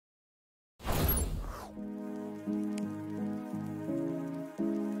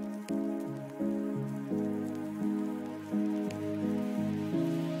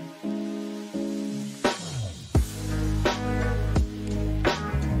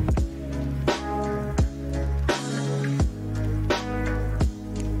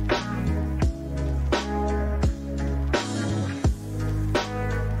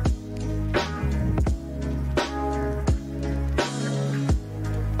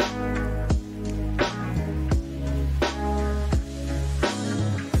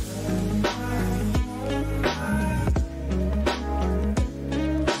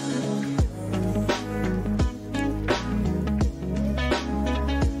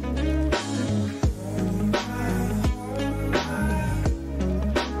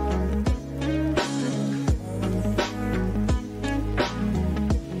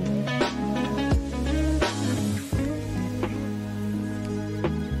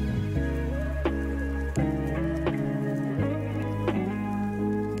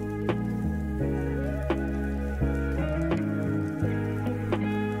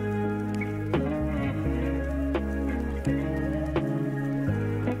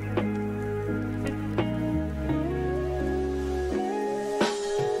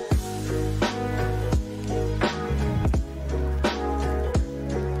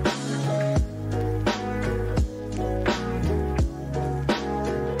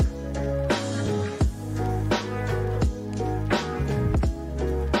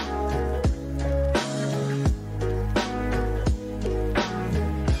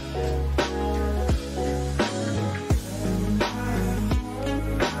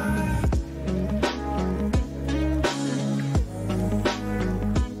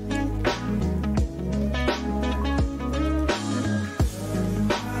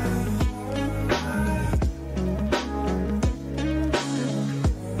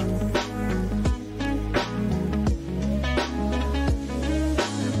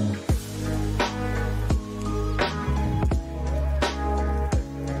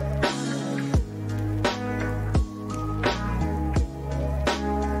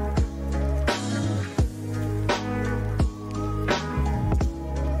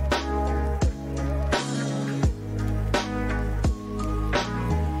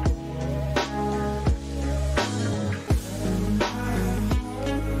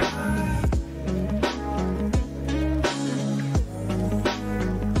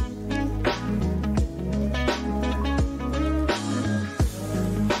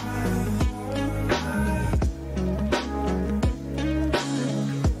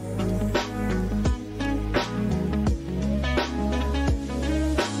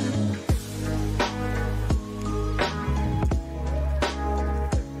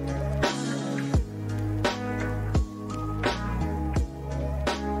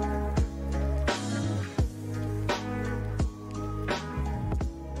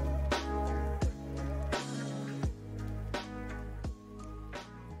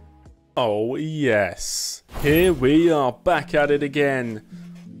Oh yes, here we are back at it again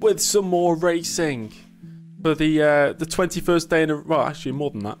with some more racing for the 21st day in a well, actually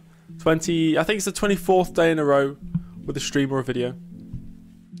more than that. I think it's the 24th day in a row with a stream or a video.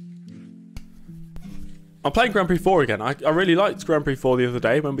 I'm playing Grand Prix 4 again. I really liked Grand Prix 4 the other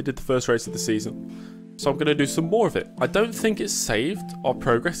day when we did the first race of the season. So I'm going to do some more of it. I don't think it saved our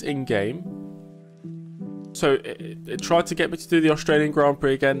progress in game. So it tried to get me to do the Australian Grand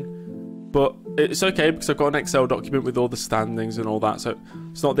Prix again. But it's okay because I've got an Excel document with all the standings and all that. So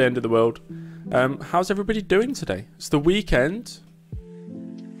it's not the end of the world. How's everybody doing today? It's the weekend.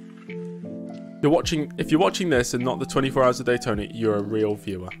 If you're watching this and not the 24 Hours of Daytona, you're a real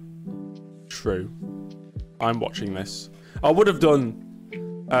viewer. True. I'm watching this. I would have done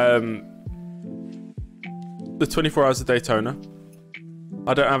the 24 Hours of Daytona.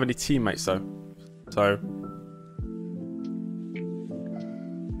 I don't have any teammates though. So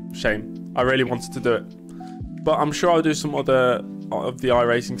shame. I really wanted to do it. But I'm sure I'll do some other of the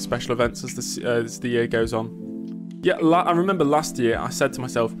iRacing special events as the year goes on. Yeah, I remember last year I said to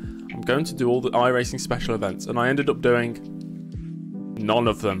myself, I'm going to do all the iRacing special events, and I ended up doing none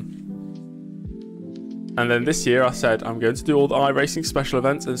of them. And then this year I said I'm going to do all the iRacing special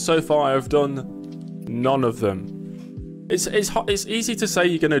events, and so far I have done none of them. It's easy to say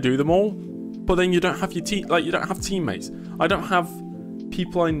you're going to do them all, but then you don't have your you don't have teammates. I don't have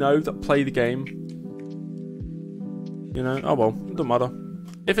people I know that play the game. You know, oh well, it doesn't matter.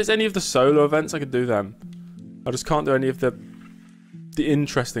 If it's any of the solo events, I could do them. I just can't do any of the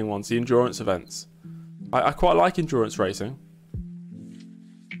interesting ones, the endurance events. I quite like endurance racing.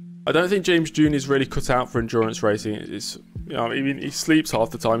 I don't think James Jr. is really cut out for endurance racing. It's, you know, I mean, he sleeps half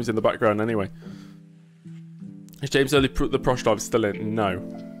the time. He's in the background anyway. Is James Early the Prost driver still in? No.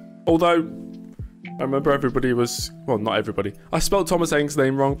 Although I remember everybody was, well, not everybody. I spelled Thomas Eng's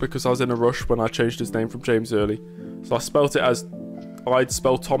name wrong because I was in a rush when I changed his name from James Early. So I spelt it as I'd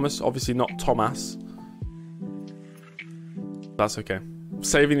spell Thomas, obviously not Thomas. That's okay.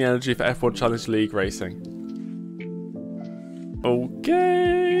 Saving the energy for F1 Challenge League racing.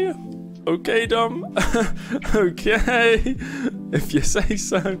 Okay. Okay, Dom. Okay. If you say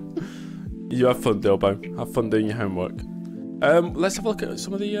so. You have fun, Dilbo. Have fun doing your homework. Let's have a look at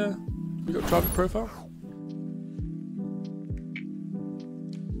some of the... we got driver profile.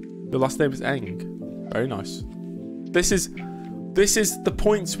 Your last name is Eng. Very nice. This is the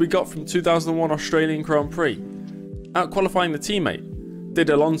points we got from 2001 Australian Grand Prix. Out qualifying the teammate. Did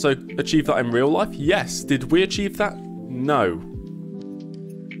Alonso achieve that in real life? Yes. Did we achieve that? No.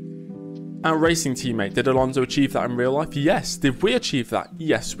 Out racing teammate. Did Alonso achieve that in real life? Yes. Did we achieve that?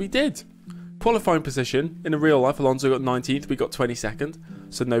 Yes, we did. Qualifying position. In a real life, Alonso got 19th. We got 22nd.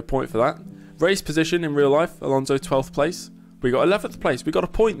 So no point for that. Race position in real life. Alonso 12th place. We got 11th place. We got a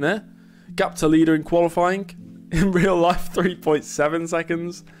point there. Gap to leader in qualifying. In real life, 3.7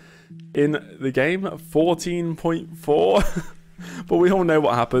 seconds. In the game, 14.4. But we all know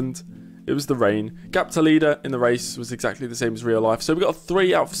what happened. It was the rain. Gap to leader in the race was exactly the same as real life. So we got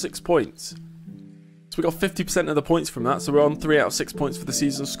 3 out of 6 points. So we got 50% of the points from that. So we're on 3 out of 6 points for the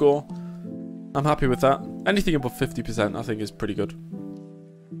season score. I'm happy with that. Anything above 50% I think is pretty good.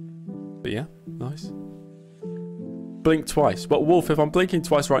 But yeah, nice. Blink twice. But Wolf, if I'm blinking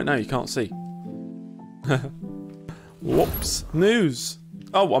twice right now, you can't see. Whoops. News.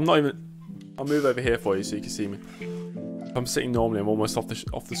 Oh, I'm not even... I'll move over here for you so you can see me. If I'm sitting normally, I'm almost off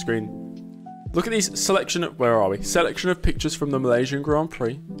the screen. Look at these selection of... Where are we? Selection of pictures from the Malaysian Grand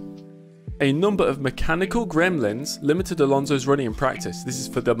Prix. A number of mechanical gremlins limited Alonso's running in practice. This is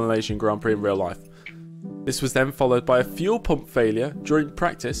for the Malaysian Grand Prix in real life. This was then followed by a fuel pump failure during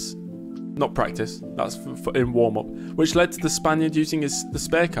practice. Not practice, that's in warm-up. Which led to the Spaniard using the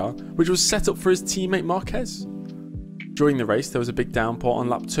spare car, which was set up for his teammate Marquez. During the race, there was a big downpour on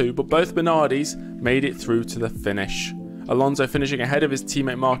lap 2, but both Minardis made it through to the finish. Alonso finishing ahead of his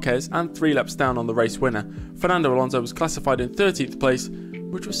teammate Marquez and 3 laps down on the race winner. Fernando Alonso was classified in 13th place,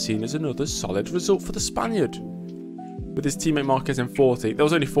 which was seen as another solid result for the Spaniard. With his teammate Marquez in 40th, there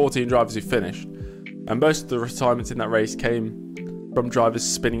was only 14 drivers who finished, and most of the retirements in that race came from drivers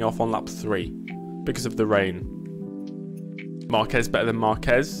spinning off on lap 3 because of the rain. Marquez better than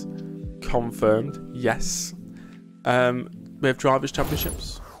Marquez. Confirmed, yes. We have Drivers'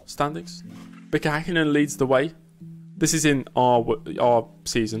 Championships standings. Mika Hakkinen leads the way. This is in our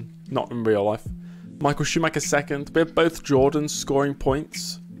season, not in real life. Michael Schumacher second. We have both Jordans scoring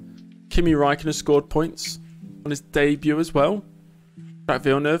points. Kimi Räikkönen scored points on his debut as well. Jacques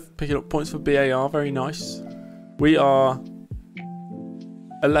Villeneuve picking up points for BAR, very nice. We are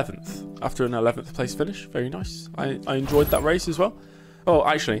 11th after an 11th place finish, very nice. I enjoyed that race as well. Oh,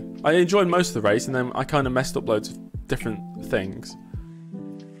 actually, I enjoyed most of the race, and then I kind of messed up loads of different things.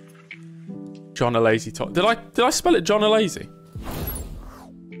 John Alazy top. Did I spell it John Alazy?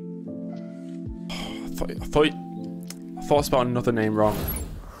 I thought I spelled another name wrong.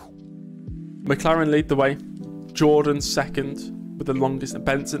 McLaren lead the way. Jordan second with the longest.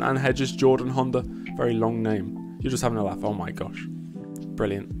 Benson and Hedges. Jordan Honda. Very long name. You're just having a laugh. Oh my gosh.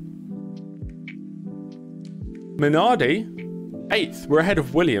 Brilliant. Minardi, 8th. We're ahead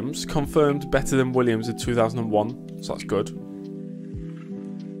of Williams. Confirmed better than Williams in 2001. So that's good.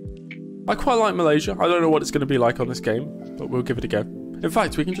 I quite like Malaysia. I don't know what it's going to be like on this game, but we'll give it a go. In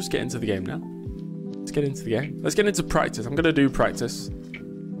fact, we can just get into the game now. Let's get into the game. Let's get into practice. I'm going to do practice.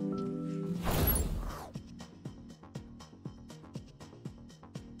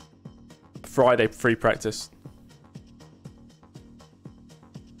 Friday, free practice.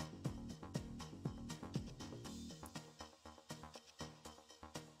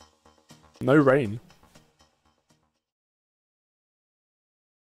 No rain.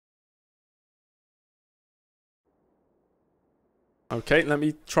 Okay, let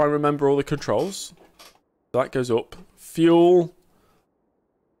me try and remember all the controls. That goes up. Fuel.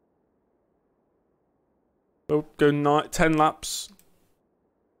 We'll go 10 laps.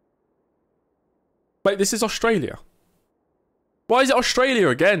 Wait, this is Australia. Why is it Australia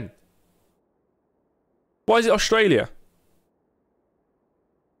again? Why is it Australia?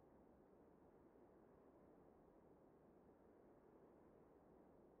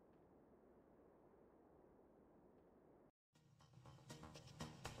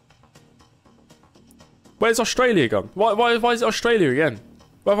 Where's Australia gone? Why is it Australia again?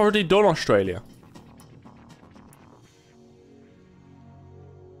 Well, I've already done Australia.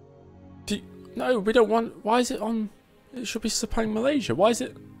 No, we don't want... Why is it on... It should be Sepang, Malaysia. Why is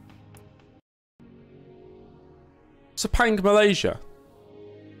it... Sepang, Malaysia.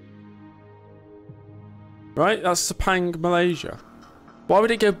 Right? That's Sepang, Malaysia. Why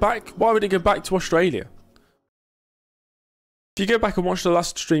would it go back? Why would it go back to Australia? If you go back and watch the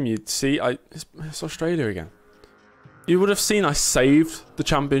last stream, you'd see... It's Australia again. You would have seen I saved the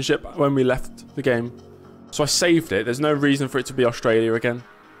championship when we left the game. So I saved it. There's no reason for it to be Australia again.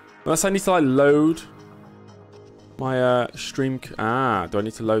 Unless I need to like load my stream. Do I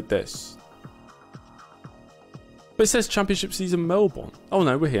need to load this? But it says Championship Season Melbourne. Oh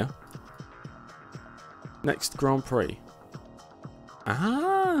no, we're here. Next Grand Prix.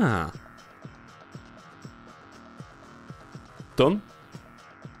 Done.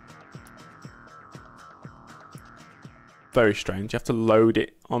 Very strange. You have to load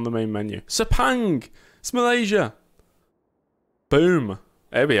it on the main menu. Sepang! It's Malaysia. Boom.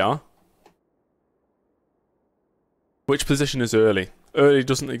 There we are. Which position is early? Early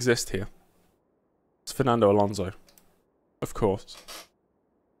doesn't exist here. It's Fernando Alonso. Of course.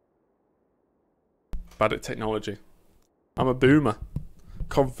 Bad at technology. I'm a boomer.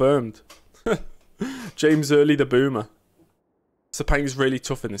 Confirmed. James Early the boomer. Sepang's really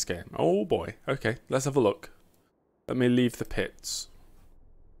tough in this game. Oh boy. Okay, let's have a look. Let me leave the pits.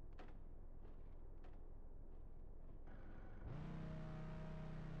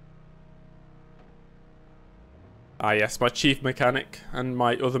 Ah yes, my chief mechanic and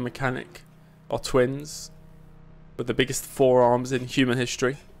my other mechanic are twins with the biggest forearms in human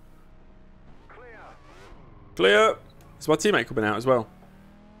history. Clear! Clear! Is my teammate coming out as well?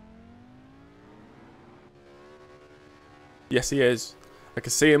 Yes, he is. I can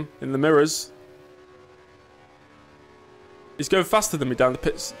see him in the mirrors. He's going faster than me down the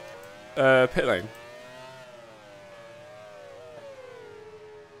pit lane.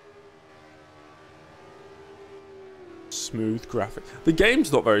 Smooth graphic. The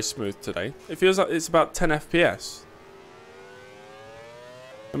game's not very smooth today. It feels like it's about 10 FPS.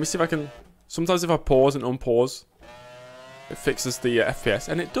 Let me see if I can... Sometimes if I pause and unpause, it fixes the FPS.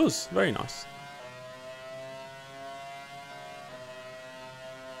 And it does. Very nice.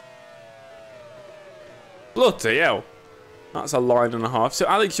 Bloody hell. That's a line and a half. So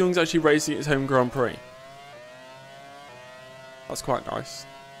Alex Young's actually racing his home Grand Prix. That's quite nice.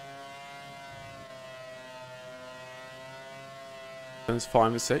 Turns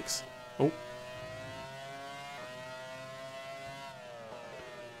 5 and 6. Oh.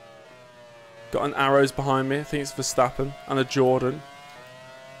 Got an arrows behind me. I think it's Verstappen and a Jordan.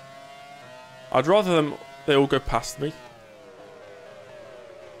 I'd rather they all go past me.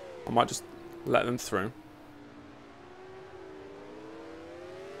 I might just let them through.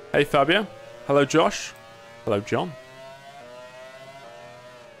 Hey Fabio. Hello Josh. Hello John.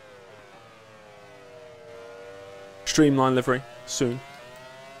 Streamline livery soon.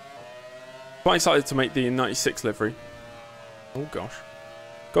 Quite excited to make the 96 livery. Oh gosh.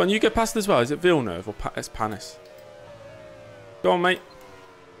 Go on, you get past as well. Is it Villeneuve or it's Panis? Go on, mate.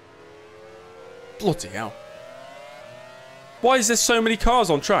 Bloody hell. Why is there so many cars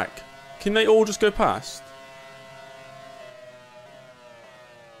on track? Can they all just go past?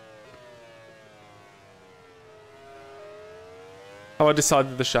 Have I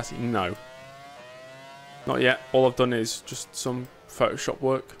decided the chassis? No. Not yet. All I've done is just some Photoshop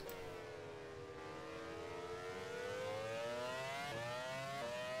work.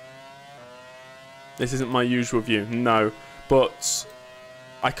 This isn't my usual view. No. But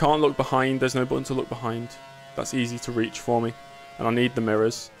I can't look behind. There's no button to look behind. That's easy to reach for me. And I need the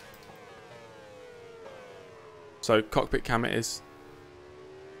mirrors. So cockpit cam it is.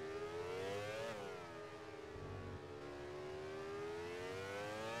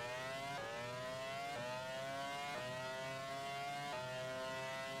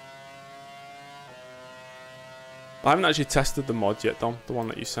 I haven't actually tested the mod yet, Dom. The one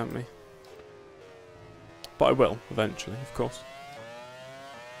that you sent me. But I will, eventually, of course.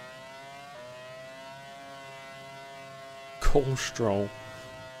 Cole Stroll.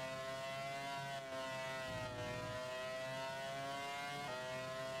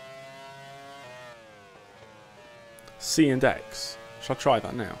 C and X. Shall I try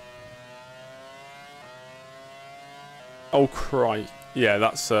that now? Oh, cry. Yeah,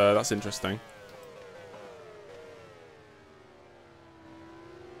 that's interesting.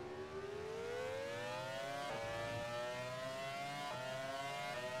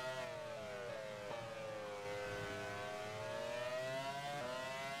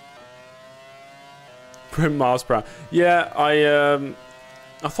 Miles per hour. Yeah,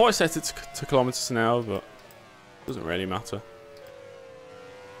 I thought I set it to kilometers an hour, but it doesn't really matter.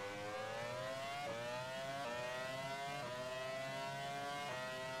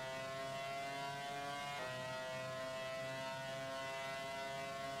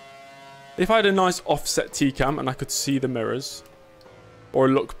 If I had a nice offset T-cam and I could see the mirrors, or a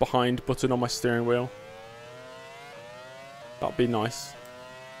look behind button on my steering wheel, that'd be nice.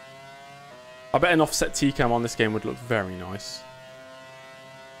 I bet an offset T-cam on this game would look very nice.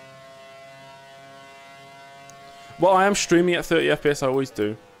 Well, I am streaming at 30 FPS, I always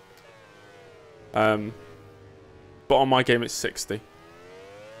do. But on my game it's 60.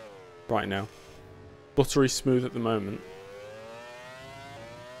 Right now. Buttery smooth at the moment.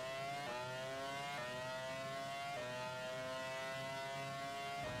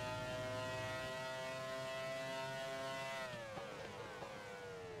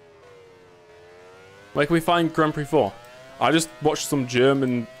 Where can we find Grand Prix 4? I just watched some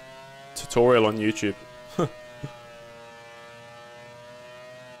German tutorial on YouTube.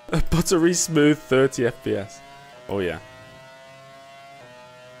 Buttery smooth 30 FPS. Oh yeah.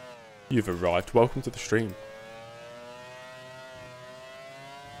 You've arrived. Welcome to the stream.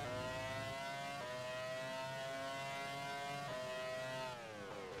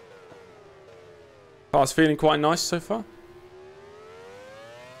 Car's feeling quite nice so far.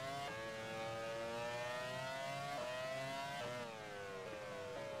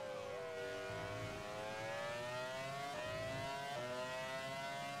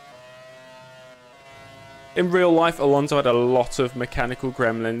 In real life, Alonso had a lot of mechanical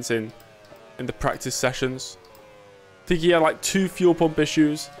gremlins in the practice sessions. I think he had like 2 fuel pump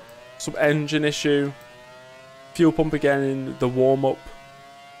issues, some engine issue, fuel pump again in the warm-up.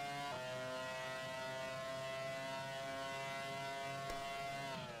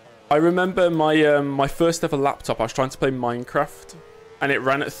 I remember my first ever laptop, I was trying to play Minecraft, and it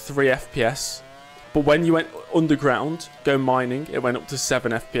ran at 3 FPS. But when you went underground, go mining, it went up to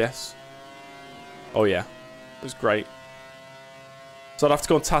 7 FPS. Oh yeah. It was great. So I'd have to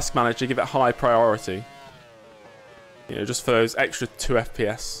go on Task Manager, give it high priority. You know, just for those extra 2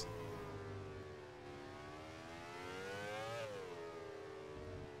 FPS.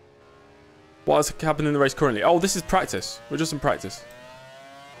 What is happening in the race currently? Oh, this is practice. We're just in practice.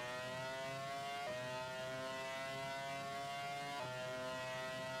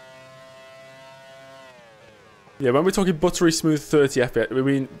 Yeah, when we're talking buttery smooth 30 FPS, we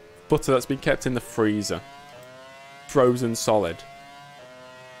mean butter that's been kept in the freezer. Frozen solid.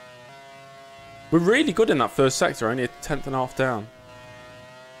 We're really good in that first sector, only a 10th and a half down.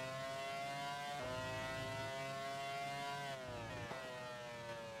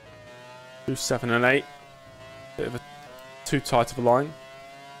 Do 7 and 8. Bit of a too tight of a line.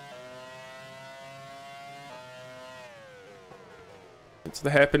 Into the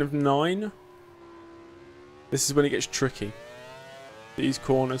hairpin of 9. This is when it gets tricky. These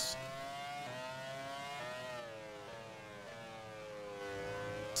corners.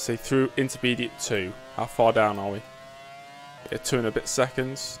 Say through intermediate 2. How far down are we? Yeah, 2 and a bit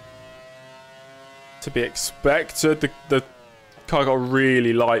seconds. To be expected. The car got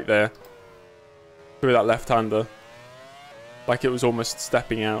really light there. Through that left-hander. Like it was almost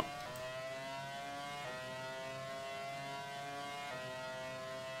stepping out.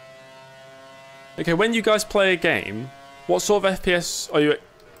 Okay, when you guys play a game, what sort of FPS are you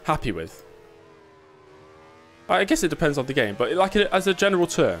happy with? I guess it depends on the game, but like as a general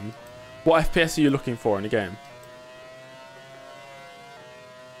term, what FPS are you looking for in a game?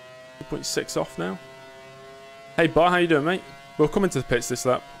 2.6 off now. Hey Bar, how you doing, mate? We'll come into the pits this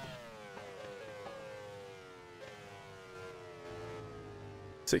lap.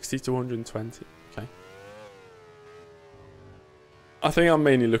 60 to 120. Okay. I think I'm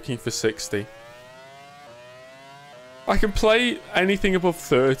mainly looking for 60. I can play anything above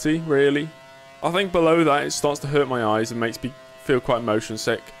 30, really. I think below that it starts to hurt my eyes and makes me feel quite motion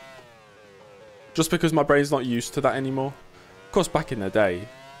sick. Just because my brain's not used to that anymore. Of course, back in the day,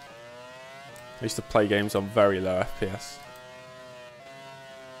 I used to play games on very low FPS.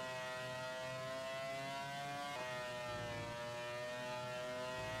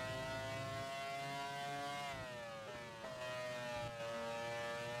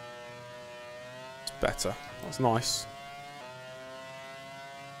 It's better. That's nice.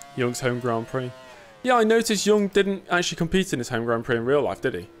 Young's home Grand Prix. Yeah, I noticed Young didn't actually compete in his home Grand Prix in real life,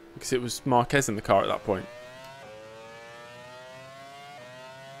 did he? Because it was Marquez in the car at that point.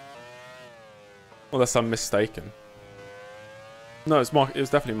 Unless I'm mistaken. No, it was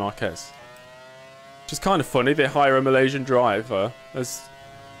definitely Marquez. Which is kind of funny. They hire a Malaysian driver,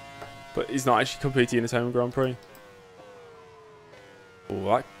 but he's not actually competing in his home Grand Prix.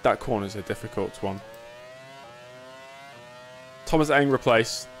 Oh, that corner's a difficult one. Thomas Eng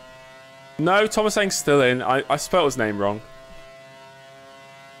replaced. No, Thomas Eng's still in. I spelled his name wrong.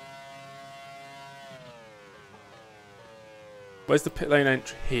 Where's the pit lane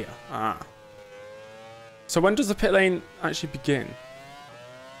entry? Here. Ah. So when does the pit lane actually begin?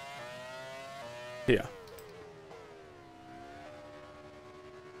 Here.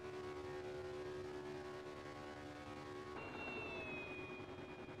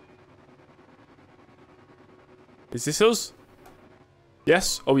 Is this us?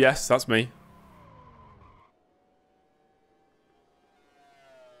 Yes. Oh yes, that's me.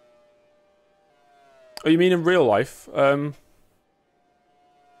 Oh, you mean in real life? I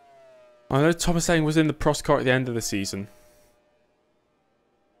know Thomas Eng was in the Prost car at the end of the season.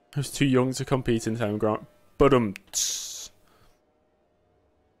 He was too young to compete in home ground. But no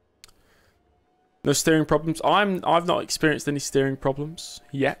steering problems. I've not experienced any steering problems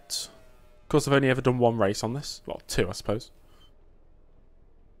yet. Of course, I've only ever done one race on this. Well, 2, I suppose.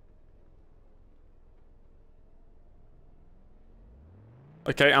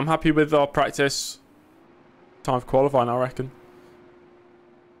 Okay, I'm happy with our practice. Time for qualifying, I reckon.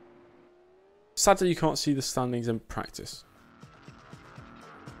 Sad that you can't see the standings in practice.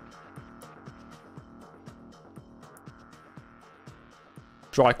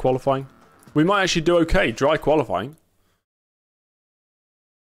 Dry qualifying. We might actually do okay, dry qualifying.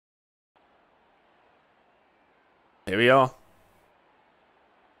 Here we are.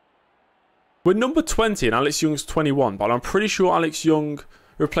 We're number 20 and Alex Young's 21, but I'm pretty sure Alex Young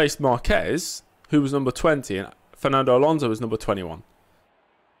replaced Marquez, who was number 20, and Fernando Alonso was number 21.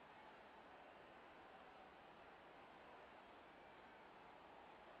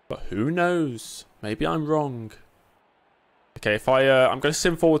 But who knows? Maybe I'm wrong. Okay, if I'm going to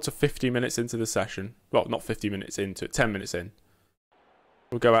sim forward to 50 minutes into the session. Well, not 50 minutes into it, 10 minutes in.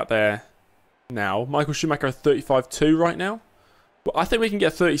 We'll go out there now. Michael Schumacher at 35.2 right now. But I think we can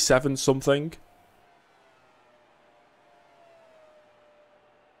get 37 something.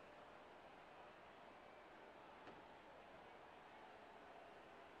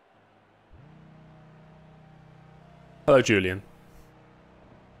 Hello, Julian.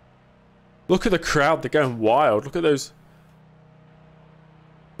 Look at the crowd, they're going wild. Look at those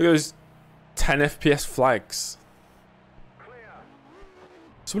 10 FPS flags.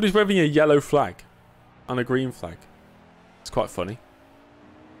 Somebody's waving a yellow flag and a green flag. It's quite funny.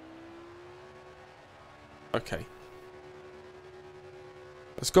 Okay.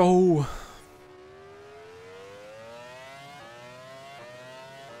 Let's go.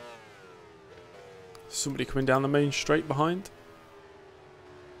 Somebody coming down the main straight behind.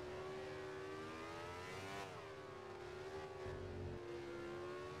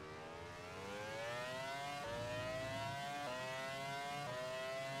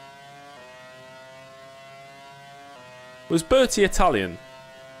 Was Bertie Italian?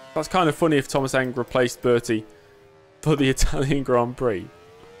 That's kind of funny if Thomas Eng replaced Bertie for the Italian Grand Prix.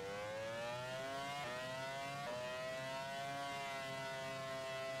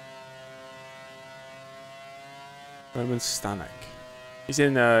 Roman Stanek. He's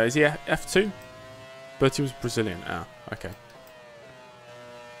in, is he F2? But he was Brazilian. Ah, okay.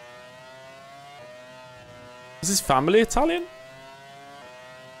 Is his family Italian?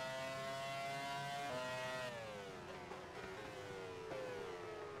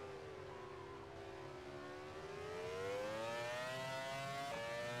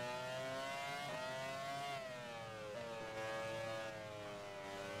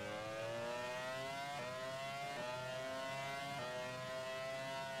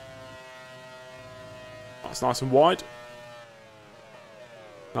 That's nice and wide.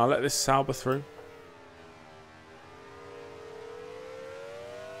 Now let this Sauber through.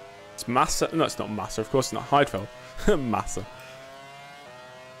 It's Massa. No, it's not Massa. Of course, it's not Heidfeld. Massa.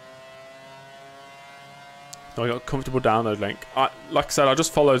 I got a comfortable download link. Like I said, I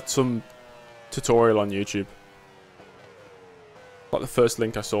just followed some tutorial on YouTube. Like the first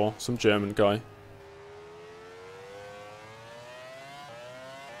link I saw, some German guy.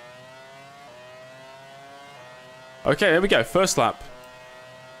 Okay, here we go. First lap.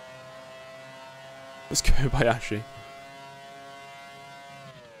 Let's go, Bayashi.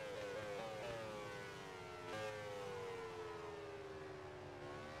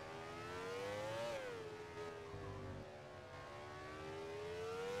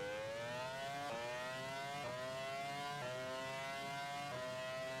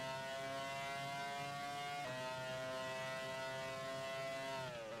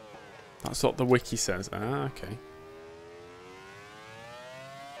 That's what the wiki says. Ah, okay.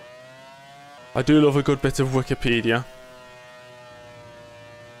 I do love a good bit of Wikipedia.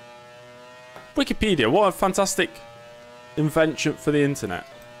 Wikipedia, what a fantastic invention for the internet.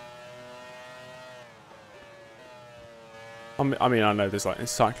 I mean, I know there's like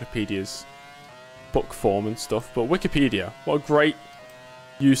encyclopedias, book form and stuff, but Wikipedia, what a great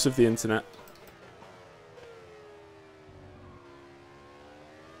use of the internet.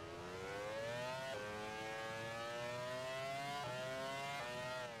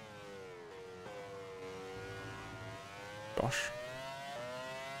 Gosh.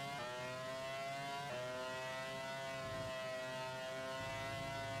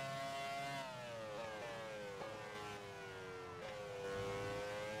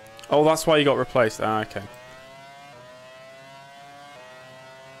 Oh, that's why you got replaced. Ah, okay.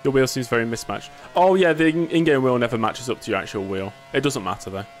 Your wheel seems very mismatched. Oh, yeah, the in-game wheel never matches up to your actual wheel. It doesn't matter,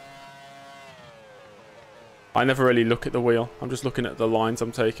 though. I never really look at the wheel. I'm just looking at the lines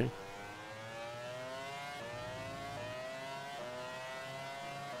I'm taking.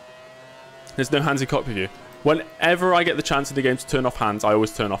 There's no hands in cockpit view. Whenever I get the chance in the game to turn off hands, I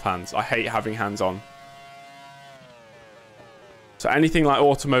always turn off hands. I hate having hands on. So anything like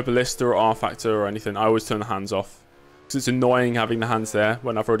Automobilista or R-Factor or anything, I always turn the hands off. Because it's annoying having the hands there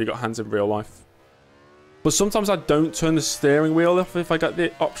when I've already got hands in real life. But sometimes I don't turn the steering wheel off if I get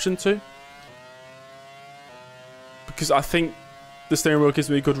the option to. Because I think the steering wheel gives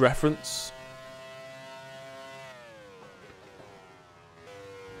me a good reference.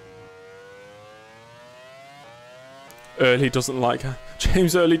 Early doesn't like...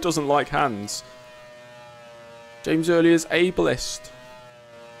 James Early doesn't like hands. James Early is ableist.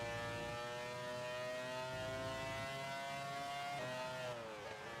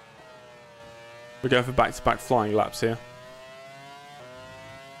 We're going for back-to-back flying laps here.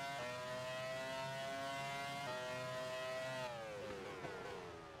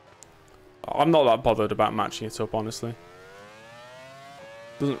 I'm not that bothered about matching it up, honestly.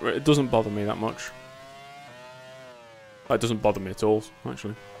 It doesn't bother me that much. It doesn't bother me at all,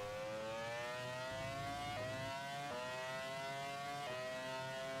 actually.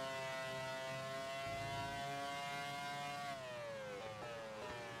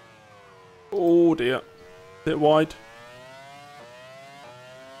 Oh dear. Bit wide.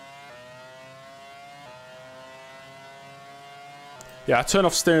 Yeah, I turn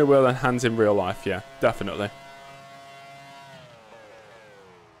off steering wheel and hands in real life, yeah, definitely.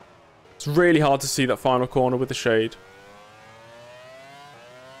 It's really hard to see that final corner with the shade.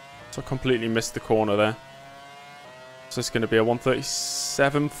 So I completely missed the corner there. So it's going to be a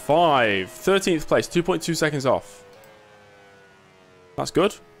 1:37.5. 13th place, 2.2 seconds off. That's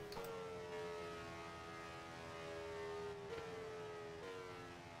good.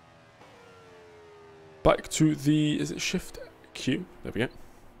 Back to the... Is it Shift Q? There we go.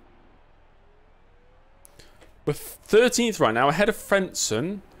 We're 13th right now, ahead of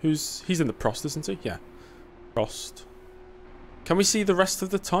Frentzen, he's in the Prost, isn't he? Yeah. Prost. Can we see the rest of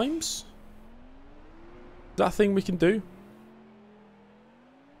the times? Is that a thing we can do?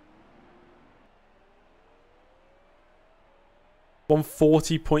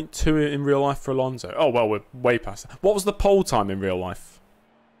 140.2 in real life for Alonso. Oh, well, we're way past that. What was the pole time in real life?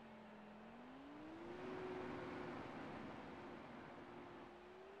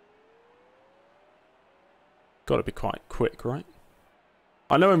 Got to be quite quick, right?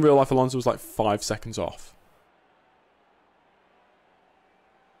 I know in real life Alonso was like 5 seconds off.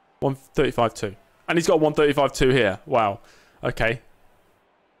 135.2. And he's got 135.2 here. Wow. Okay.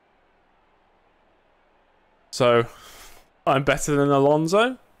 So, I'm better than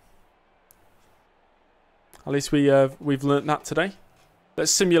Alonso. At least we've learnt that today.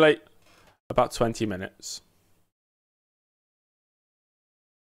 Let's simulate about 20 minutes.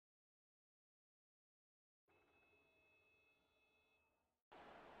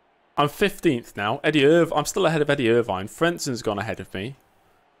 I'm 15th now. I'm still ahead of Eddie Irvine. Frenson's gone ahead of me.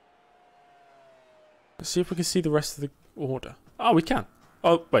 Let's see if we can see the rest of the order. Oh, we can.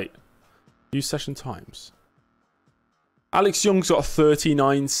 Oh, wait. Use session times. Alex Young's got a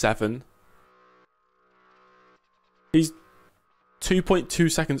 39.7. He's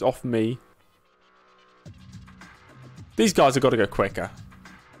 2.2 seconds off me. These guys have got to go quicker.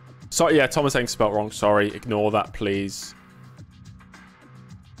 Sorry, yeah, Thomas Hanks spelled wrong. Sorry, ignore that, please.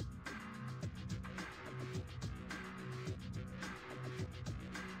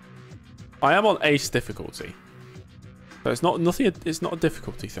 I am on ace difficulty. But it's not a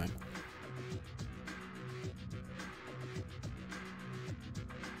difficulty thing.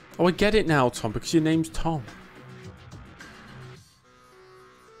 Oh, I get it now, Tom, because your name's Tom.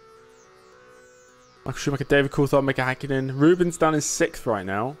 Michael Schumacher, David Coulthard, Mika Hakkinen. Ruben's down in 6th right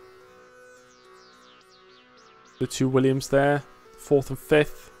now. The two Williams there. 4th and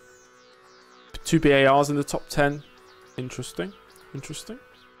 5th. Two BARs in the top 10. Interesting. Interesting.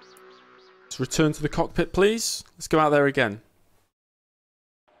 Let's return to the cockpit, please. Let's go out there again.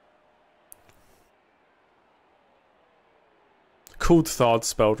 Coulthard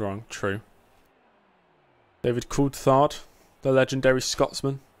spelled wrong. True. David Coulthard, the legendary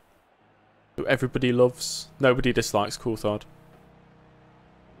Scotsman, who everybody loves. Nobody dislikes Coulthard.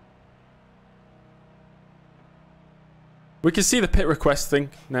 We can see the pit request thing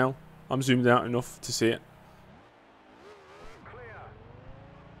now. I'm zoomed out enough to see it.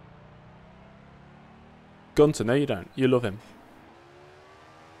 Gunter, no you don't. You love him.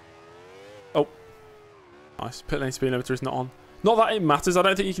 Oh. Nice. Pit lane speed limiter is not on. Not that it matters. I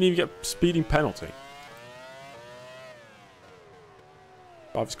don't think you can even get a speeding penalty.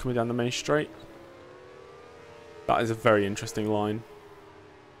 Driver's coming down the main straight. That is a very interesting line.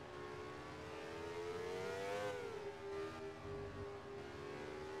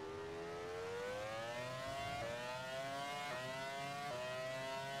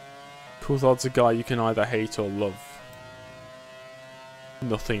 Coulthard's a guy you can either hate or love.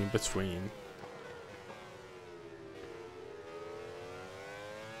 Nothing in between.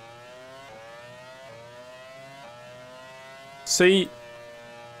 See,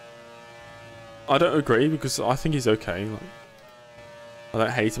 I don't agree because I think he's okay. Like, I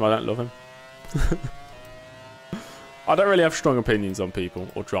don't hate him, I don't love him. I don't really have strong opinions on people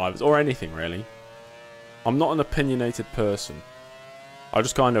or drivers or anything really. I'm not an opinionated person. I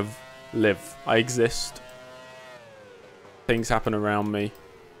just kind of live. I exist. Things happen around me.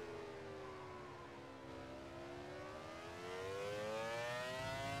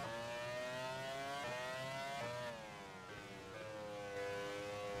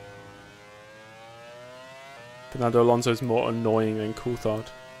 Fernando Alonso is more annoying than Coulthard.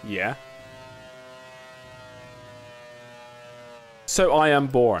 Yeah. So I am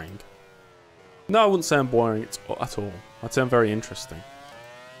boring. No, I wouldn't say I'm boring at all. I'd say I'm very interesting.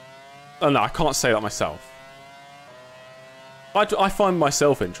 Oh no, I can't say that myself. I find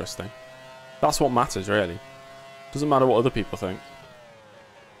myself interesting. That's what matters, really. Doesn't matter what other people think.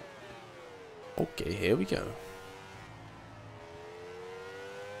 Okay, here we go.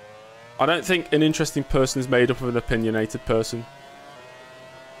 I don't think an interesting person is made up of an opinionated person.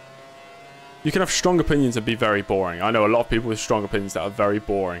 You can have strong opinions and be very boring. I know a lot of people with strong opinions that are very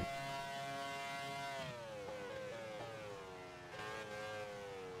boring.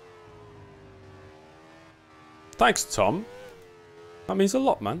 Thanks, Tom. That means a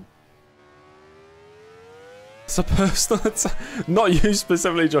lot, man. It's a personal attack. Not you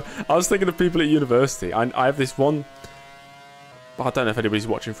specifically, John. I was thinking of people at university. I have this one... I don't know if anybody's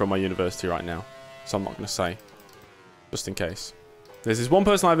watching from my university right now, so I'm not going to say. Just in case. There's this one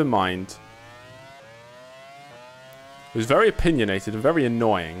person I have in mind who's very opinionated and very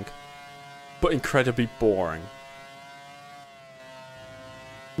annoying, but incredibly boring.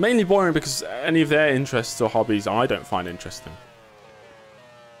 Mainly boring because any of their interests or hobbies I don't find interesting.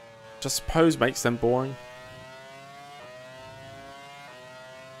 Which I suppose makes them boring.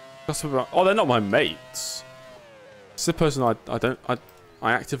 Oh, they're not my mates. It's the person I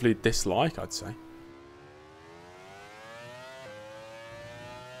actively dislike, I'd say.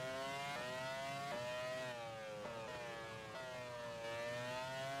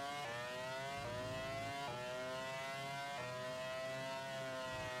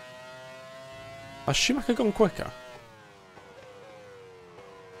 Has Schumacher gone quicker?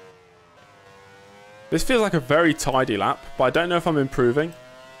 This feels like a very tidy lap, but I don't know if I'm improving.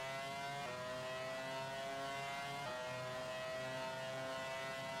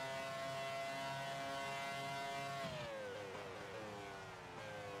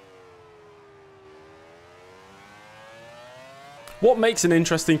 What makes an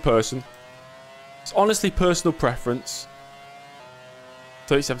interesting person? It's honestly personal preference.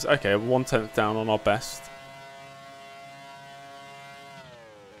 37. Okay, 1/10 down on our best.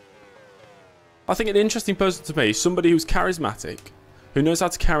 I think an interesting person to me is somebody who's charismatic, who knows how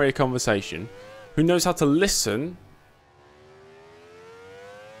to carry a conversation, who knows how to listen,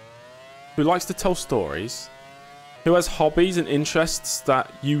 who likes to tell stories, who has hobbies and interests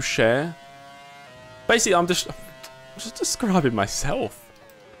that you share. Basically, I'm just describing myself.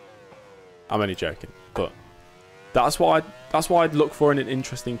 I'm only joking, but that's what I'd look for in an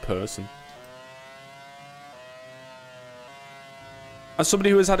interesting person. As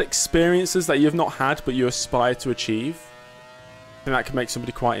somebody who has had experiences that you've not had but you aspire to achieve, I think that can make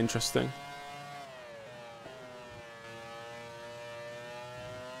somebody quite interesting.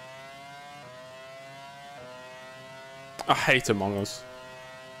 I hate Among Us.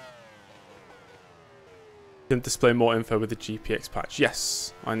 Can display more info with the GPX patch.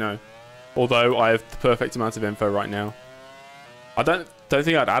 Yes, I know. Although I have the perfect amount of info right now. I don't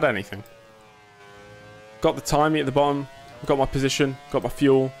think I'd add anything. Got the timing at the bottom. Got my position. Got my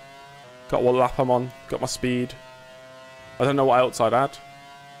fuel. Got what lap I'm on. Got my speed. I don't know what else I'd add.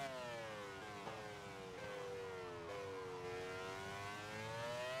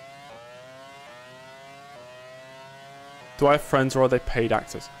 Do I have friends or are they paid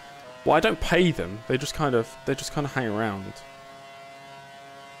actors? Well, I don't pay them. They just kind of hang around.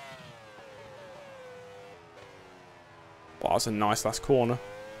 Well, that's a nice last corner.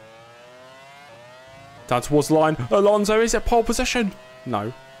 Down towards the line. Alonso is at pole position.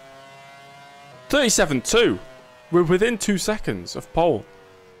 No. 37.2. We're within 2 seconds of pole.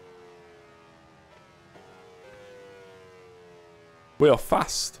 We are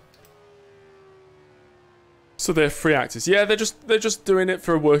fast. So they're free actors. Yeah, they're just doing it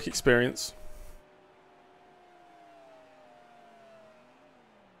for a work experience.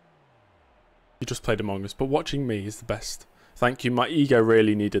 You just played Among Us, but watching me is the best. Thank you. My ego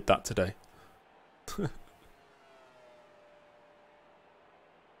really needed that today.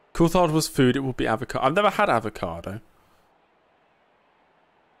 Coulthard was food. It would be avocado. I've never had avocado.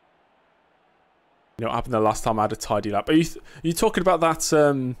 You know what happened the last time I had a tidy lap? Are you talking about that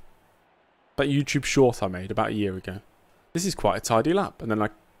that YouTube short I made about a year ago? This is quite a tidy lap, and then I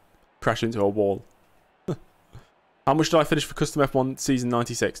crash into a wall. How much did I finish for Custom F1 Season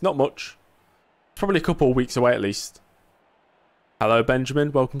 96? Not much. Probably a couple of weeks away at least. Hello,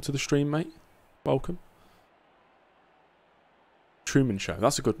 Benjamin. Welcome to the stream, mate. Welcome. Truman Show.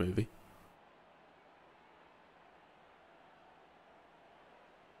 That's a good movie.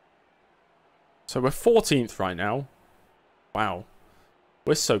 So we're 14th right now. Wow.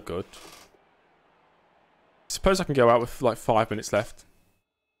 We're so good. Suppose I can go out with like 5 minutes left.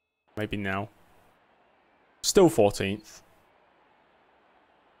 Maybe now. Still 14th.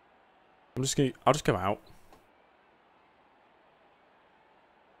 I'll just go out.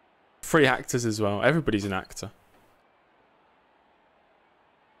 Free actors as well. Everybody's an actor.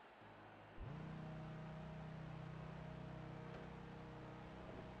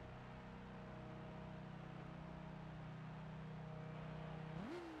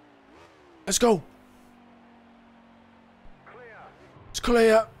 Let's go. It's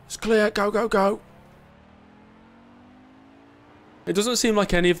clear. It's clear. Go, go, go. It doesn't seem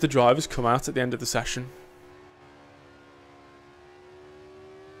like any of the drivers come out at the end of the session.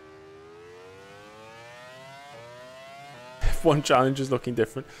 F1 challenge is looking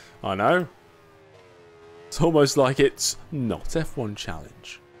different. I know. It's almost like it's not F1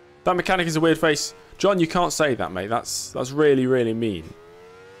 challenge. That mechanic is a weird face. John, you can't say that, mate. That's really, really mean.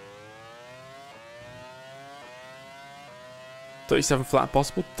 37 flat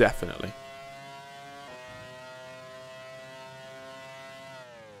possible? Definitely.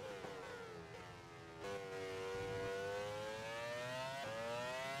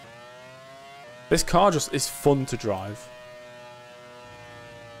 This car just is fun to drive.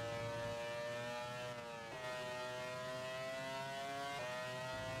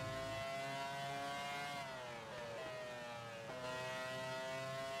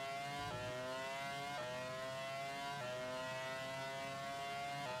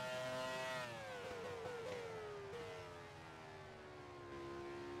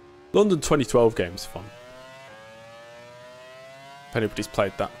 London 2012 game's fun. If anybody's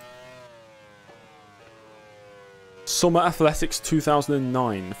played that. Summer Athletics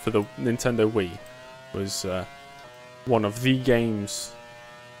 2009 for the Nintendo Wii was one of the games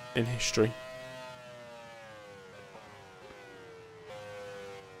in history.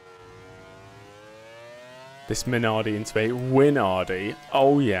 This Minardi into a Winardi.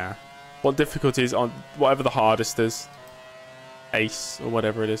 Oh yeah. What difficulty is on whatever the hardest is? Ace or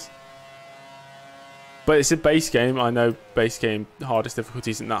whatever it is. But it's a base game. I know base game hardest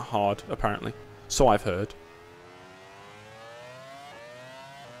difficulty isn't that hard apparently. So I've heard.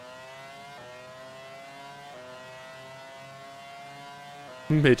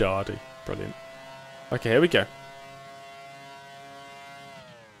 Midardi. Brilliant. Okay, here we go.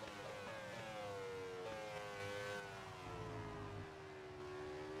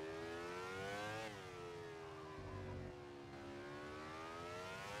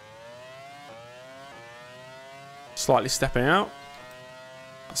 Slightly stepping out.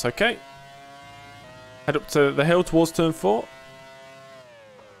 That's okay. Head up to the hill towards turn 4.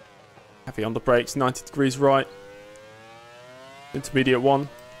 Heavy on the brakes, 90 degrees right. Intermediate 1.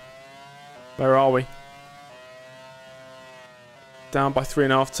 Where are we? Down by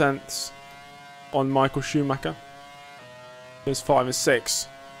 3.5 tenths on Michael Schumacher. There's 5 and 6.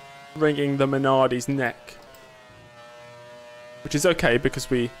 Wringing the Minardi's neck. Which is okay because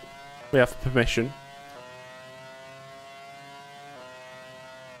we have permission.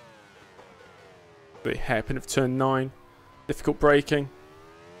 The hairpin of turn 9. Difficult braking.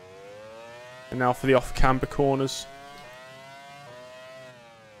 And now for the off-camber corners.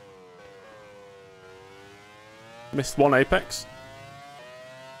 Missed one apex.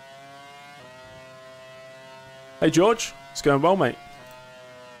 Hey George, it's going well, mate.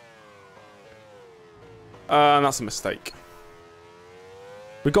 And that's a mistake.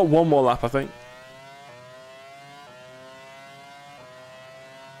 We've got one more lap, I think.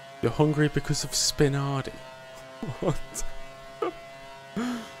 You're hungry because of Spinardi. What?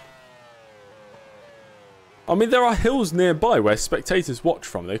 I mean, there are hills nearby where spectators watch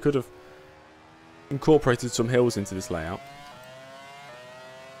from. They could have incorporated some hills into this layout.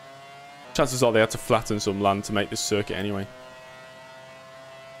 Chances are they had to flatten some land to make this circuit anyway.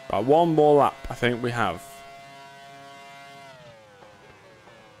 Right, one more lap, I think we have.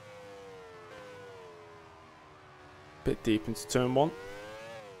 Bit deep into turn 1.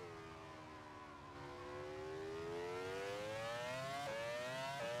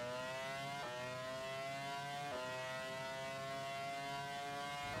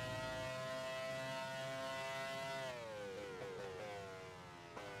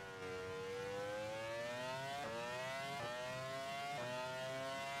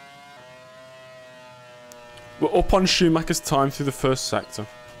 We're up on Schumacher's time through the first sector.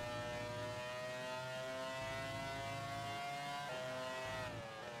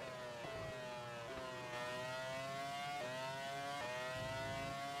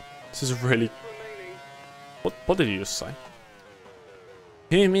 This is really... What did you just say?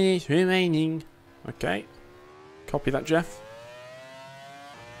 2 minutes remaining. Okay. Copy that, Jeff.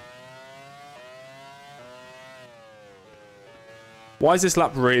 Why is this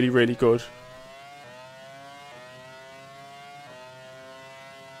lap really, really good?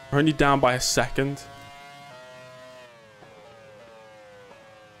 We're only down by a second.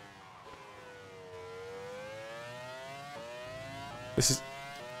 This is...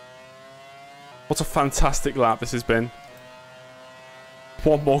 What a fantastic lap this has been.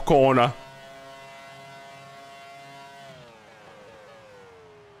 One more corner.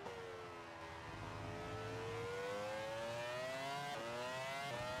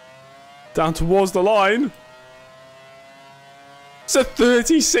 Down towards the line. It's a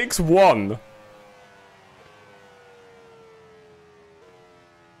 36-1.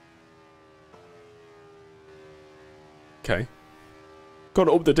 Okay. Got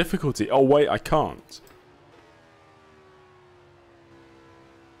to up the difficulty. Oh, wait, I can't.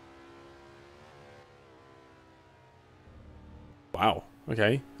 Wow.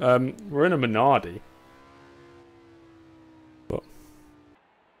 Okay. We're in a Minardi. But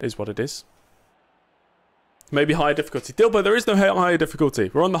it is what it is. Maybe higher difficulty. Dilbo, there is no higher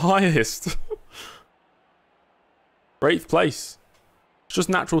difficulty. We're on the highest. 8th place. It's just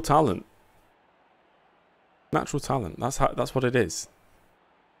natural talent. Natural talent. That's what it is.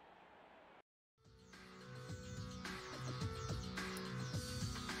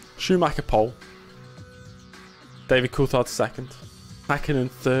 Schumacher pole. David Coulthard 2nd. Hakkinen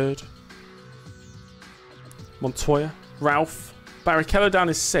 3rd. Montoya. Ralph. Barrichello down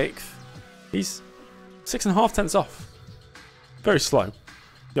is 6th. He's 6.5 tenths off. Very slow.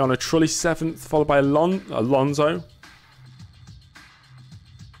 Yana Trulli 7th, followed by Alonso,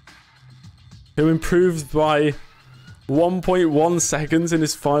 who improved by 1.1 seconds in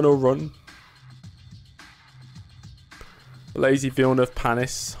his final run. Lazy Villeneuve,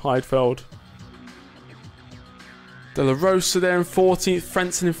 Panis, Heidfeld. De La Rosa there in 14th,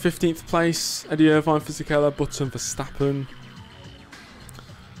 Frentzen in 15th place, Eddie Irvine, Fisichella, Button, Verstappen.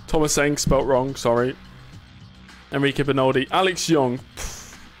 Thomas Eng, spelt wrong, sorry. Enrique Benaldi, Alex Young.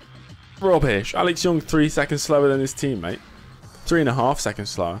 Pff, rubbish. Alex Young 3 seconds slower than his teammate. 3.5 seconds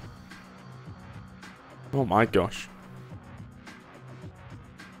slower. Oh my gosh.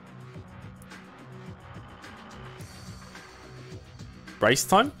 Race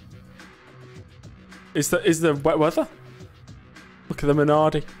time? Is the wet weather? Look at the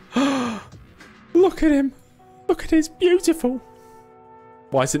Minardi. Look at him. Look at his beautiful.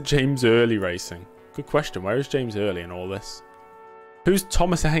 Why isn't James Early racing? Good question. Where is James Early in all this? Who's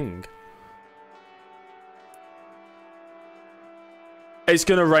Thomas Heng? It's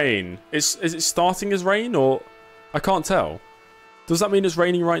gonna rain. Is it starting as rain or I can't tell. Does that mean it's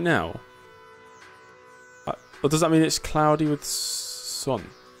raining right now? Or does that mean it's cloudy with sun?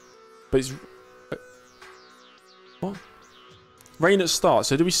 But it's what? Rain at start.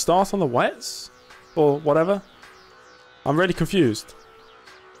 So do we start on the wets? Or whatever? I'm really confused.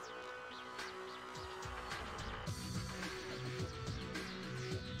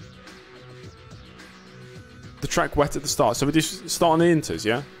 The track wet at the start. So we just start on the inters,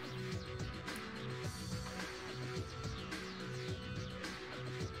 yeah?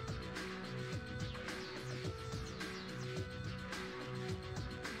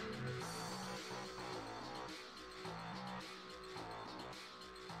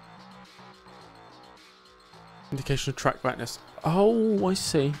 Indication of track wetness. Oh, I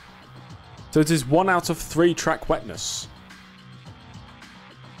see. So it is 1 out of 3 track wetness.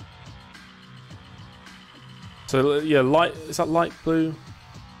 So yeah, light. Is that light blue?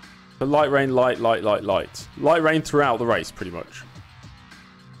 The light rain, light. Light rain throughout the race, pretty much.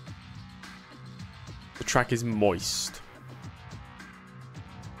 The track is moist.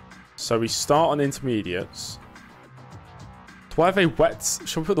 So we start on intermediates. Do I have a wet?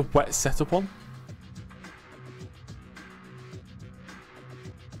 Shall we put the wet setup on?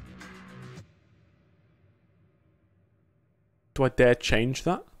 Do I dare change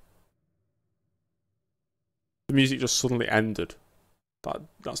that? The music just suddenly ended.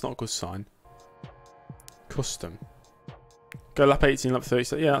 That's not a good sign. Custom. Go lap 18, lap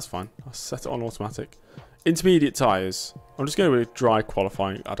 30. Yeah, that's fine. I'll set it on automatic. Intermediate tyres. I'm just going with dry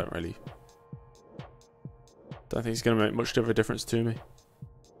qualifying. I don't think it's going to make much of a difference to me.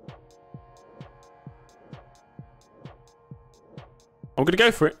 I'm going to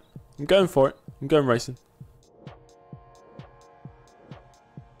go for it. I'm going for it. I'm going racing.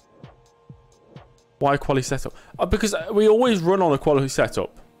 Why quality setup? Because we always run on a quality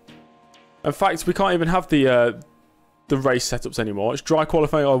setup. In fact, we can't even have the race setups anymore. It's dry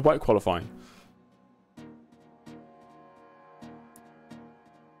qualifying or wet qualifying.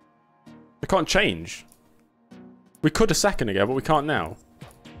 I can't change. We could a second ago, but we can't now.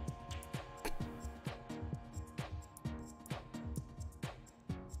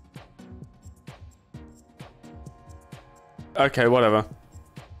 Okay, whatever.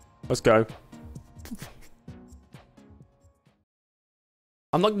 Let's go.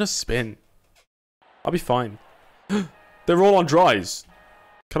 I'm not going to spin. I'll be fine. They're all on dries.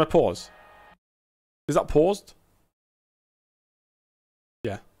 Can I pause? Is that paused?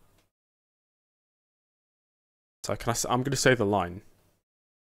 Yeah. So can I'm going to say the line.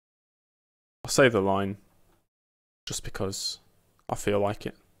 I'll say the line. Just because I feel like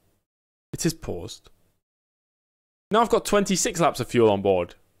it. It is paused. Now I've got 26 laps of fuel on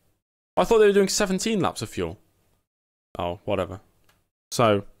board. I thought they were doing 17 laps of fuel. Oh, whatever.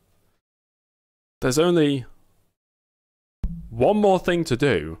 So, there's only one more thing to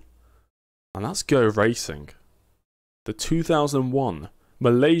do, and that's go racing. The 2001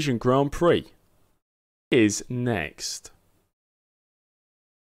 Malaysian Grand Prix is next.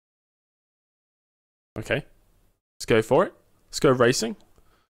 Okay, let's go for it. Let's go racing.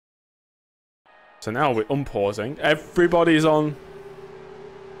 So now we're unpausing. Everybody's on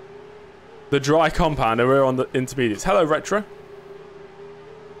the dry compound and we're on the intermediates. Hello, Retro.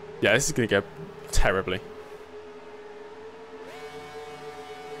 Yeah, this is going to go terribly.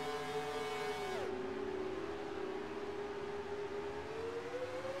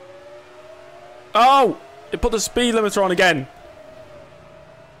 Oh! It put the speed limiter on again.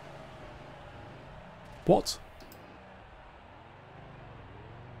 What?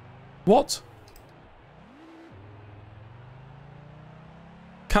 What?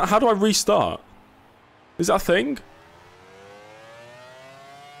 How do I restart? Is that a thing?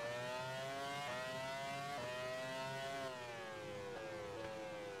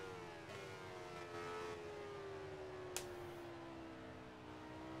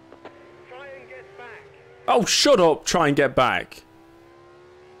 Try and get back. Oh, shut up. Try and get back.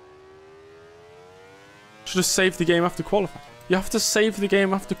 Should have saved the game after qualifying. You have to save the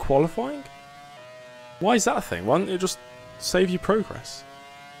game after qualifying? Why is that a thing? Why don't you just save your progress?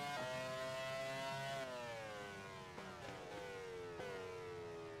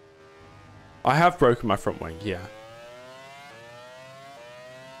 I have broken my front wing, yeah.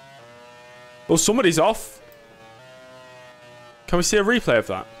 Oh, somebody's off. Can we see a replay of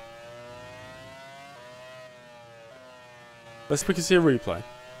that? Let's see if we can see a replay.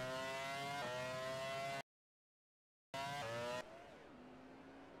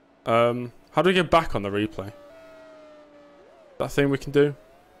 How do we get back on the replay? That thing we can do?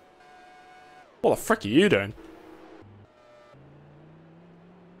 What the frick are you doing?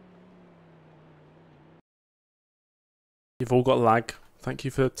 You've all got lag. Thank you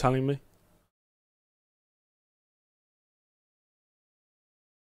for telling me.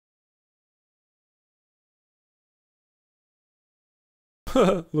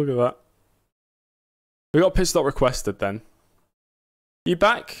 Look at that. We got pit stop requested then. You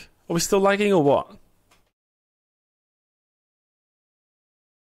back? Are we still lagging or what?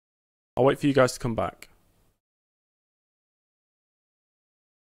 I'll wait for you guys to come back.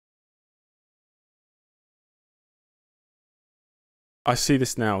 I see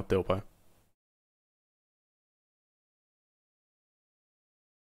this now, Dilbo.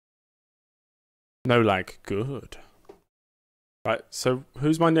 No lag. Good. Right, so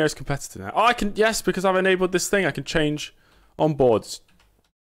who's my nearest competitor now? Oh, I can... Yes, because I've enabled this thing. I can change onboards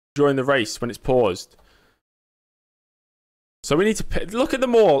during the race when it's paused. So we need to... Look at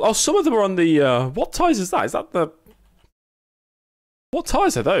them all. Oh, some of them are on the... what tyres is that? Is that the... What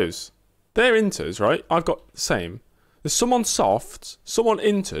tyres are those? They're inters, right? I've got the same. There's some on softs, some on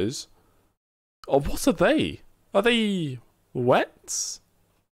inters. Oh, what are they? Are they wets?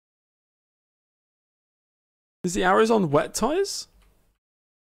 Is the arrows on wet tyres?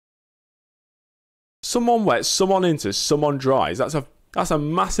 Some on wet, some on inters, some on dries. That's a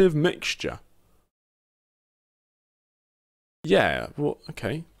massive mixture. Yeah, well,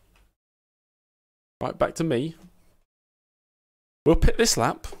 okay. Right, back to me. We'll pit this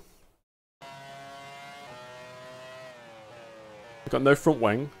lap. We've got no front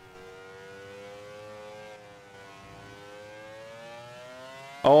wing.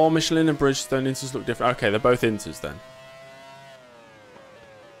 Oh, Michelin and Bridgestone inters look different. Okay, they're both inters then.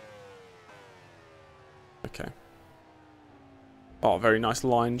 Okay. Oh, very nice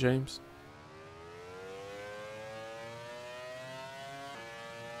line, James.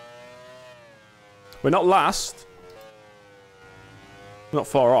 We're not last. We're not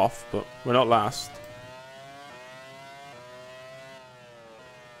far off, but we're not last.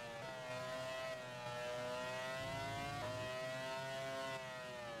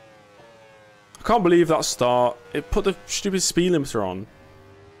 I can't believe that start. It put the stupid speed limiter on.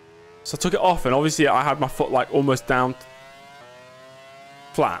 So I took it off, and obviously I had my foot like almost down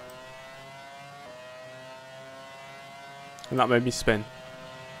flat. And that made me spin.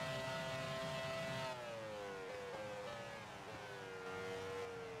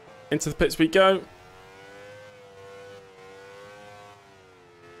 Into the pits we go.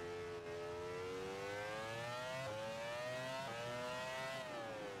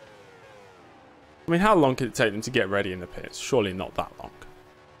 I mean, how long could it take them to get ready in the pits? Surely not that long.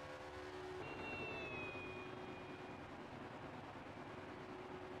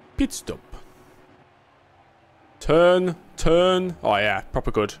 Pit stop. Turn, turn. Oh yeah,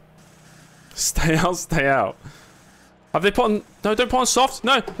 proper good. Stay out, stay out. Have they put on... No, don't put on softs.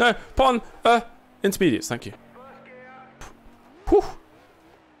 No, no. Put on intermediates. Thank you. Whew.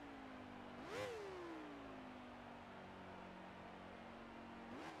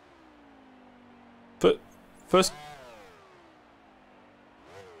 First...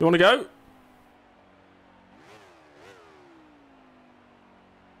 You want to go?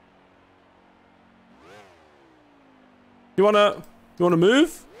 You wanna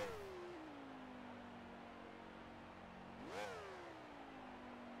move?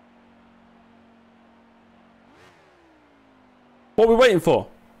 What are we waiting for?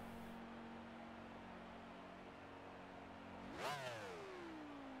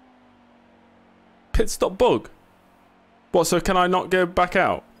 Pit stop bug? What, so can I not go back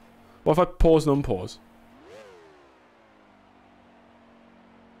out? What if I pause and unpause?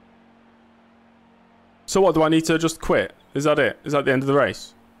 So what, do I need to just quit? Is that it? Is that the end of the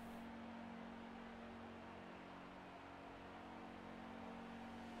race?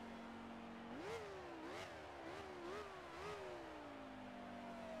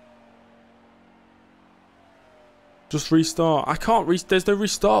 Just restart. I can't there's no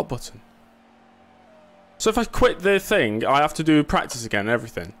restart button. So if I quit the thing, I have to do practice again and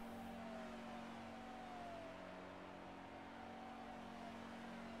everything.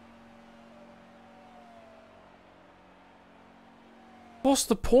 What's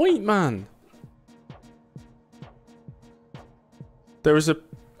the point, man? There is a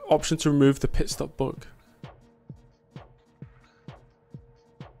option to remove the pit stop book.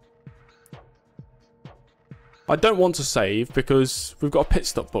 I don't want to save because we've got a pit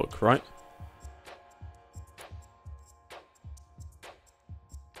stop book, right?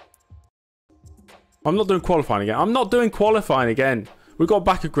 I'm not doing qualifying again. I'm not doing qualifying again. We've got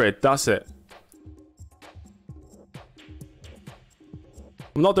back a grid. That's it.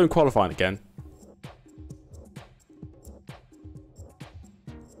 I'm not doing qualifying again.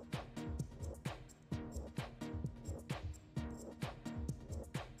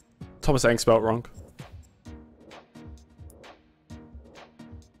 Thomas Eng spelled wrong.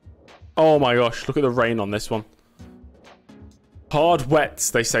 Oh my gosh, look at the rain on this one. Hard wets,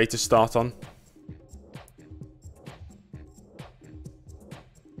 they say to start on.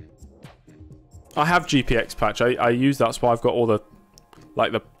 I have GPX patch. I use that's why I've got all the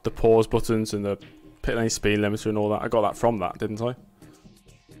like the pause buttons and the pit lane speed limiter and all that. I got that from that, didn't I?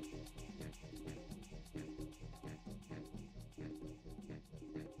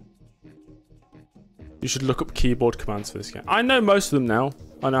 You should look up keyboard commands for this game. I know most of them now.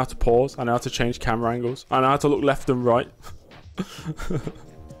 I know how to pause. I know how to change camera angles. I know how to look left and right.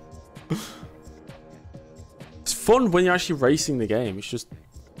 It's fun when you're actually racing the game. It's just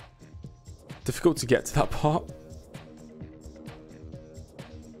difficult to get to that part.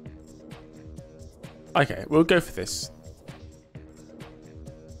 Okay, we'll go for this.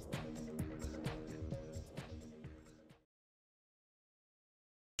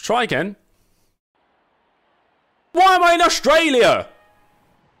 Try again. Why am I in Australia?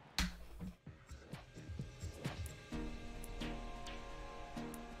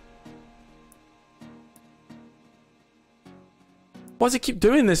 Why does it keep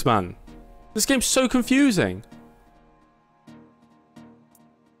doing this, man? This game's so confusing.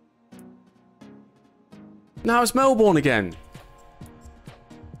 Now it's Melbourne again.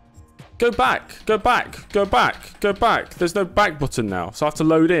 Go back, go back, go back, go back. There's no back button now, so I have to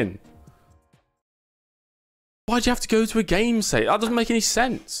load in. Why'd you have to go to a game save? That doesn't make any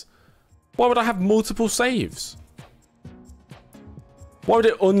sense. Why would I have multiple saves? Why would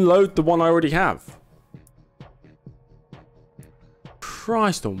it unload the one I already have?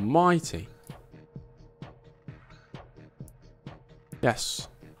 Christ almighty. Yes.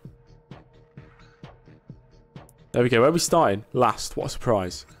 There we go. Where are we starting? Last. What a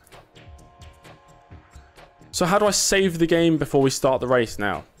surprise. So how do I save the game before we start the race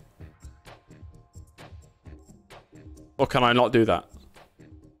now? Or can I not do that?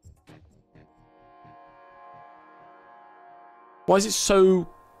 Why is it so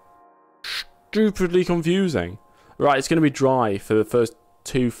stupidly confusing? Right, it's going to be dry for the first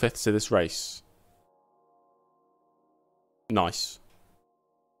 2/5 of this race. Nice.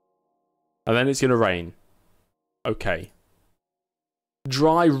 And then it's going to rain. Okay.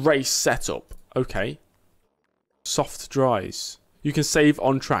 Dry race setup. Okay. Soft dries. You can save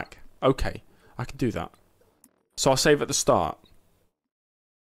on track. Okay. I can do that. So I'll save at the start.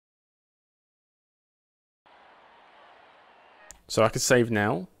 So I can save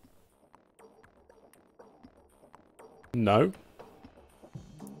now. No.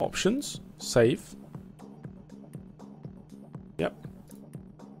 Options. Save. Yep.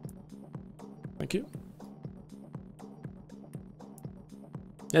 Thank you.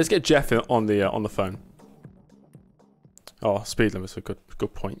 Yeah, let's get Jeff on the phone. Oh, speed limits are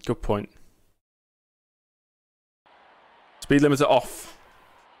good point. Good point. Speed limits are off.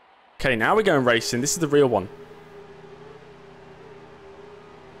 Okay, now we're going racing. This is the real one.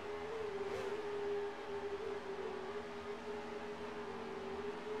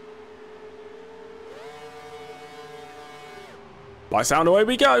 Lights down, away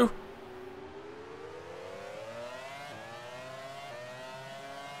we go.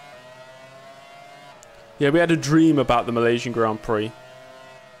 Yeah, we had a dream about the Malaysian Grand Prix.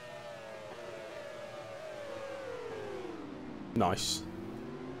 Nice.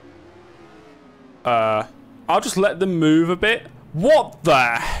 I'll just let them move a bit. What the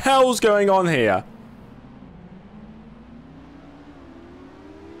hell's going on here?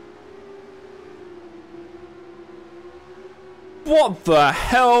 What the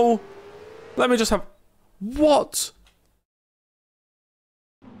hell? Let me just have... What?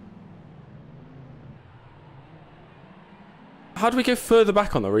 How do we go further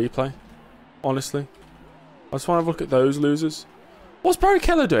back on the replay? Honestly. I just want to have a look at those losers. What's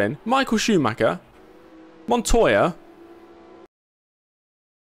Barrichello doing? Michael Schumacher. Montoya.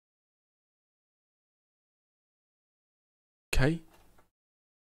 Okay.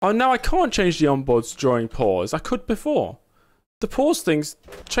 Oh, now I can't change the onboards during pause. I could before. The pause thing's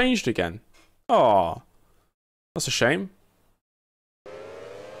changed again. Oh, that's a shame.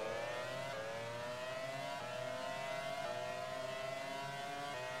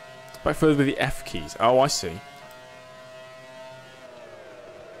 Back further with the F keys. Oh, I see.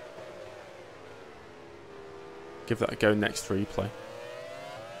 Give that a go next replay.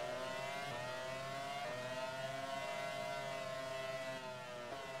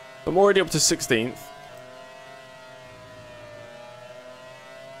 I'm already up to 16th.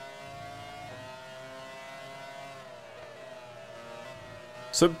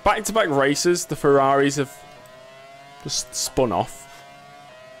 So back-to-back races, the Ferraris have just spun off.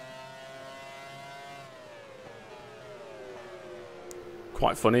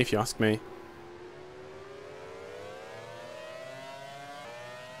 Quite funny if you ask me.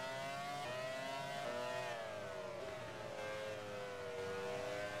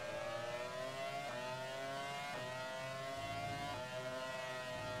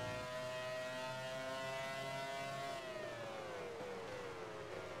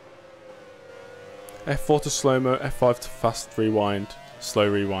 F4 to slow-mo, F5 to fast rewind, slow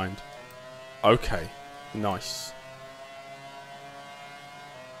rewind. Okay, nice.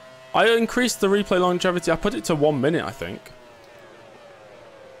 I increased the replay longevity. I put it to 1 minute, I think.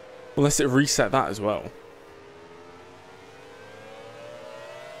 Unless it reset that as well.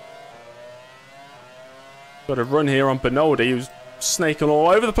 Got a run here on Benoldi, who's snaking all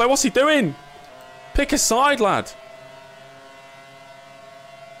over the place. What's he doing? Pick a side, lad.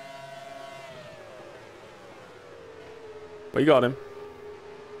 But you got him.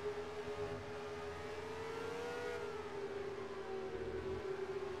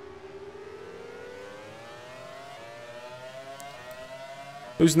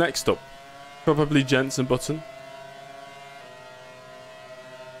 Who's next up? Probably Jensen Button.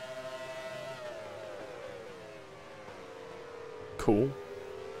 Cool.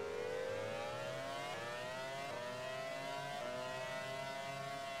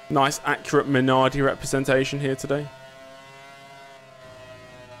 Nice, accurate Minardi representation here today.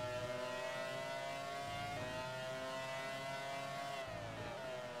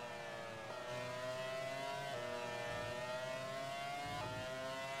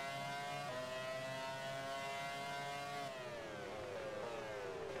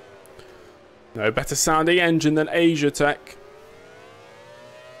 No better sounding engine than Asia Tech.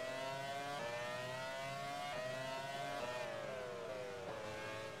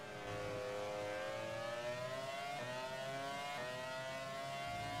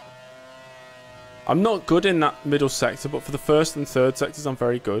 I'm not good in that middle sector, but for the first and third sectors I'm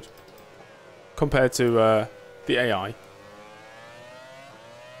very good. Compared to the AI.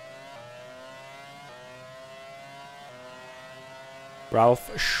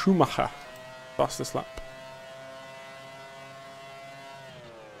 Ralf Schumacher. Fastest lap.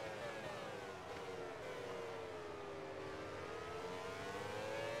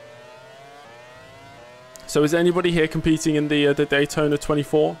 So is anybody here competing in the Daytona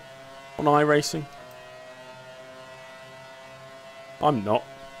 24 on iRacing? I'm not,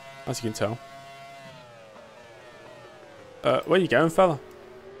 as you can tell. Where you going, fella?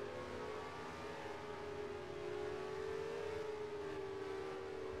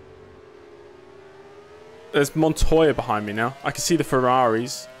 There's Montoya behind me now. I can see the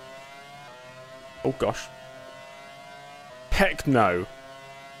Ferraris. Oh, gosh. Heck no.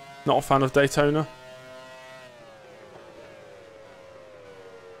 Not a fan of Daytona.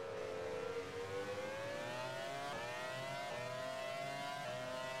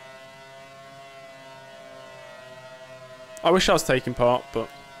 I wish I was taking part, but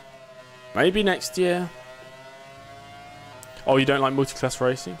maybe next year. Oh, you don't like multi-class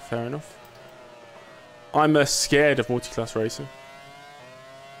racing? Fair enough. I'm scared of multi-class racing.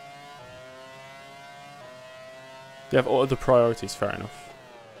 You have other priorities, fair enough.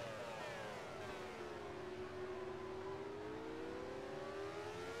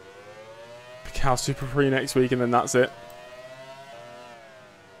 Cal Super Prix next week and then that's it.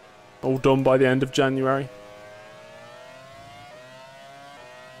 All done by the end of January.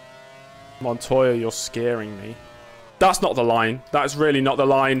 Montoya, you're scaring me. That's not the line. That's really not the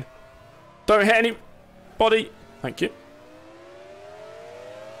line. Don't hit anybody. Thank you.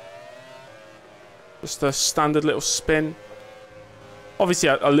 Just a standard little spin. Obviously,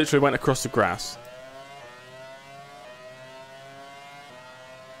 I literally went across the grass.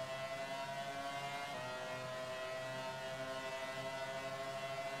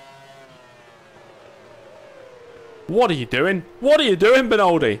 What are you doing? What are you doing,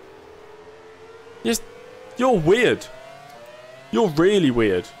 Benaldi? Yes, you're weird. You're really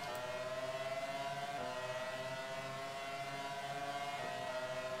weird.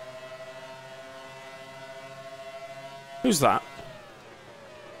 Who's that?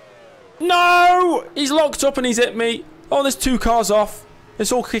 No! He's locked up and he's hit me. Oh, there's 2 cars off.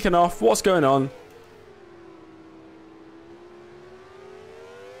 It's all kicking off. What's going on?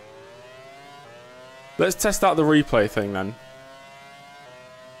 Let's test out the replay thing then.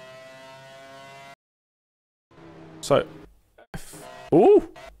 So, ooh.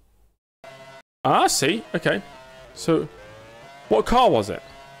 Ah, I see. Okay. So, what car was it?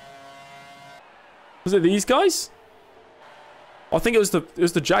 Was it these guys? I think it was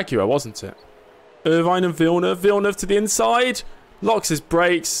the Jaguar, wasn't it? Irvine and Villeneuve. Villeneuve to the inside. Locks his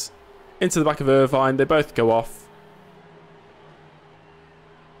brakes. Into the back of Irvine. They both go off.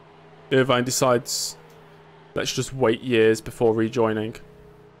 Irvine decides, let's just wait years before rejoining.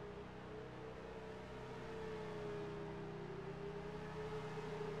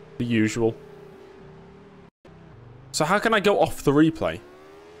 The usual. So how can I go off the replay?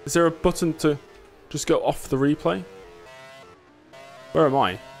 Is there a button to just go off the replay? Where am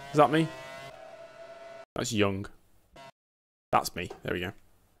I? Is that me? That's Young. That's me. There we go.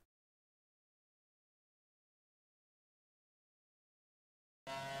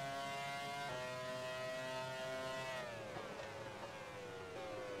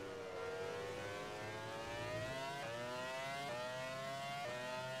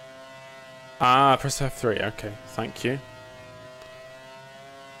 Ah, press F3. Okay, thank you.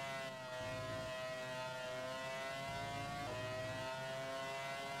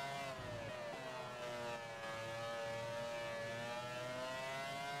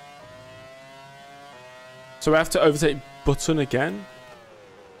 So we have to overtake button again?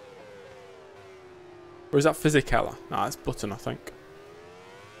 Or is that Physicella? Nah, it's button, I think.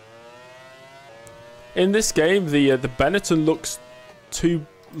 In this game, the Benetton looks too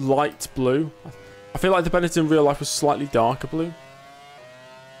light blue. I feel like the Benetton in real life was slightly darker blue.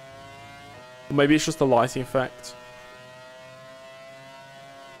 Or maybe it's just the lighting effect.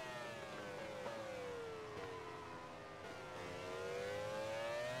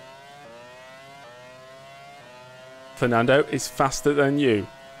 Fernando is faster than you.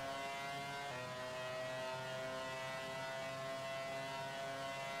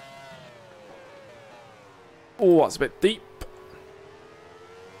 Oh, that's a bit deep.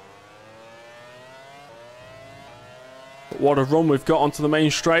 But what a run we've got onto the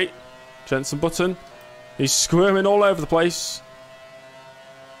main straight. Jensen Button. He's squirming all over the place.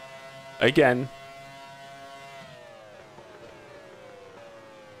 Again.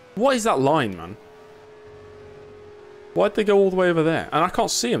 What is that line, man? Why'd they go all the way over there? And I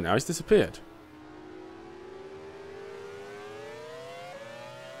can't see him now. He's disappeared.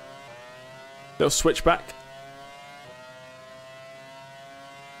 Little switchback.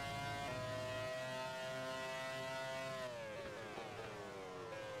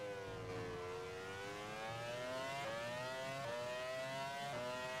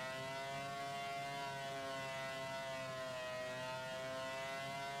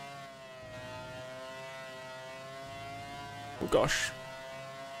 Oh gosh.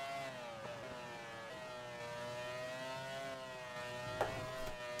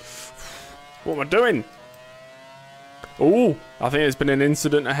 What am I doing? Oh, I think there's been an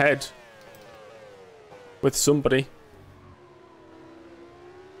incident ahead with somebody.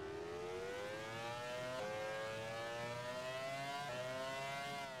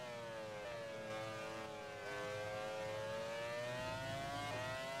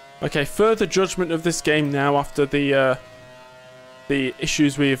 Okay, further judgment of this game now after the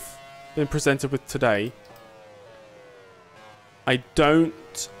issues we've been presented with today. I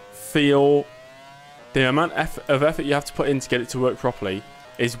don't feel the amount of effort you have to put in to get it to work properly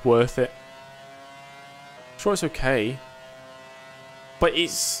is worth it. Sure, it's okay, but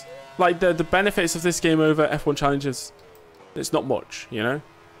it's like the benefits of this game over F1 challenges, it's not much, you know.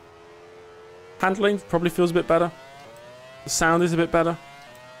 Handling probably feels a bit better. The sound is a bit better,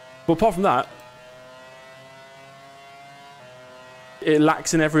 but apart from that, it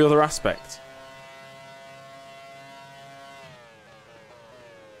lacks in every other aspect.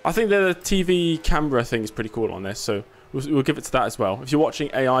 I think the TV camera thing is pretty cool on this, so we'll give it to that as well. If you're watching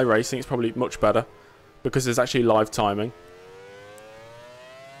AI racing, it's probably much better because there's actually live timing.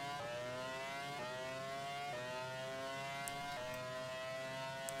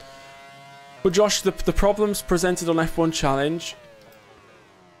 But Josh, the problems presented on F1 Challenge,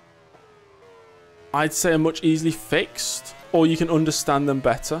 I'd say are much easily fixed, or you can understand them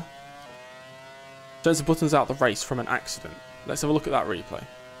better. Turns the buttons out the race from an accident. Let's have a look at that replay.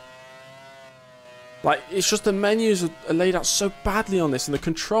 Like, it's just the menus are laid out so badly on this, and the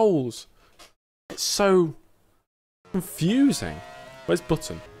controls. It's so confusing. Where's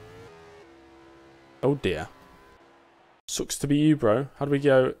button? Oh dear. Sucks to be you, bro. How do we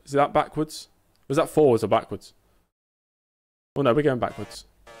go? Is that backwards? Was that forwards or backwards? Oh no, we're going backwards.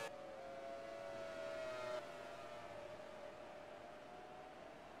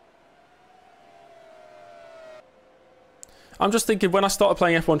 I'm just thinking, when I started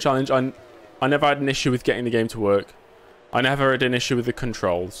playing F1 Challenge, I never had an issue with getting the game to work. I never had an issue with the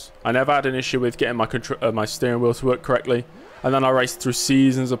controls. I never had an issue with getting my steering wheel to work correctly. And then I raced through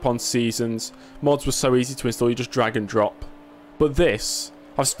seasons upon seasons. Mods were so easy to install, you just drag and drop. But this,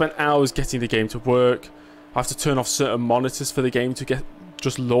 I've spent hours getting the game to work. I have to turn off certain monitors for the game to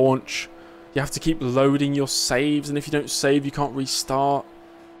just launch. You have to keep loading your saves, and if you don't save, you can't restart.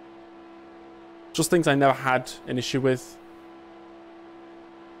 Just things I never had an issue with.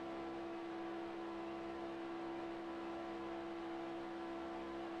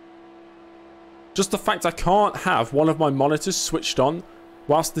 Just the fact I can't have one of my monitors switched on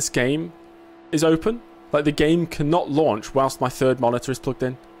whilst this game is open. Like, the game cannot launch whilst my third monitor is plugged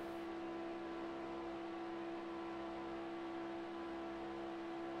in.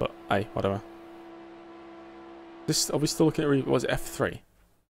 But, hey, whatever. Are we still looking at... Was it F3?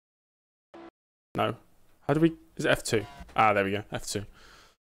 No. How do we... Is it F2? Ah, there we go. F2.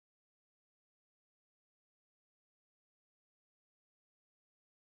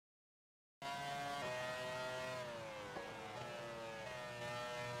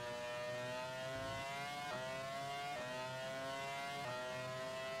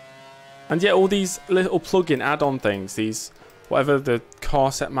 And yet all these little plug-in add-on things, these, whatever the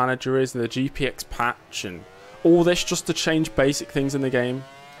car set manager is, and the GPX patch, and all this just to change basic things in the game.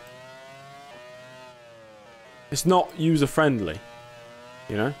 It's not user-friendly,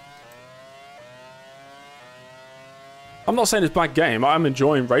 you know? I'm not saying it's a bad game, I'm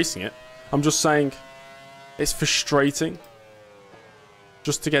enjoying racing it. I'm just saying it's frustrating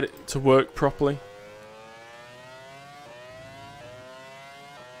just to get it to work properly.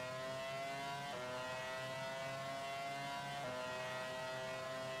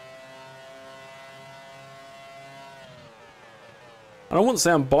 And I wouldn't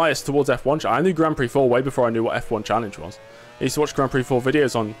say I'm biased towards F1. I knew Grand Prix 4 way before I knew what F1 Challenge was. I used to watch Grand Prix 4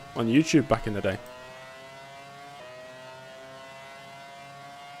 videos on YouTube back in the day.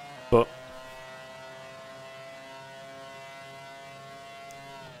 But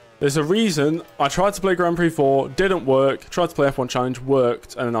there's a reason I tried to play Grand Prix 4, didn't work, tried to play F1 Challenge,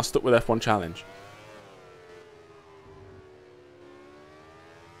 worked, and then I stuck with F1 Challenge.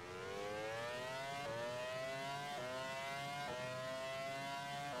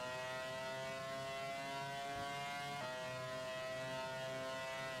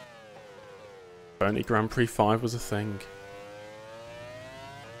 Only Grand Prix 5 was a thing.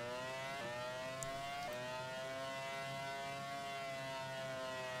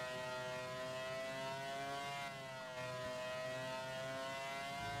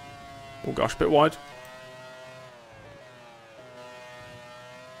 Oh gosh, bit wide.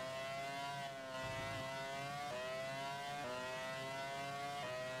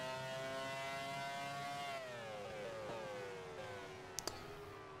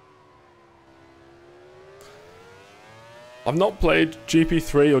 I've not played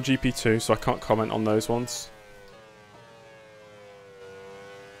GP3 or GP2, so I can't comment on those ones.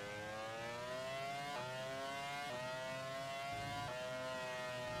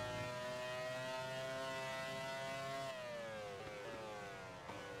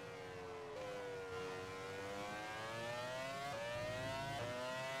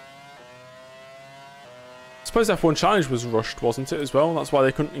 I suppose F1 Challenge was rushed, wasn't it, as well? That's why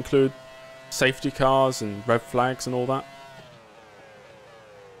they couldn't include safety cars and red flags and all that.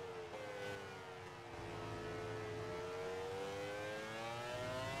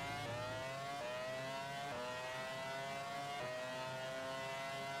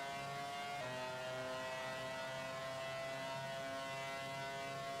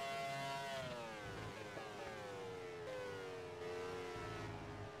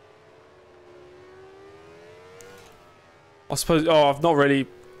 I suppose,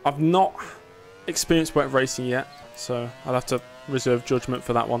 I've not experienced wet racing yet, so I'll have to reserve judgment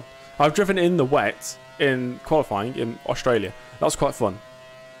for that one. I've driven in the wet in qualifying in Australia. That was quite fun.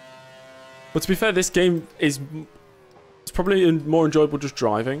 But to be fair, this game it's probably more enjoyable just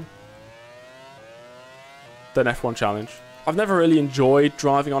driving than F1 Challenge. I've never really enjoyed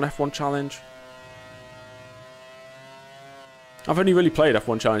driving on F1 Challenge. I've only really played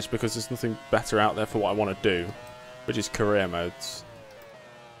F1 Challenge because there's nothing better out there for what I want to do, which is career modes.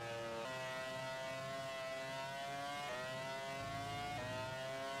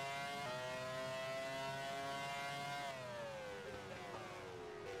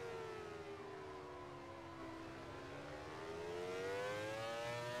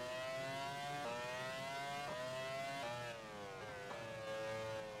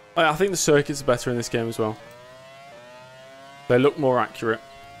 I think the circuits are better in this game as well. They look more accurate.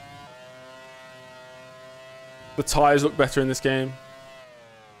 The tyres look better in this game.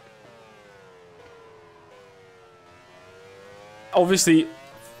 Obviously,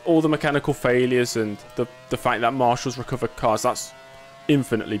 all the mechanical failures and the fact that marshals recover cars, that's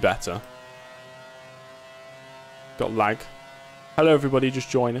infinitely better. Got lag. Hello everybody, just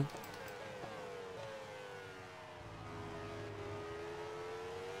joining.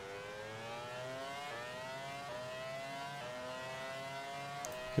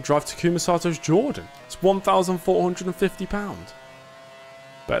 Can drive Takuma Sato's Jordan. It's £1,450.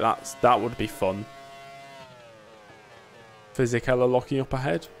 But that would be fun. Fisichella locking up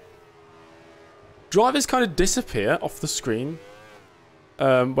ahead. Drivers kind of disappear off the screen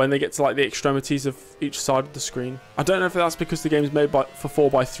when they get to like the extremities of each side of the screen. I don't know if that's because the game's made for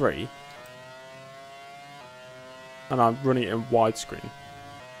 4x3 and I'm running it in widescreen.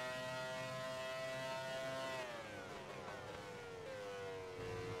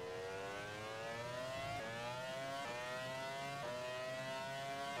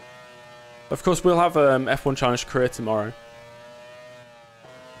 Of course, we'll have F1 Challenge Career tomorrow.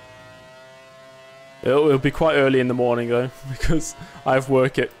 It'll be quite early in the morning though, because I have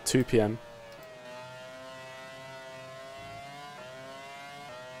work at 2 PM.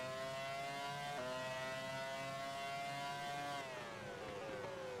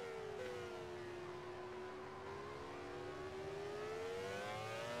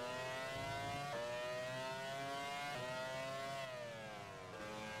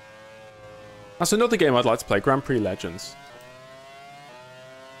 That's another game I'd like to play, Grand Prix Legends.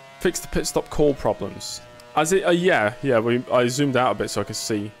 Fix the pit stop call problems. As it, yeah, I zoomed out a bit so I could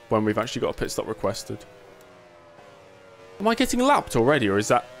see when we've actually got a pit stop requested. Am I getting lapped already, or is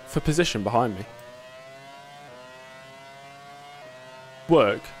that for position behind me?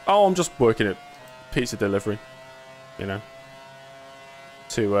 Work? Oh, I'm just working at pizza delivery, you know,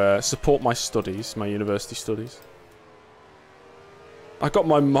 to support my studies, my university studies. I got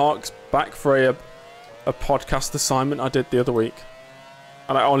my marks back for a podcast assignment I did the other week.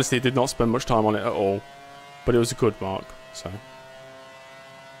 And I honestly did not spend much time on it at all. But it was a good mark, so.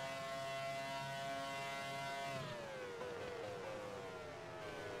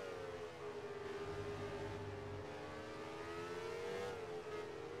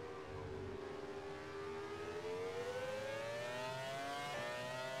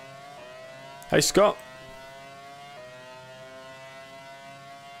 Hey, Scott.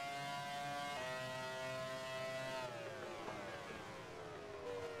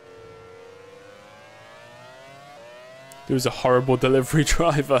 He was a horrible delivery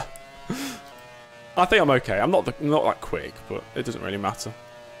driver. I think I'm okay. I'm not that quick, but it doesn't really matter.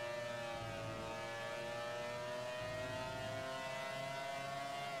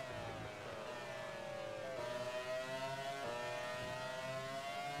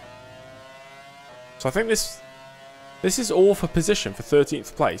 So I think this is all for position for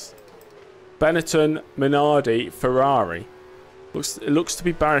 13th place. Benetton, Minardi, Ferrari. It looks to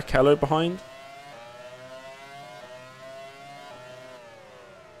be Barrichello behind.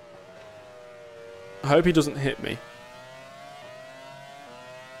 I hope he doesn't hit me.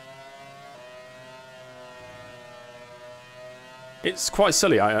 It's quite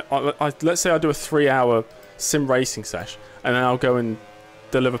silly. Let's say I do a 3-hour sim racing session, and then I'll go and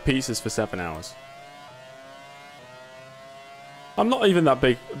deliver pizzas for 7 hours. I'm not even that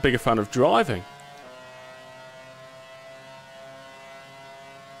big a fan of driving.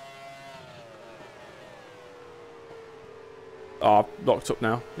 Oh, locked up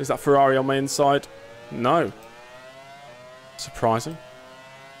now. Is that Ferrari on my inside? No. Surprising.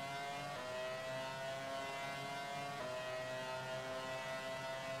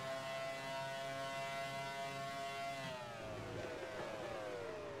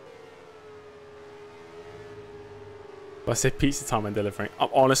 I say pizza time when delivering. I'm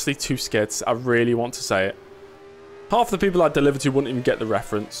honestly too scared. I really want to say it. Half the people I deliver to wouldn't even get the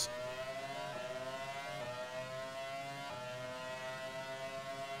reference.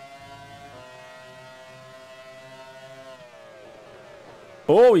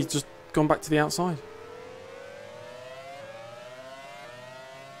 Oh, he's just gone back to the outside.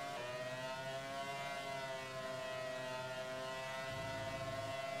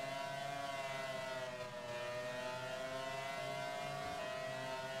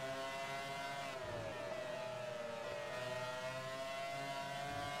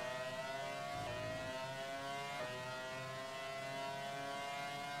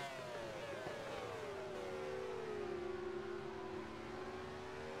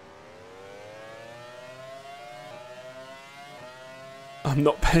 I'm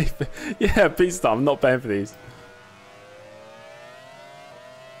not paying for... Yeah, pizza start. I'm not paying for these.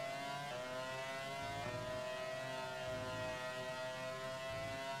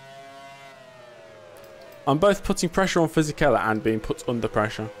 I'm both putting pressure on Fisichella and being put under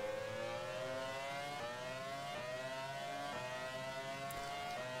pressure.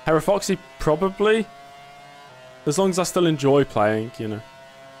 Herafoxy, probably. As long as I still enjoy playing, you know.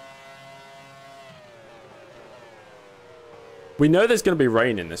 We know there's going to be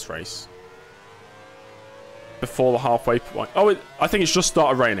rain in this race. Before the halfway point. Oh, I think it's just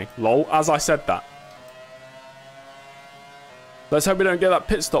started raining. Lol, as I said that. Let's hope we don't get that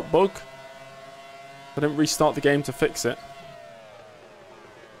pit stop bug. I didn't restart the game to fix it.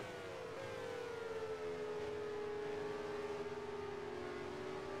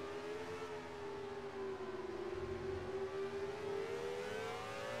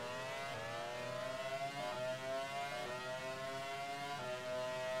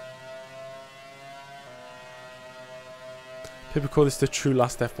 People call this the true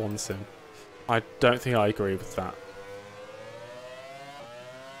last F1 sim. I don't think I agree with that.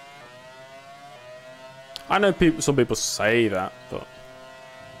 I know some people say that, but...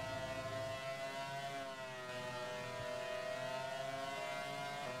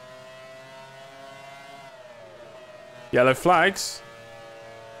 Yellow flags?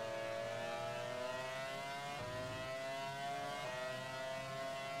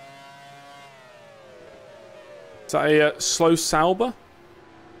 Is that a slow Sauber?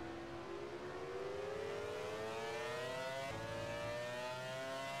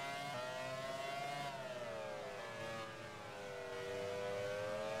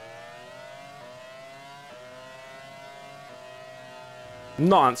 I'm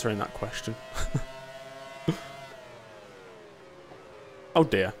not answering that question. Oh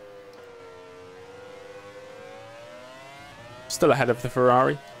dear. Still ahead of the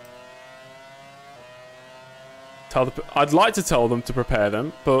Ferrari. I'd like to tell them to prepare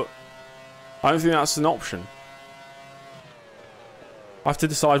them, but I don't think that's an option. I have to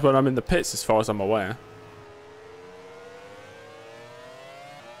decide when I'm in the pits as far as I'm aware.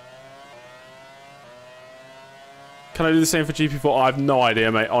 Can I do the same for GP4? I have no idea,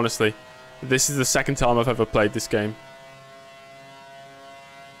 mate, honestly. This is the second time I've ever played this game.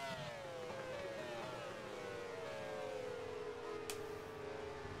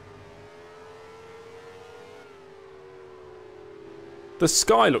 The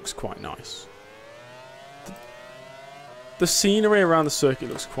sky looks quite nice. The scenery around the circuit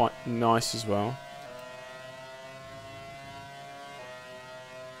looks quite nice as well.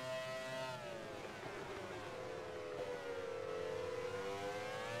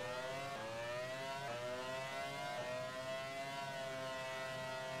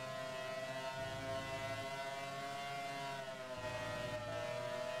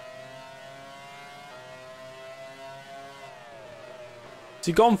 Has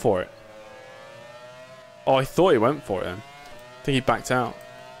he gone for it? Oh, I thought he went for it then. I think he backed out.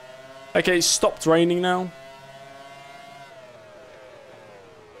 Okay, it's stopped raining now.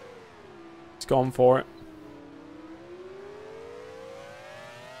 He's gone for it.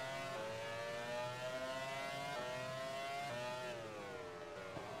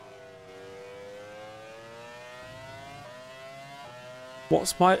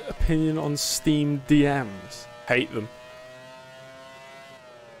 What's my opinion on Steam DMs? Hate them.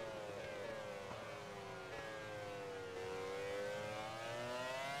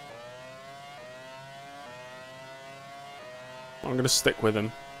 I'm going to stick with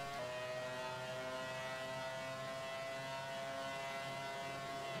him.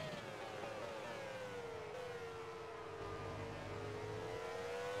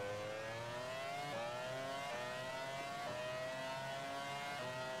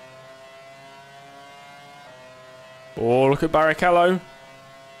 Oh, look at Barrichello.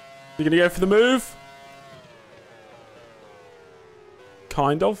 You going to go for the move?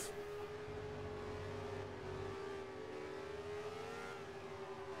 Kind of.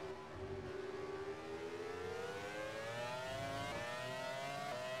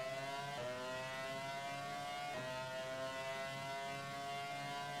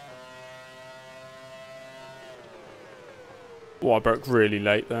 Oh, I broke really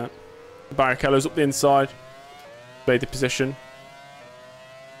late there. Barrichello's up the inside. Made the position.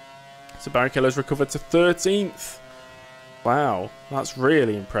 So Barrichello's recovered to 13th. Wow, that's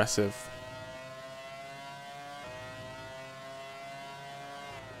really impressive.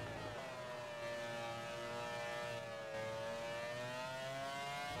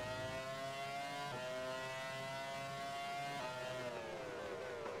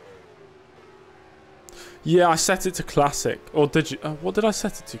 Yeah, I set it to classic or digital. What did I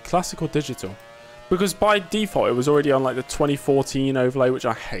set it to? Classic or digital? Because by default it was already on like the 2014 overlay, which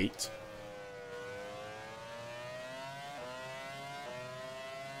I hate.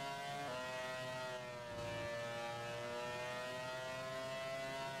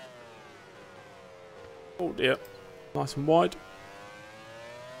 Oh dear. Nice and wide.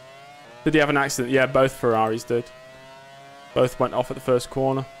 Did he have an accident? Yeah, both Ferraris did. Both went off at the first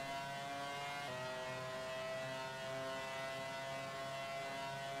corner.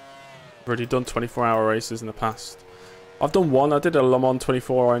 I've already done 24-hour races in the past. I've done one. I did a Le Mans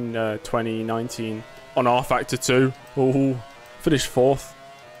 24 in 2019 on R Factor 2. Ooh, finished 4th.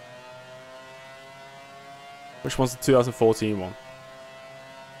 Which one's the 2014 one?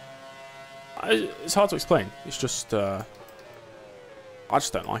 It's hard to explain. It's just, I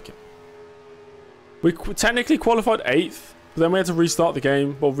just don't like it. We technically qualified 8th, but then we had to restart the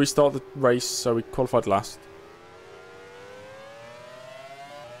game. Well, restart the race, so we qualified last.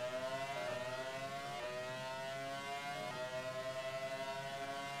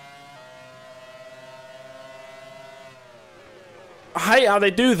 I hate how they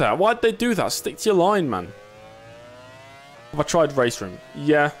do that. Why'd they do that? Stick to your line, man. Have I tried Race Room?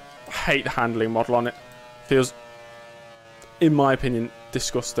 Yeah. I hate the handling model on it. Feels, in my opinion,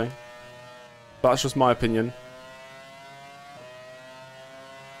 disgusting. That's just my opinion.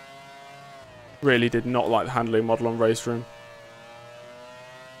 Really did not like the handling model on Race Room.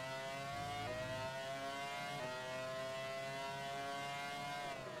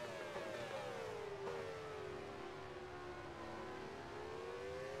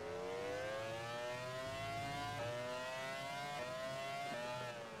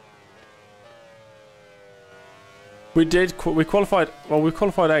 We qualified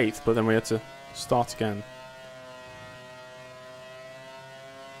 8th, but then we had to start again.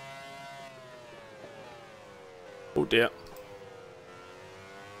 Oh dear.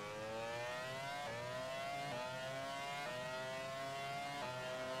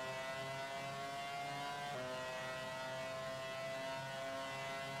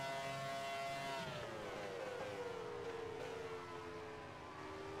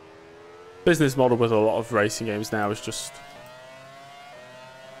 Business model with a lot of racing games now is just,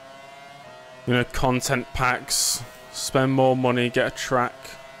 you know, content packs, spend more money, get a track,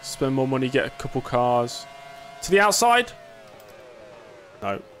 spend more money, get a couple cars. To the outside?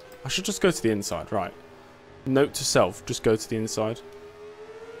 No. I should just go to the inside, right. Note to self, just go to the inside.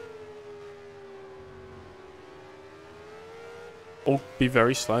 Oh, be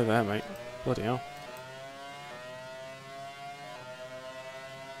very slow there, mate. Bloody hell.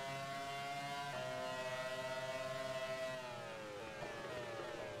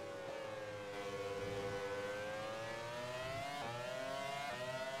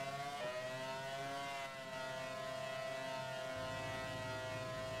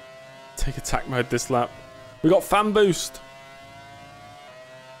 Take attack mode this lap. We got fan boost.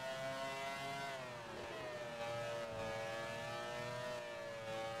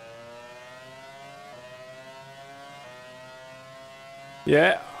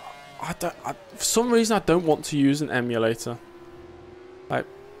 Yeah, for some reason I don't want to use an emulator. Like,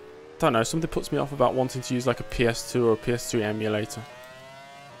 I don't know, something puts me off about wanting to use like a PS2 or a PS3 emulator.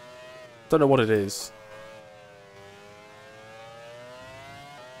 Don't know what it is.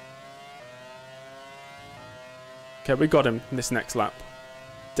 Okay, we got him in this next lap.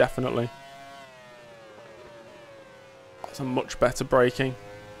 Definitely. That's a much better braking.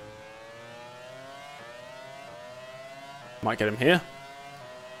 Might get him here.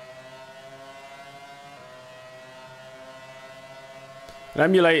 An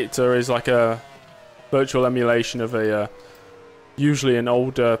emulator is like a virtual emulation of a usually an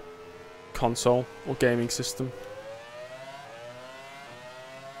older console or gaming system.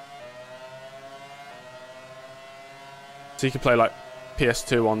 So you can play like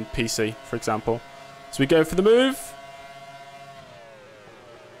PS2 on PC, for example. So we go for the move.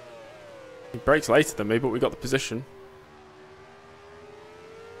 He brakes later than me, but we got the position.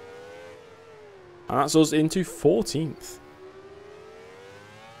 And that's us into 14th.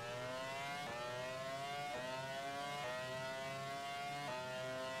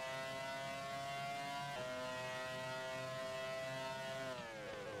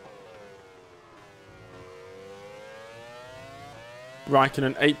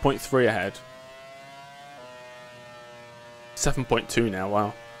 Raikkonen 8.3 ahead. 7.2 now,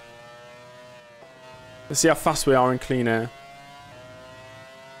 wow. Let's see how fast we are in clean air.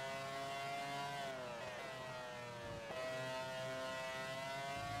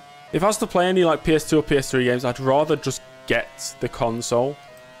 If I was to play any like PS2 or PS3 games, I'd rather just get the console.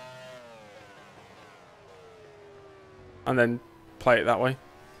 and then play it that way.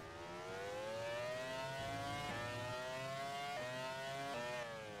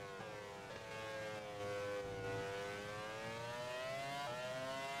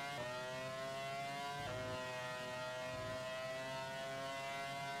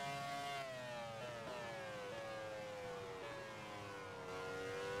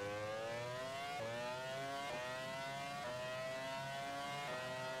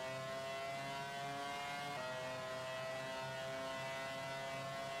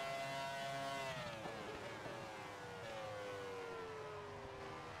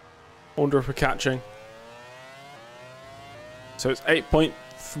 I wonder if we're catching. So it's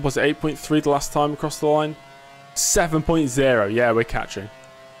 8.3 the last time across the line? 7.0. Yeah, we're catching.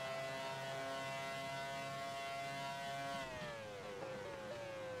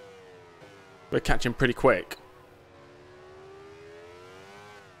 We're catching pretty quick.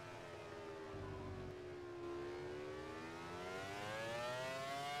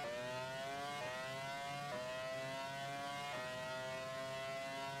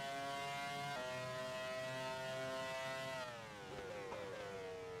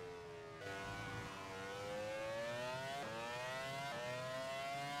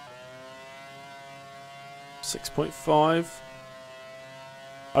 .5.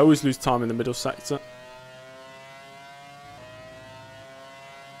 I always lose time in the middle sector.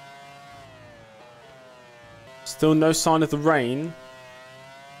 Still no sign of the rain.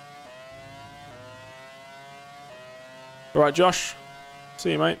 Alright, Josh.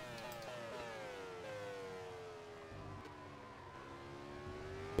 See you, mate.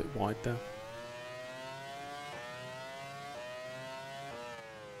 Bit wide there.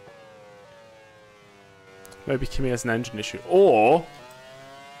 Maybe Kimi has an engine issue. Or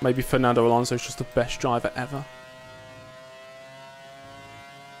maybe Fernando Alonso is just the best driver ever.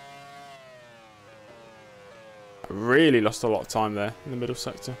 I really lost a lot of time there in the middle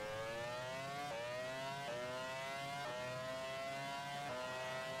sector.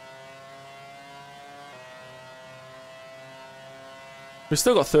 We've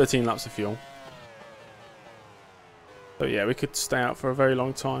still got 13 laps of fuel. But yeah, we could stay out for a very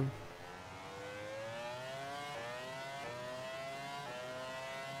long time.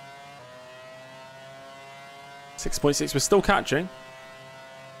 .6. We're still catching.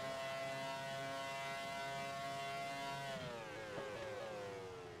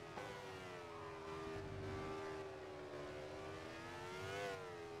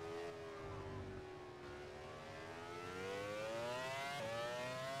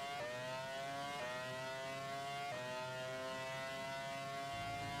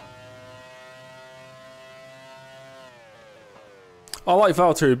 I like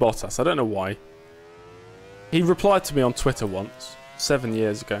Valtteri Bottas. I don't know why. He replied to me on Twitter once, 7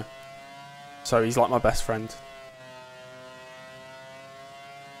 years ago. So he's like my best friend.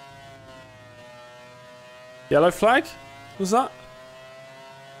 Yellow flag? Was that?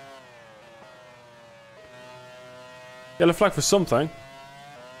 Yellow flag for something.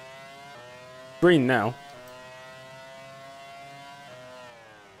 Green now.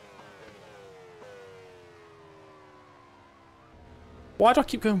 Why do I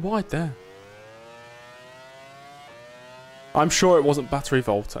keep going wide there? I'm sure it wasn't Battery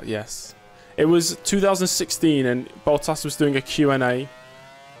Volta, yes. It was 2016 and Bottas was doing a Q&A.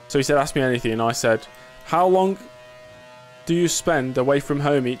 So he said, ask me anything. And I said, how long do you spend away from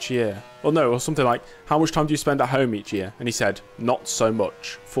home each year? Or no, or something like, how much time do you spend at home each year? And he said, not so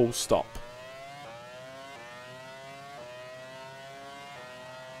much. Full stop.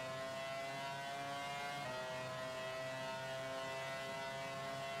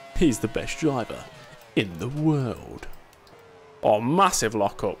 He's the best driver in the world. Oh, massive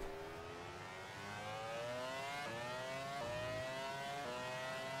lockup.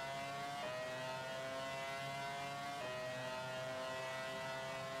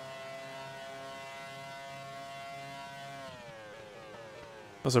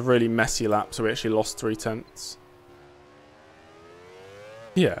 That was a really messy lap, so we actually lost 3/10.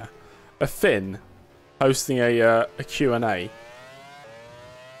 Yeah. A Finn hosting a Q&A.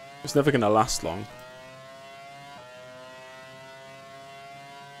 It's never going to last long.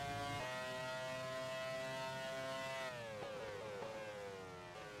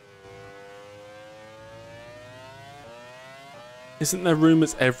 Isn't there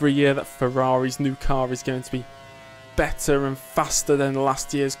rumours every year that Ferrari's new car is going to be better and faster than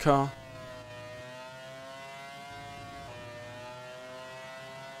last year's car?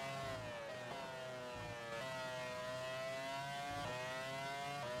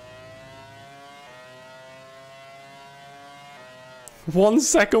 One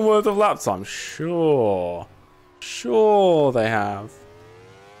second worth of lap time? Sure. Sure they have.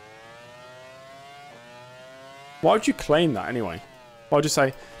 Why would you claim that anyway? Why would you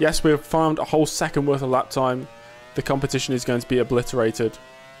say, yes, we've found a whole second worth of lap time. The competition is going to be obliterated.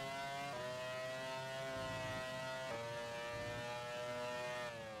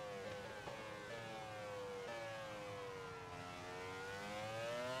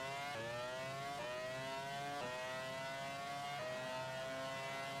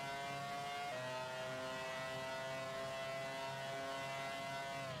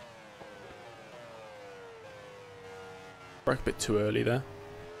 Broke a bit too early there.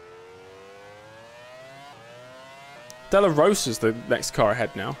 De La Rosa's the next car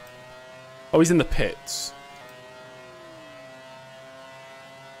ahead now. Oh, he's in the pits.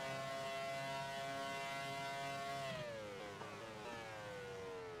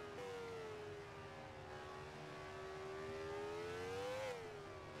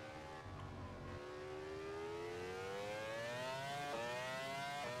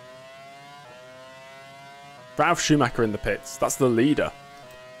 Ralf Schumacher in the pits. That's the leader.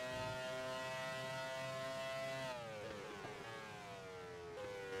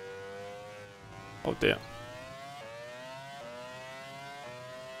 Oh dear.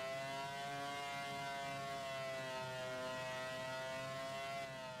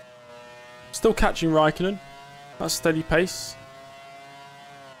 Still catching Raikkonen. That's steady pace.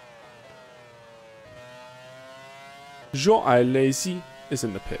 Jean Alesi is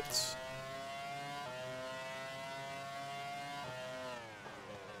in the pits.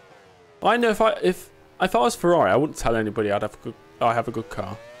 I know if I was Ferrari, I wouldn't tell anybody I have a good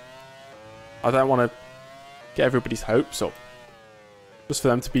car. I don't want to get everybody's hopes up, just for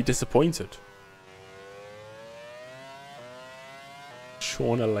them to be disappointed.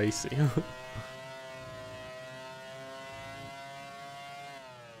 Shauna Lacey.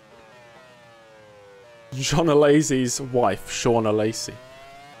 Shauna Lacey's wife, Shauna Lacey.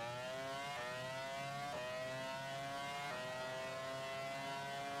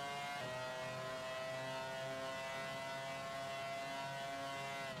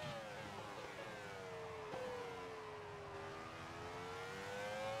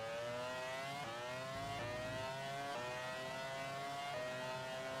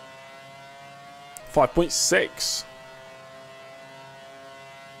 .6.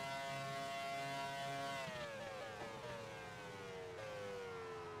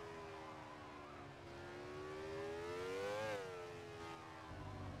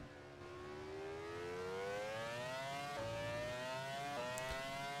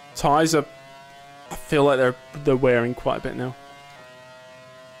 Tyres are, I feel like they're wearing quite a bit now.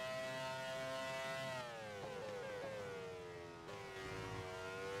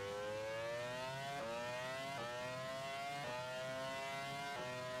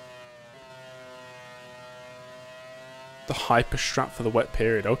 The hyper strap for the wet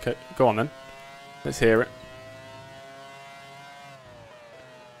period. Okay, go on then. Let's hear it.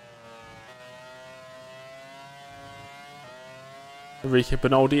 Enrique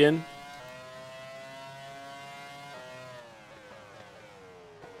Benoldi in.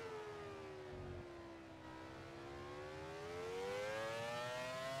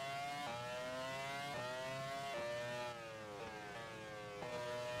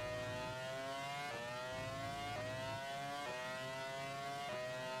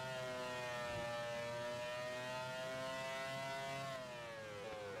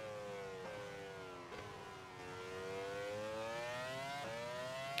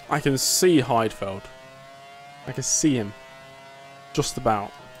 I can see Heidfeld. I can see him. Just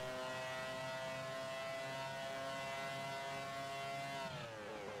about.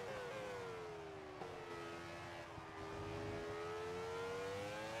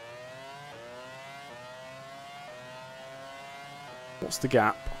 What's the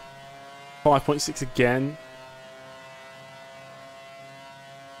gap? 5.6 again.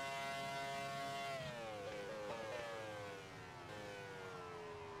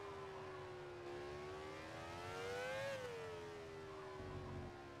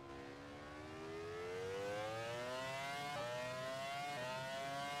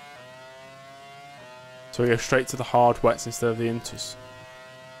 So we go straight to the hard wets instead of the inters.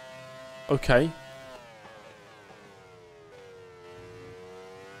 Okay.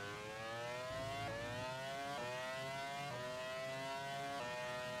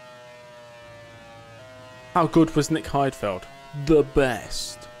 How good was Nick Heidfeld? The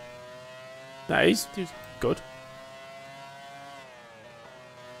best. No, he's good.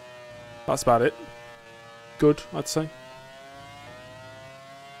 That's about it. Good, I'd say.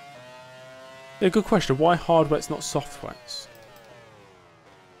 Yeah, good question. Why hard wets, not soft wets?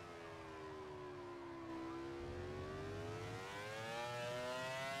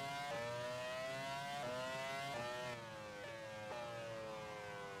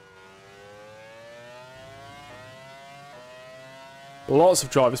 Lots of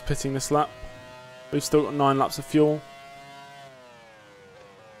drivers pitting this lap. We've still got 9 laps of fuel.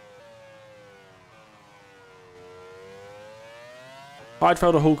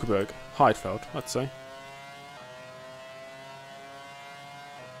 Heidfeld or Hulkenberg? Heidfeld, I'd say.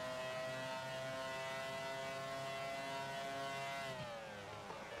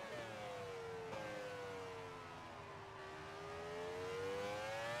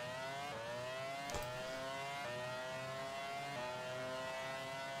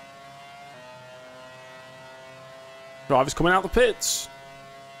 Drivers coming out the pits.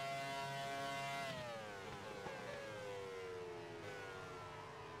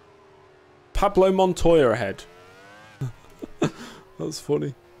 Pablo Montoya ahead. That's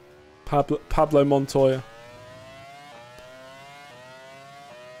funny. Pablo Montoya.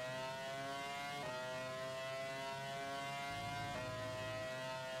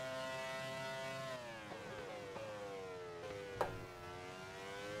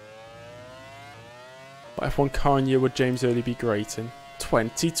 What F1 car and year would James Early be great in?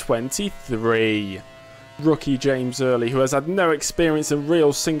 2023. Rookie James Early, who has had no experience in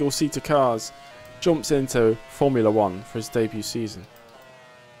real single-seater cars, jumps into Formula 1 for his debut season.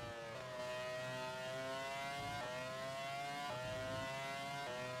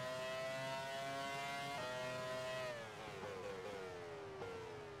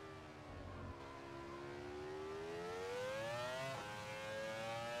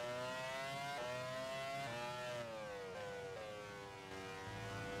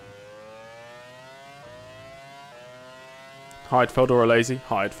 Heidfeld or a lazy?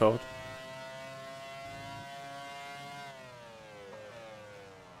 Heidfeld.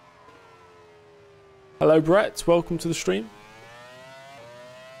 Hello Brett, welcome to the stream.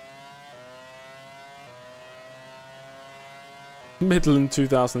 Midland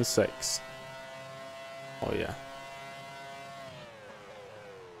 2006. Oh yeah.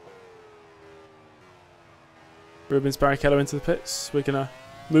 Rubens Barrichello into the pits. We're going to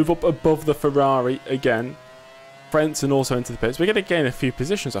move up above the Ferrari again. Frentzen also into the pits. We're going to gain a few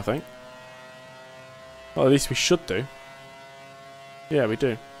positions, I think. Well, at least we should do. Yeah, we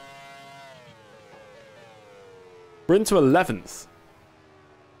do. We're into 11th.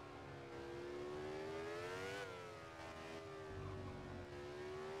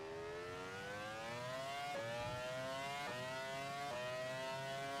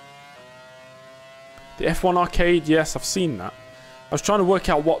 The F1 arcade, yes, I've seen that. I was trying to work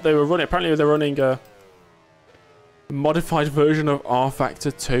out what they were running. Apparently they're running a modified version of R Factor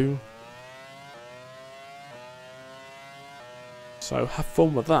 2. So have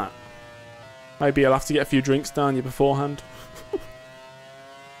fun with that. Maybe I'll have to get a few drinks down you beforehand.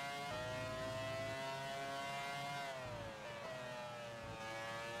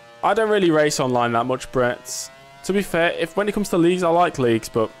 I don't really race online that much, Brett. To be fair, when it comes to leagues, I like leagues,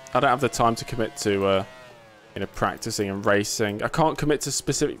 but I don't have the time to commit to practicing and racing. I can't commit to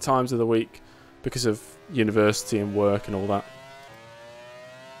specific times of the week because of university and work and all that.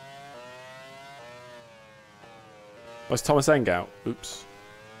 Was Thomas Eng out? Oops.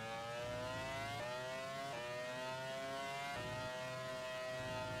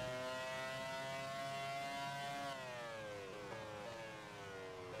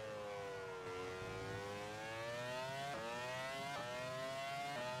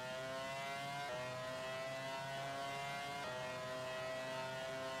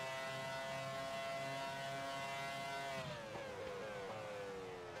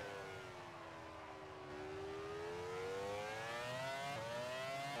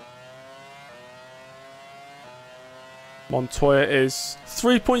 Montoya is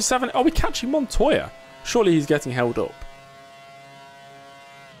 3.7. Are we catching Montoya? Surely he's getting held up.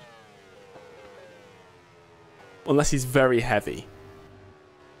 Unless he's very heavy.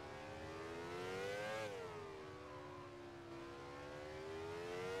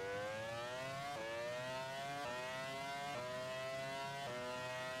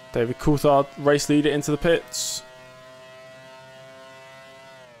 David Coulthard, race leader, into the pits.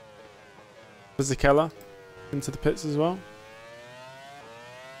 Fisichella into the pits as well.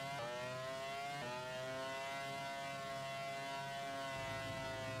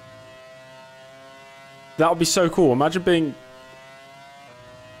 That would be so cool. Imagine being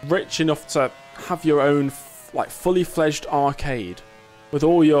rich enough to have your own like fully fledged arcade with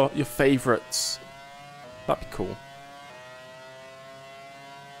all your favourites. That'd be cool.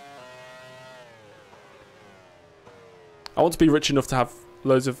 I want to be rich enough to have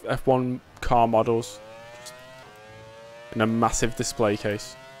loads of F1 car models in a massive display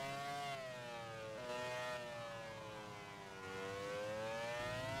case.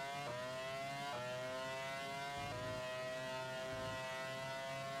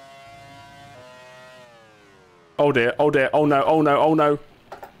 Oh dear, oh dear, oh no, oh no, oh no.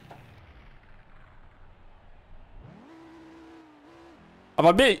 Have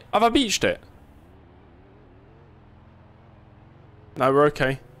I beached it? No, we're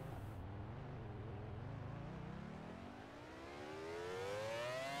okay.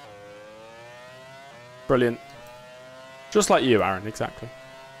 Brilliant. Just like you, Aaron, exactly.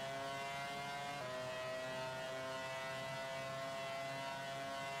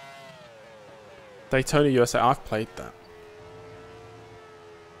 Daytona USA, I've played that.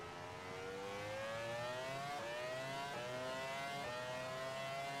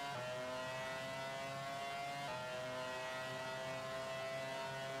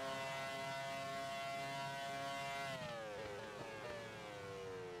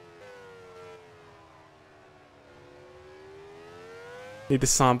 Need the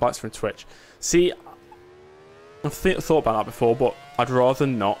sound bites from Twitch. See, I've thought about that before, but I'd rather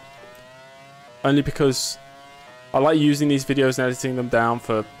not. Only because I like using these videos and editing them down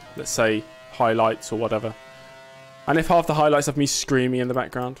for, let's say, highlights or whatever. And if half the highlights have me screaming in the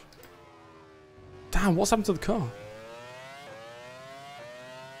background. Damn, what's happened to the car?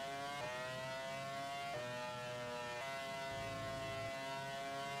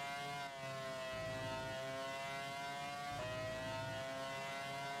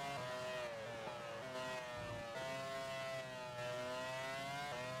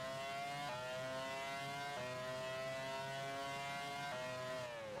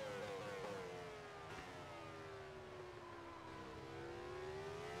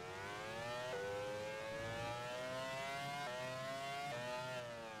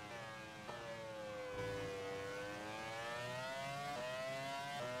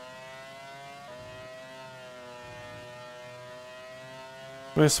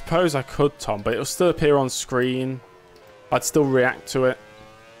 I mean, I suppose I could, Tom, but it'll still appear on screen. I'd still react to it.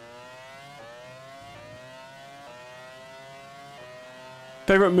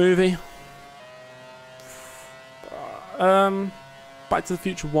 Favorite movie? Back to the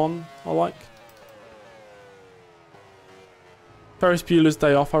Future 1, I like. Ferris Bueller's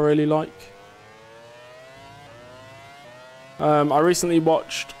Day Off, I really like. I recently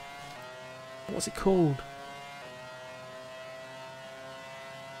watched... What's it called?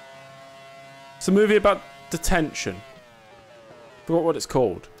 It's a movie about detention. Forgot what it's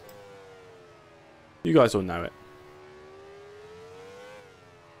called. You guys all know it.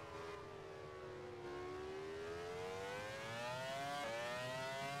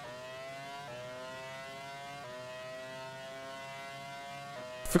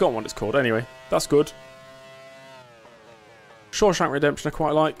 Forgotten what it's called. Anyway, that's good. Shawshank Redemption I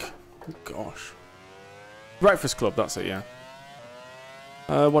quite like. Oh, gosh. Breakfast Club, that's it, yeah.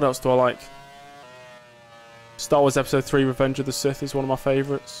 What else do I like? Star Wars Episode 3 Revenge of the Sith is one of my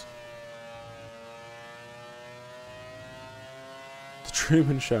favourites. The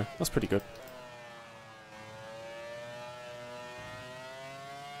Truman Show. That's pretty good.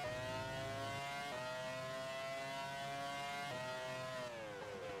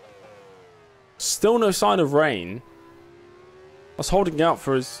 Still no sign of rain. I was holding out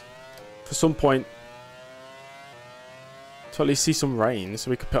for some point to at least see some rain so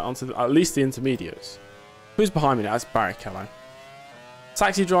we could put onto at least the intermediates. Who's behind me now? That's Barry Kello.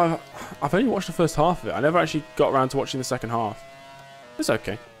 Taxi Driver. I've only watched the first half of it. I never actually got around to watching the second half. It's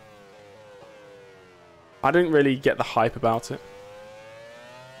okay. I didn't really get the hype about it.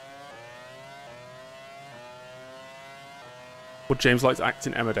 Would James like to act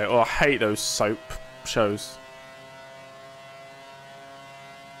in Emmerdale? Oh, I hate those soap shows.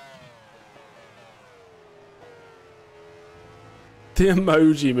 The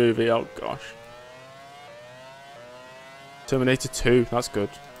Emoji Movie. Oh, gosh. Terminator 2, that's good.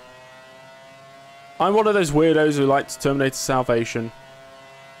 I'm one of those weirdos who liked Terminator Salvation.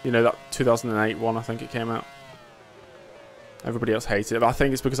 You know, that 2008 one, I think it came out. Everybody else hated it, but I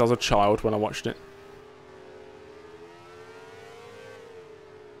think it's because I was a child when I watched it.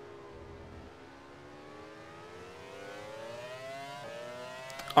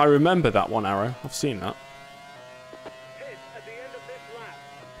 I remember that one, Arrow. I've seen that. Pit at the end of this lap.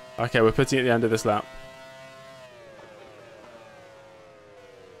 Okay, we're pitting at the end of this lap.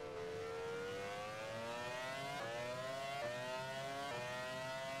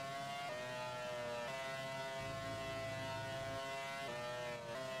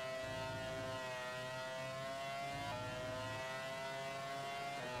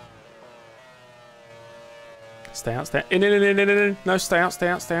 Stay out, stay out. In. No, stay out, stay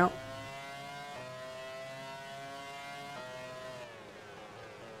out, stay out.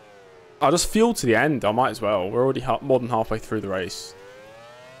 I'll just fuel to the end. I might as well. We're already more than halfway through the race.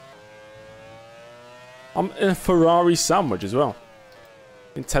 I'm in a Ferrari sandwich as well.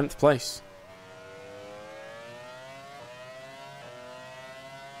 In 10th place.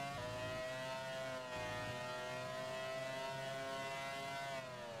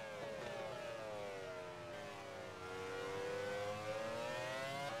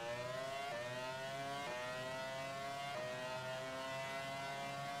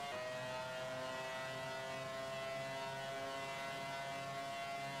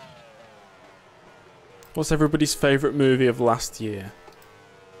 What's everybody's favourite movie of last year?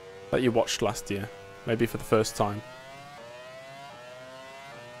 That you watched last year? Maybe for the first time.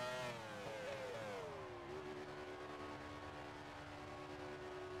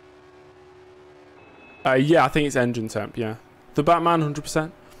 Yeah, I think it's Engine Temp, yeah. The Batman,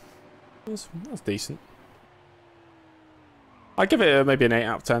 100%. That's decent. I'd give it maybe an 8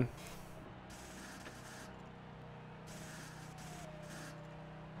 out of 10.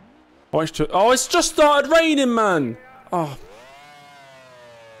 Oh, it's just started raining, man! Oh.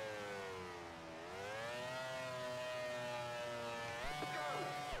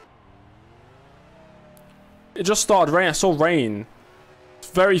 It just started raining. I saw rain. It's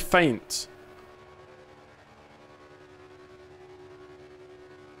very faint.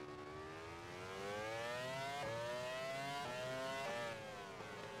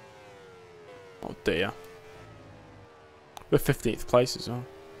 Oh dear. We're 15th place as well.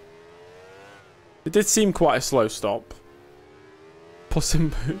 It did seem quite a slow stop. Puss in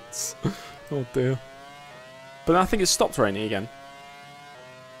Boots. Oh dear. But I think it stopped raining again.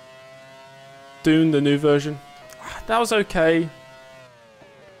 Dune, the new version. That was okay.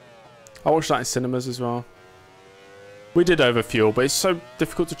 I watched that in cinemas as well. We did overfuel, but it's so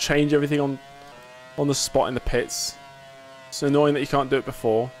difficult to change everything on the spot in the pits. It's annoying that you can't do it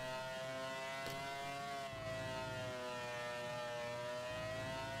before.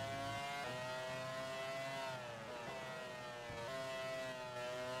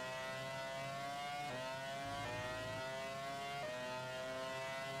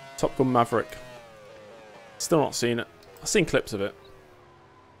 Top Gun Maverick. Still not seen it. I've seen clips of it.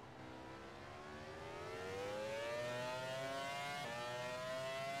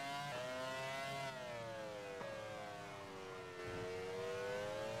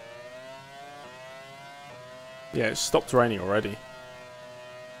 Yeah, it stopped raining already.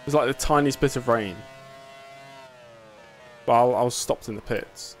 There's like the tiniest bit of rain. But I was stopped in the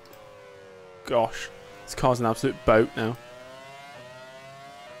pits. Gosh, this car's an absolute boat now.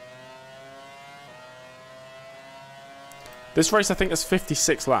 This race I think has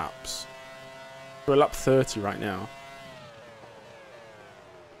 56 laps. We're at lap 30 right now.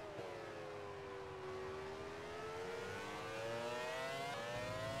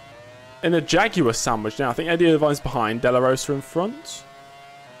 In a Jaguar sandwich now. I think Eddie Irvine's behind, De La Rosa in front.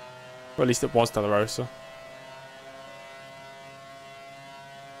 Or at least it was De La Rosa.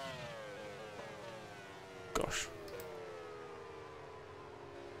 Gosh.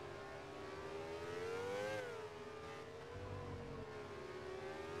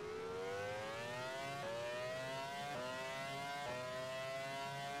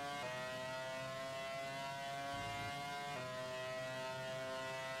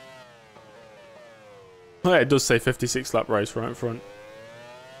 Oh, yeah, it does say 56 lap race right in front.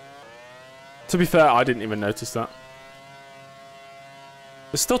 To be fair, I didn't even notice that.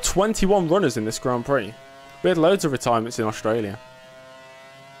 There's still 21 runners in this Grand Prix. We had loads of retirements in Australia.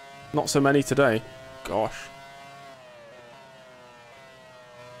 Not so many today. Gosh.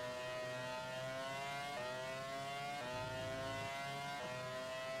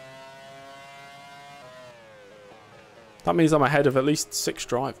 That means I'm ahead of at least 6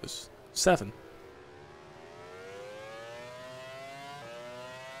 drivers. 7.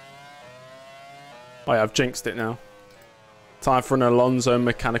 Oh yeah, I've jinxed it now. Time for an Alonso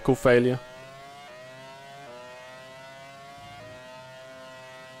mechanical failure.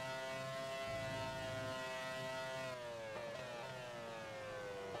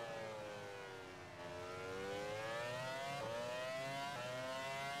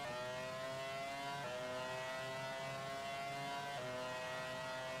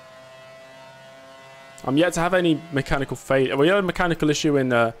 I'm yet to have any mechanical failure. We had a mechanical issue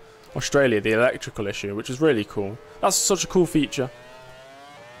in Australia, the electrical issue, which was really cool. That's such a cool feature.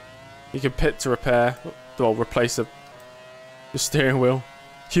 You can pit to repair, or replace your steering wheel.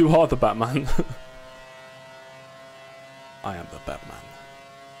 You are the Batman. I am the Batman.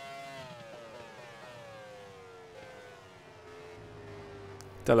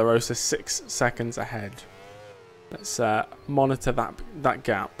 De La Rosa 6 seconds ahead. Let's monitor that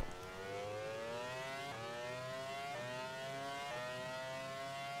gap.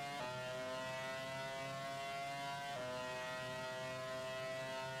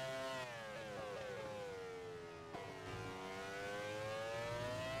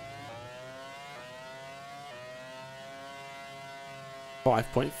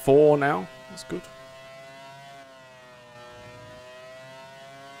 5.4 now. That's good.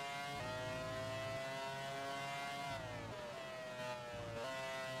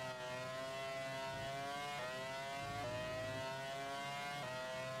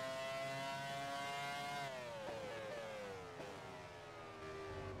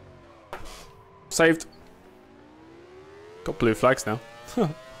 Saved. Got blue flags now.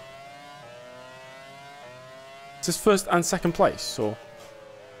 Is this first and second place, or?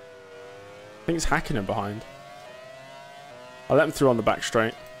 I think it's Hakkinen behind. I'll let him through on the back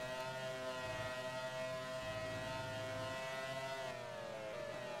straight.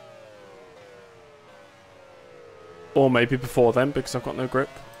 Or maybe before then, because I've got no grip.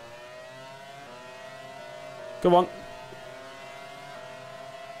 Go on.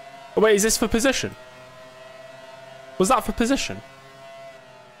 Oh wait, is this for position? Was that for position?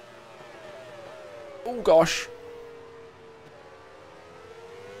 Oh gosh.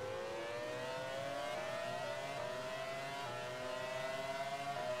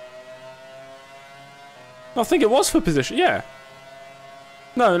 I think it was for position, yeah.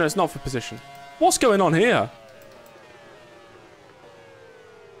 No, it's not for position. What's going on here?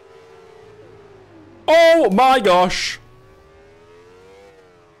 Oh my gosh.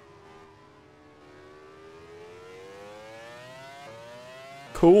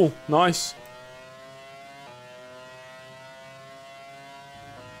 Cool, nice.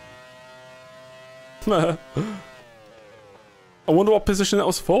 I wonder what position that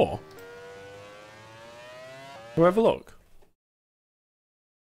was for. Can we have a look?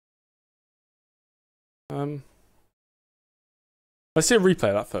 Let's see a replay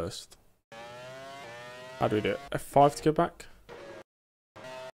of that first. How do we do it? F5 to go back?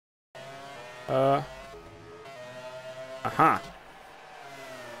 Aha.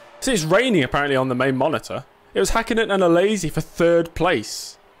 See, it's raining apparently on the main monitor. It was Hakkinen and Alonso for third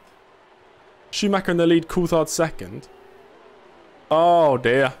place. Schumacher in the lead, Coulthard second. Oh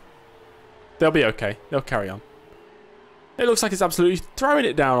dear. They'll be okay. They'll carry on. It looks like it's absolutely throwing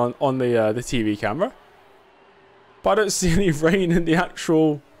it down on the TV camera. But I don't see any rain in the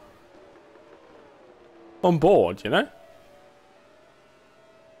actual... on board, you know?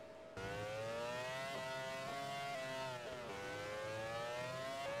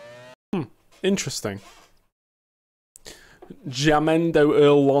 Interesting. Jamendo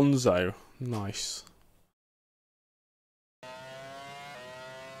Alonso. Nice.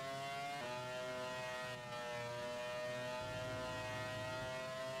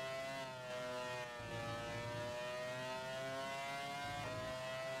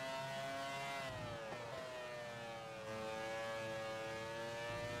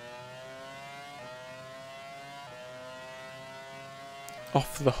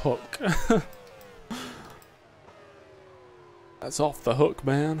 Off the hook. That's off the hook,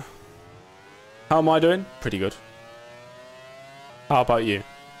 man. How am I doing? Pretty good. How about you?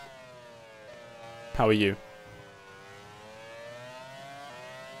 How are you?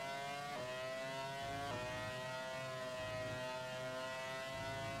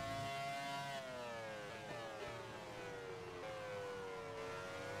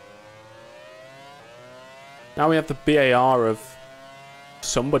 Now we have the BAR of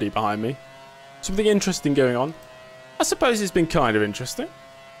somebody behind me. Something interesting going on. I suppose it's been kind of interesting.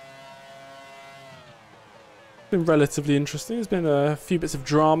 Been relatively interesting. There's been a few bits of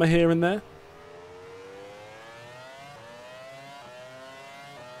drama here and there.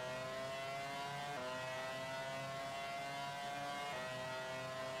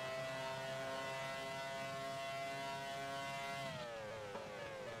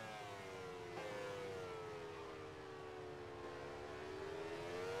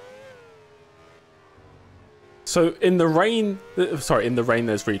 So in the rain, sorry, in the rain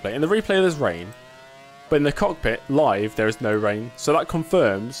there's replay. In the replay there's rain. But in the cockpit, live, there is no rain. So that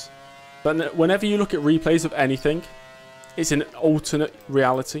confirms that whenever you look at replays of anything, it's in an alternate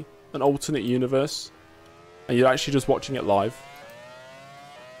reality, an alternate universe. And you're actually just watching it live.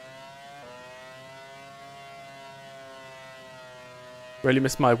 Really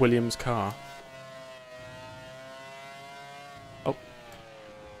miss my Williams car. Oh.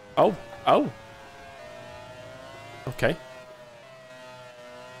 Oh. Oh. Okay.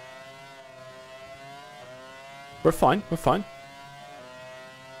 We're fine, we're fine.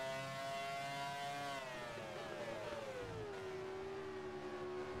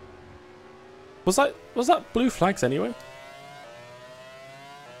 Was that blue flags anyway?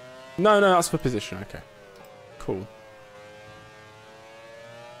 No, that's for position, okay. Cool.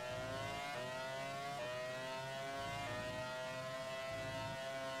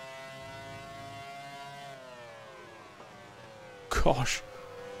 gosh.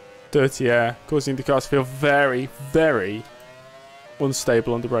 Dirty air, causing the cars to feel very, very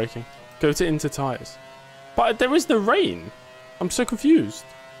unstable under braking. Go to inter tyres. But there is no rain. I'm so confused.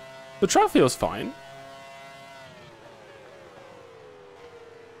 The track feels fine.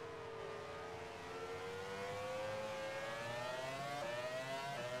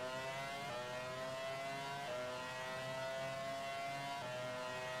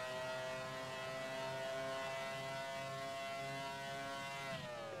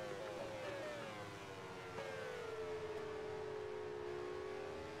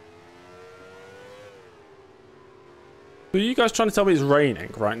 Are you guys trying to tell me it's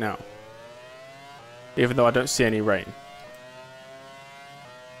raining right now? Even though I don't see any rain.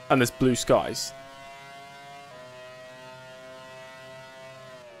 And there's blue skies.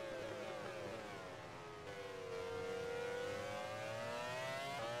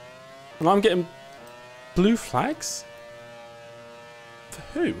 And I'm getting blue flags? For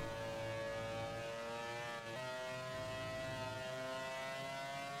who?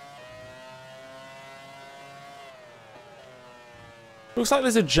 Looks like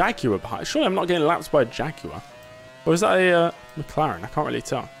there's a Jaguar behind. Surely I'm not getting lapped by a Jaguar. Or is that a McLaren? I can't really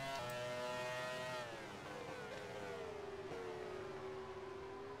tell.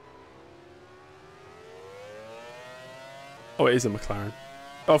 Oh, it is a McLaren.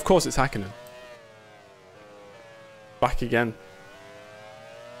 Oh, of course it's Hakkinen. Back again.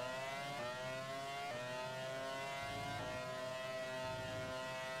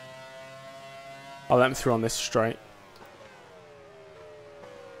 I'll let him through on this straight.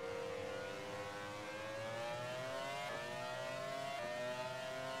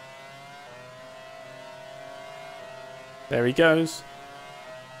 There he goes.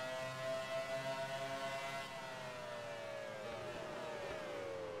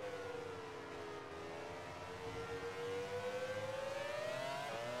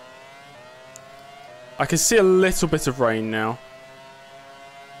 I can see a little bit of rain now.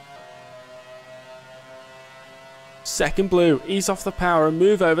 Second blue, ease off the power and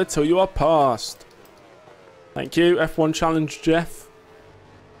move over till you are passed. Thank you, F1 challenge, Jeff.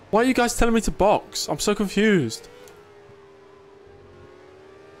 Why are you guys telling me to box? I'm so confused.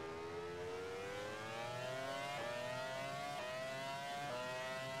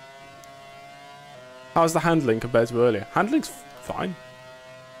 How's the handling compared to earlier? Handling's fine.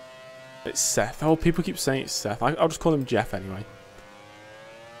 It's Seth. Oh, people keep saying it's Seth. I'll just call him Jeff anyway.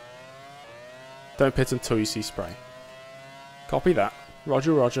 Don't pit until you see spray. Copy that.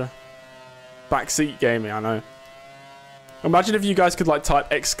 Roger, roger. Backseat gaming, I know. Imagine if you guys could like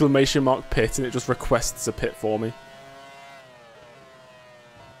type exclamation mark pit and it just requests a pit for me.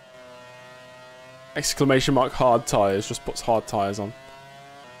 Exclamation mark hard tyres just puts hard tyres on.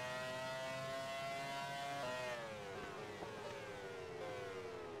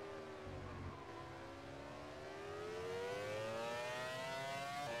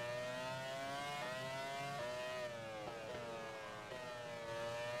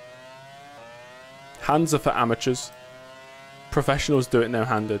 Hands are for amateurs. Professionals do it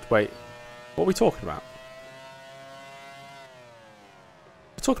no-handed. Wait, what are we talking about?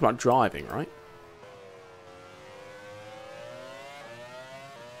 We're talking about driving, right?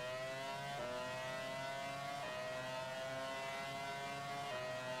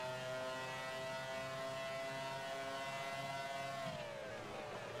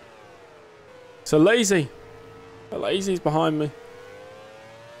 So lazy. The lazy's behind me.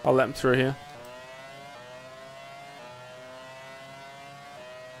 I'll let him through here.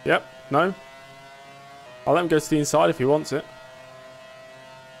 Yep, no. I'll let him go to the inside if he wants it.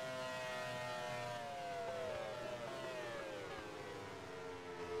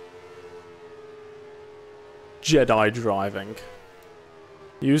 Jedi driving.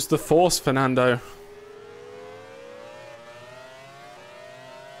 Use the Force, Fernando.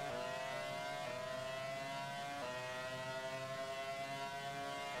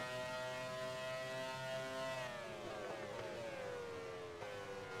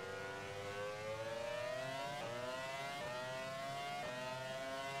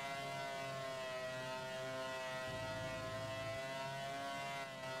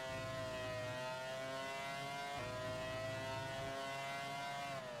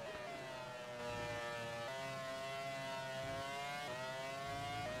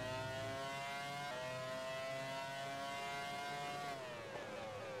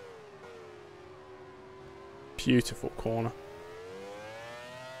 Beautiful corner.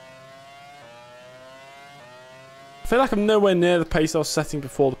 I feel like I'm nowhere near the pace I was setting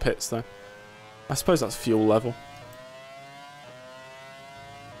before the pits though. I suppose that's fuel level.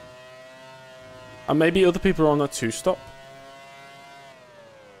 And maybe other people are on a two-stop.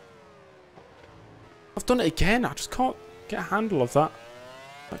 I've done it again. I just can't get a handle of that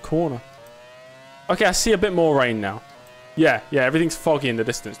corner. Okay, I see a bit more rain now. Yeah, everything's foggy in the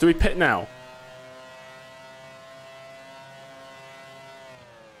distance. Do we pit now?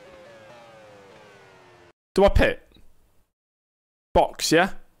 Do I pit? Box,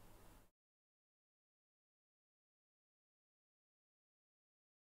 yeah?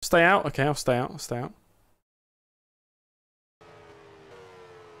 Stay out? Okay, I'll stay out. I'll stay out.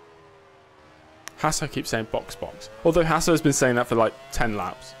 Hasso keeps saying box. Although Hasso has been saying that for like 10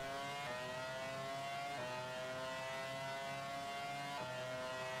 laps.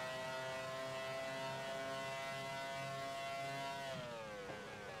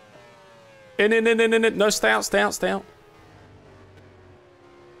 In. No, stay out.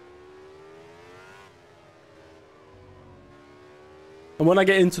 And when I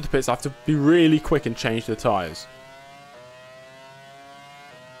get into the pits, I have to be really quick and change the tyres.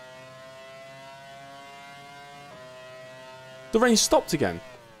 The rain stopped again.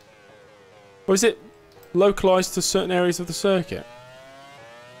 Or is it localised to certain areas of the circuit?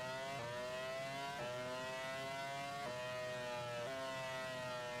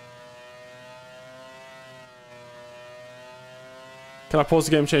 Can I pause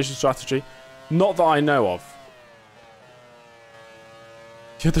the game and change the strategy? Not that I know of.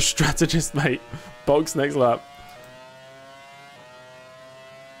 You're the strategist, mate. Box next lap.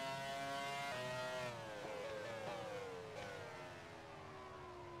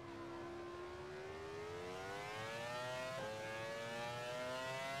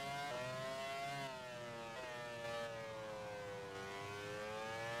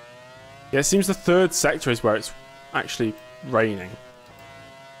 Yeah, it seems the third sector is where it's actually raining.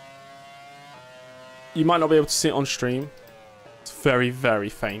 You might not be able to see it on stream. It's very, very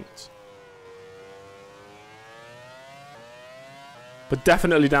faint. But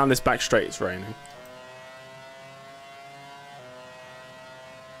definitely down this back straight it's raining.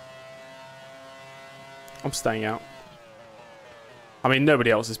 I'm staying out. I mean,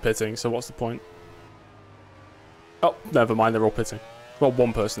 nobody else is pitting, so what's the point? Oh, never mind, they're all pitting. Well,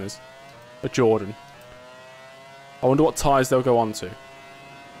 one person is. A Jordan. I wonder what tyres they'll go on to.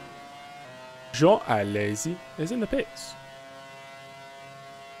 Jean Alesi is in the pits.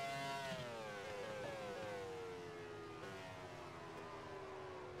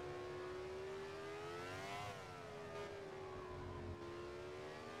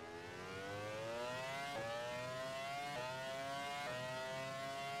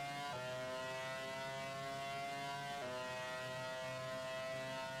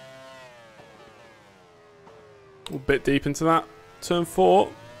 A bit deep into that. Turn 4.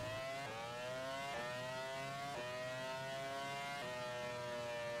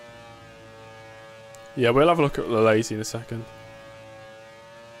 Yeah, we'll have a look at the lazy in a second.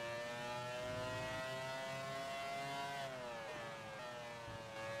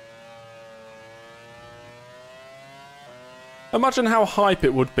 Imagine how hype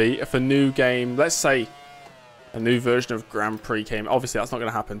it would be if a new game, let's say a new version of Grand Prix came. Obviously that's not going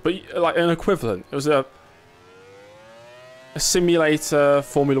to happen, but like an equivalent. It was a simulator,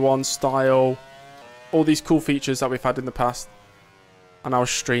 Formula 1 style, all these cool features that we've had in the past. And I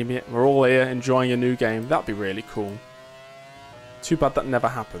was streaming it. We're all here enjoying a new game. That'd be really cool. Too bad that never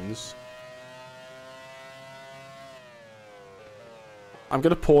happens. I'm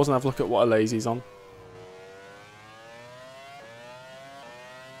going to pause and have a look at what Alazy's on.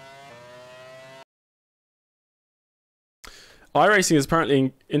 iRacing is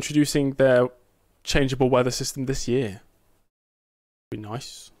apparently introducing their changeable weather system this year. Be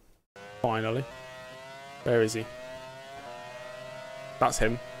nice. Finally. Where is he? That's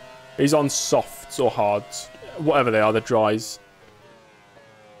him. He's on softs or hards. Whatever they are, the dries.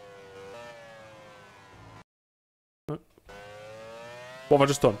 What have I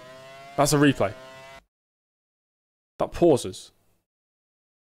just done? That's a replay. That pauses.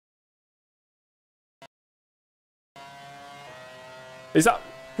 Is that...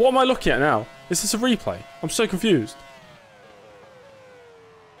 What am I looking at now? Is this a replay? I'm so confused.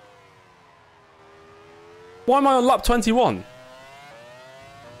 Why am I on lap 21?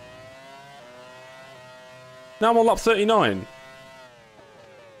 Now I'm on lap 39.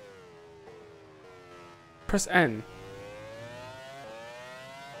 Press N.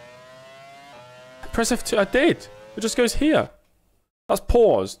 Press F2. I did. It just goes here. That's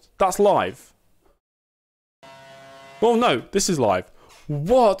paused. That's live. Well, no. This is live.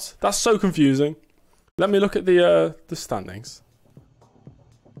 What? That's so confusing. Let me look at the standings.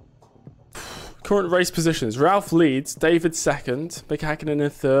 Current race positions. Ralph leads. David second. Big Hakkinen in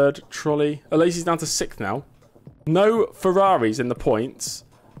third. Trolley. Alazy's down to 6th now. No Ferraris in the points.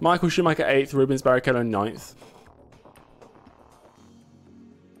 Michael Schumacher 8th, Rubens Barrichello 9th.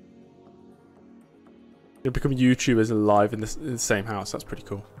 You'll become YouTubers alive in the same house. That's pretty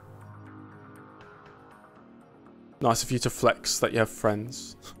cool. Nice of you to flex that you have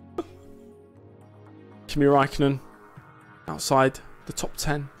friends. Kimi Räikkönen outside the top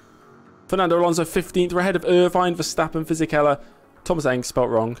 10. Fernando Alonso 15th. We're ahead of Irvine, Verstappen, Fisichella, Thomas Eng spelt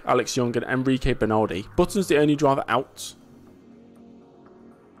wrong, Alex Young and Enrique Bernardi. Button's the only driver out.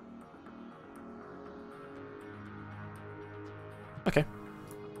 Okay.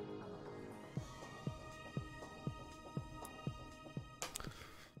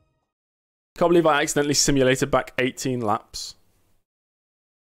 Can't believe I accidentally simulated back 18 laps.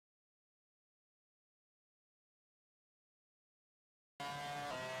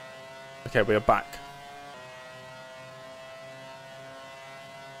 Okay, we are back.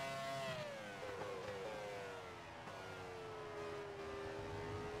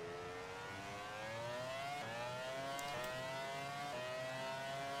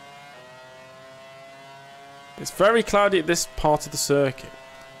 It's very cloudy at this part of the circuit,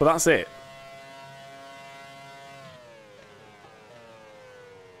 but that's it.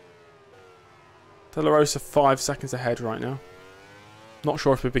 De La Rosa 5 seconds ahead right now. Not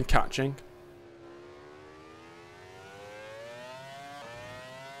sure if we've been catching.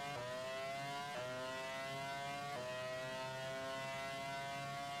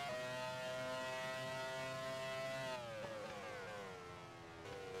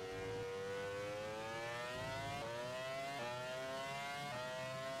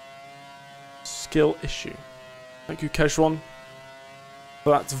 Skill issue. Thank you, Keshwan,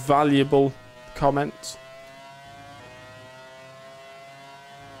 for that valuable comment.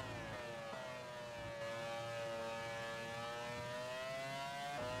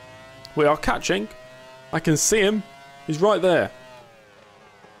 We are catching. I can see him. He's right there.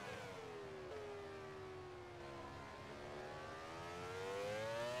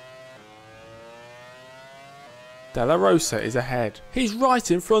 De La Rosa is ahead. He's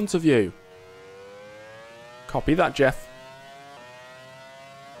right in front of you. Copy that, Jeff.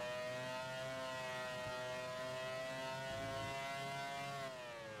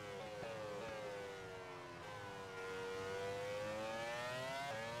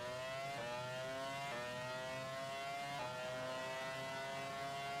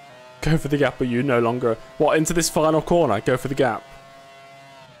 Go for the gap, but you no longer... What, into this final corner? Go for the gap.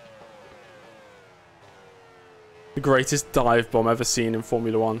 The greatest dive bomb ever seen in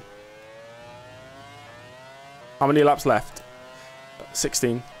Formula 1. How many laps left?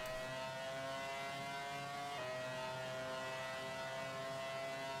 16.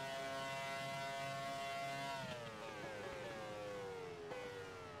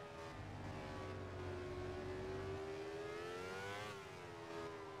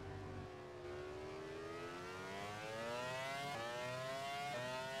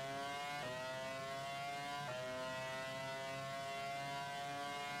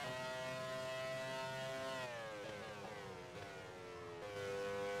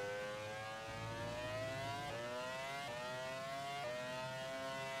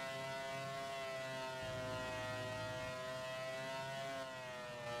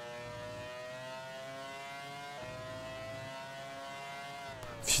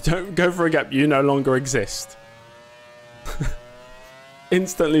 If you don't go for a gap, you no longer exist.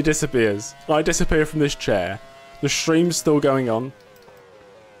 Instantly disappears. I disappear from this chair. The stream's still going on.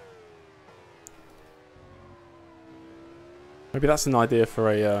 Maybe that's an idea for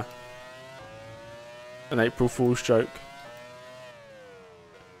a an April Fool's joke.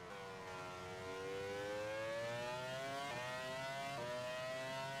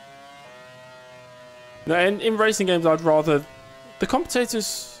 No, in racing games, I'd rather... The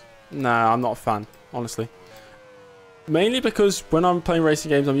commentators... Nah, I'm not a fan, honestly. Mainly because when I'm playing racing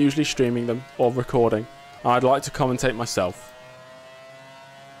games, I'm usually streaming them or recording. I'd like to commentate myself.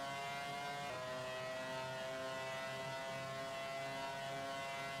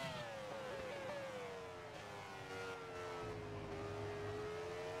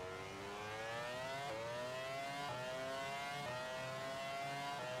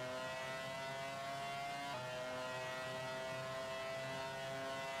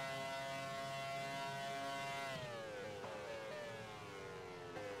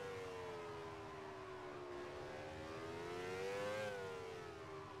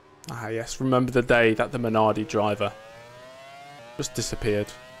 Ah yes, remember the day that the Minardi driver just disappeared.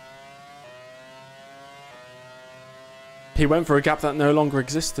 He went for a gap that no longer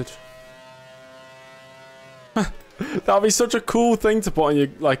existed. That would be such a cool thing to put on your,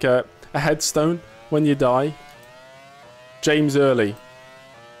 like a headstone when you die. James Early.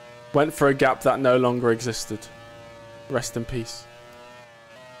 Went for a gap that no longer existed. Rest in peace.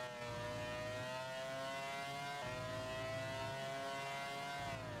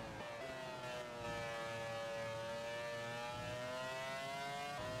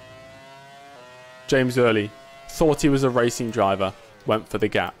 James Early thought he was a racing driver, went for the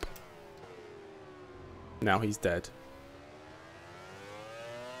gap. Now he's dead.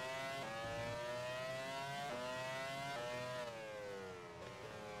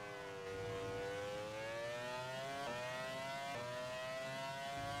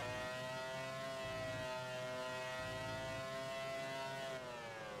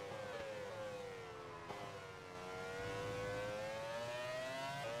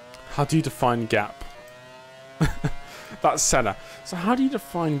 How do you define gap? That's Senna. So how do you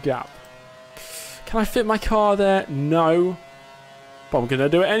define gap? Can I fit my car there? No. But I'm going to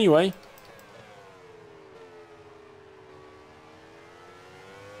do it anyway.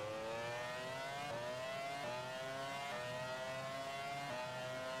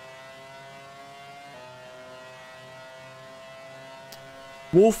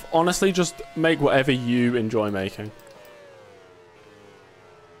 Wolf, honestly, just make whatever you enjoy making.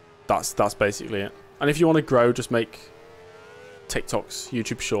 That's basically it. And if you want to grow, just make TikToks,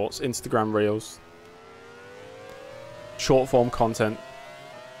 YouTube Shorts, Instagram Reels. Short form content.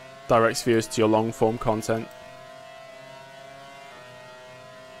 Directs viewers to your long form content.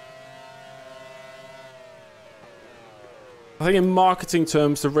 I think in marketing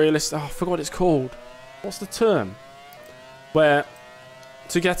terms, the realist... Oh, I forgot what it's called. What's the term? Where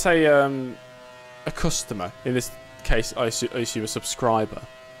to get a customer, in this case, I assume a subscriber,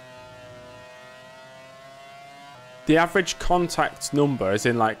 the average contact number, as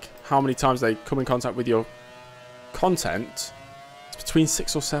in like how many times they come in contact with your content, it's between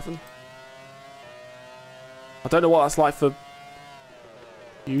 6 or 7. I don't know what that's like for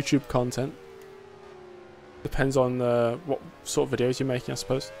YouTube content. Depends on what sort of videos you're making, I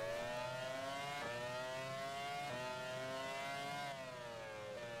suppose.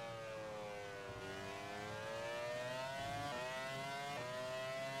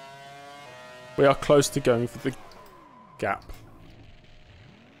 We are close to going for the gap.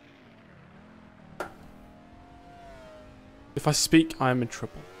 If I speak, I am in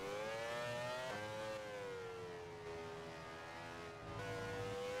trouble.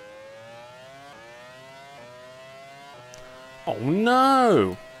 Oh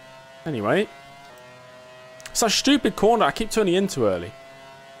no! Anyway. It's that stupid corner I keep turning in too early.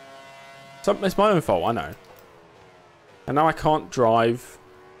 It's my own fault, I know. And now I can't drive.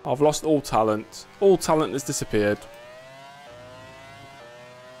 I've lost all talent. All talent has disappeared.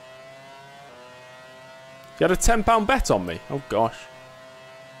 You had a £10 bet on me? Oh gosh.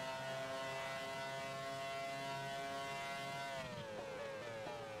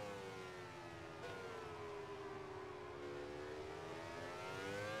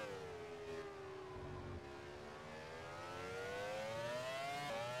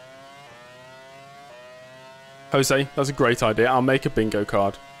 Jose, that's a great idea. I'll make a bingo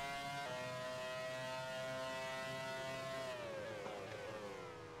card.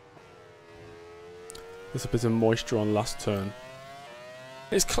 There's a bit of moisture on last turn.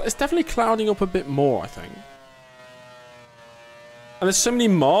 It's definitely clouding up a bit more, I think. And there's so many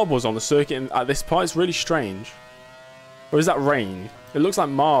marbles on the circuit at this part, it's really strange. Or is that rain? It looks like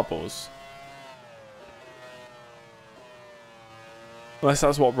marbles. Unless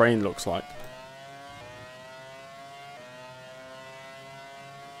that's what rain looks like.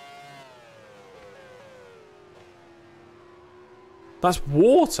 That's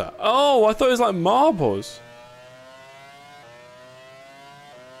water. Oh, I thought it was like marbles.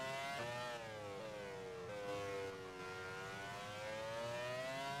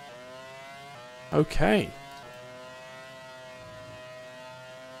 Okay.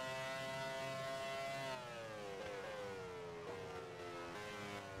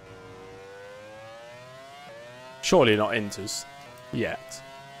 Surely not inters yet.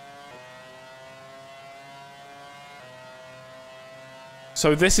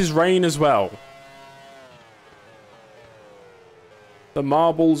 So this is rain as well. The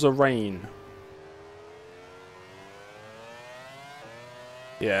marbles are rain.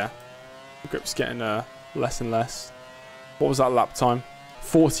 Yeah. The grip's getting less and less. What was that lap time?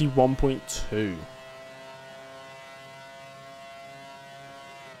 41.2.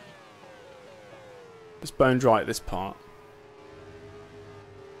 It's bone dry at this part.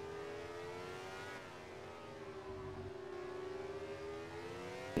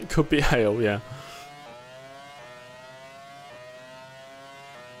 It could be hail, yeah.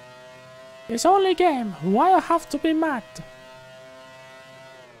 It's only a game. Why I have to be mad?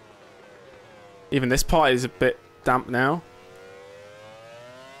 Even this part is a bit damp now.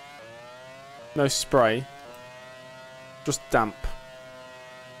 No spray. Just damp.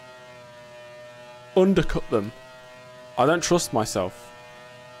 Undercut them. I don't trust myself.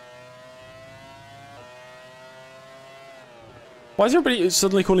 Why is everybody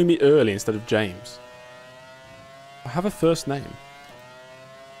suddenly calling me Early instead of James? I have a first name.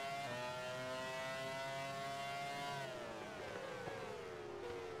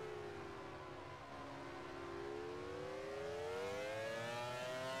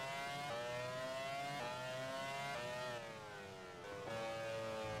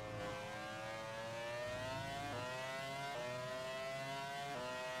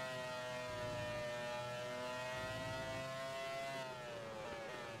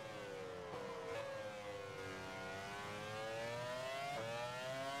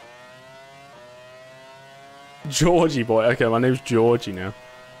 Georgie boy. Okay, my name's Georgie now.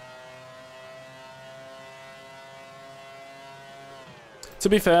 To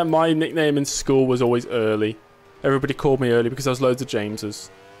be fair, my nickname in school was always Early. Everybody called me Early because there was loads of Jameses.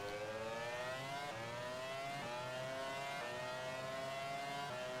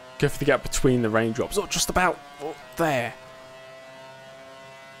 Go for the gap between the raindrops. Oh, just about there.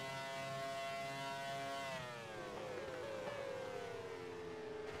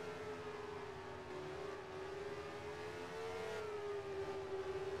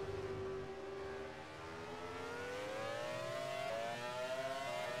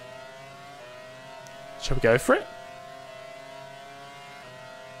 Shall we go for it?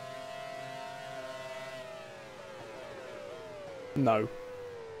 No.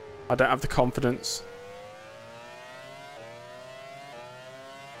 I don't have the confidence.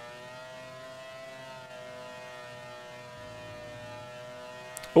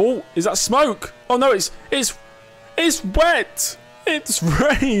 Oh, is that smoke? Oh no, it's wet. It's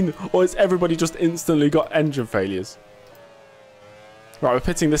rain. Or has everybody just instantly got engine failures? Right, we're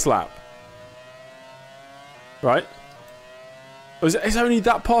pitting this lap. Right? It's only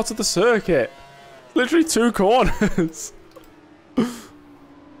that part of the circuit. Literally 2 corners.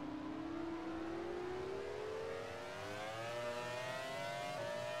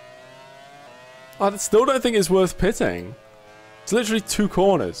 I still don't think it's worth pitting. It's literally 2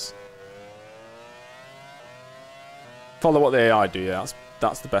 corners. Follow what the AI do, yeah.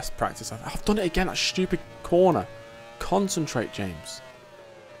 That's the best practice. I've done it again, that stupid corner. Concentrate, James.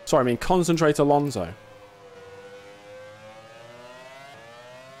 Sorry, I mean concentrate, Alonso.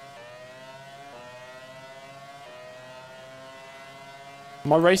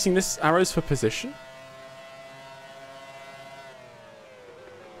 Am I racing this arrows for position?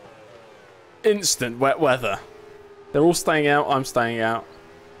 Instant wet weather. They're all staying out, I'm staying out.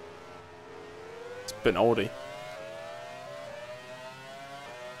 It's a bit oldie.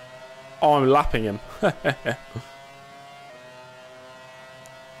 Oh, I'm lapping him.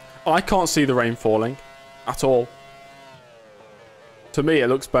 I can't see the rain falling at all. To me, it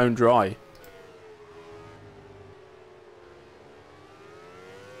looks bone dry.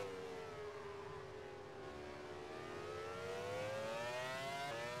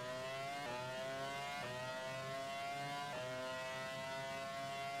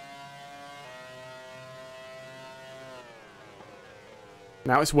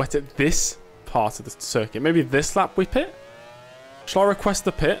 Now it's wet at this part of the circuit. Maybe this lap we pit? Shall I request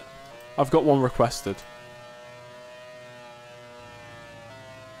the pit? I've got one requested.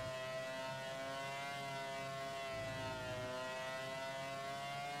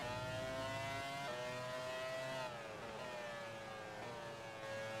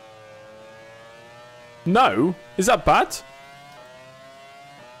 No? Is that bad?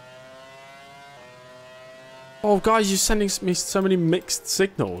 Oh, guys, you're sending me so many mixed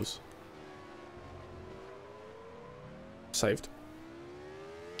signals. Saved.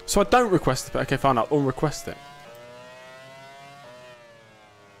 So I don't request it. Okay, fine, I'll unrequest it.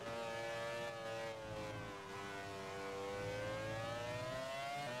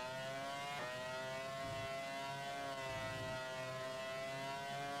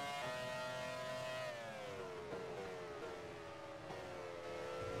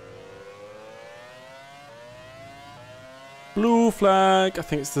 Blue flag. I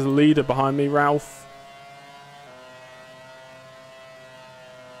think it's the leader behind me, Ralph.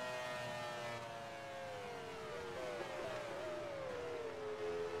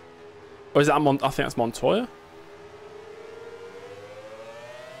 Or is that I think that's Montoya?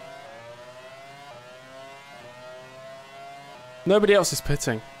 Nobody else is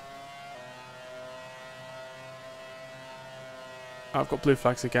pitting. I've got blue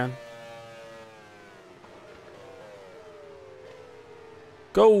flags again.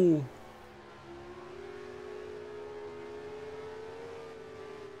 Go!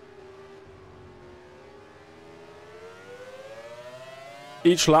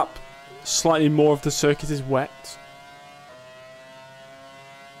 Each lap, slightly more of the circuit is wet.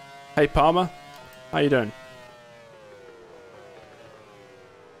 Hey Palmer, how you doing?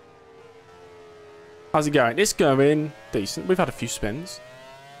 How's it going? It's going decent. We've had a few spins.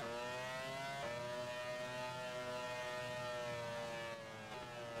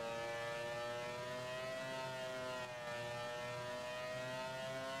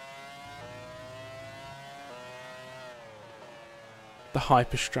 The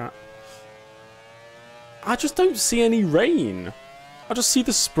hyperstrat. I just don't see any rain. I just see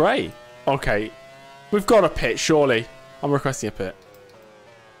the spray. Okay. We've got a pit, surely. I'm requesting a pit.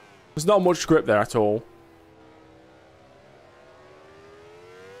 There's not much grip there at all.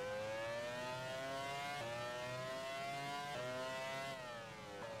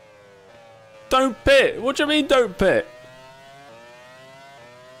 Don't pit! What do you mean don't pit?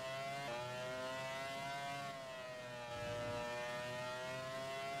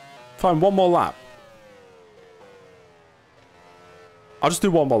 Fine, one more lap. I'll just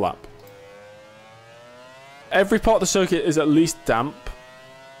do one more lap. Every part of the circuit is at least damp.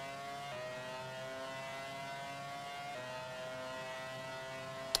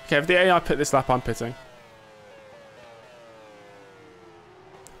 Okay, if the AI pit this lap, I'm pitting.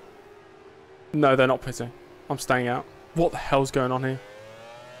 No, they're not pitting. I'm staying out. What the hell's going on here?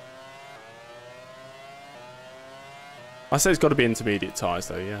 I say it's got to be intermediate tyres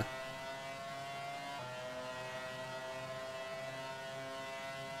though, yeah.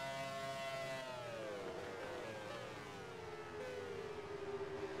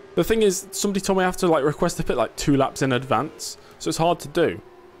 The thing is, somebody told me I have to like request a pit like 2 laps in advance, so it's hard to do.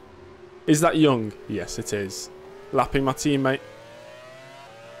 Is that young? Yes, it is. Lapping my teammate.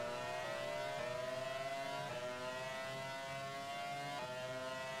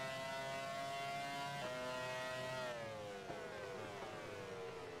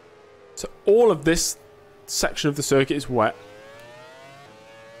 So all of this section of the circuit is wet.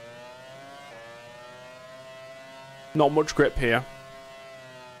 Not much grip here.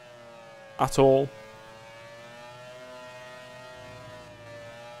 At all.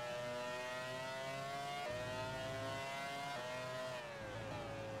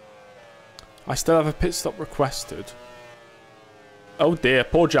 I still have a pit stop requested. Oh dear,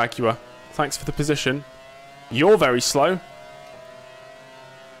 poor Jaguar. Thanks for the position. You're very slow.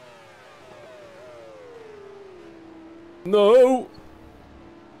 No!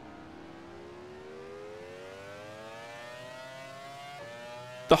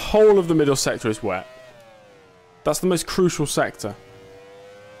 The whole of the middle sector is wet. That's the most crucial sector.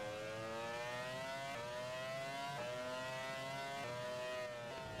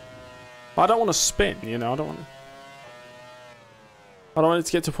 I don't want to spin, you know, I don't want it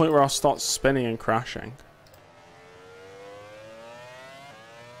to get to a point where I'll start spinning and crashing.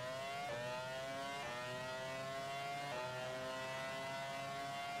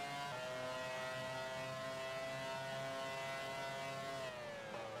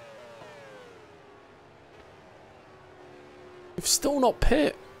 We've still not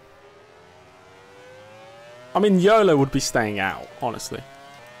pit. I mean, YOLO would be staying out, honestly.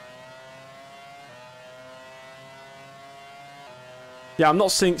 Yeah, I'm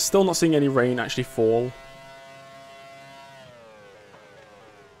not seeing, still not seeing any rain actually fall.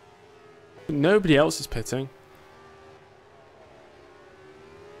 But nobody else is pitting.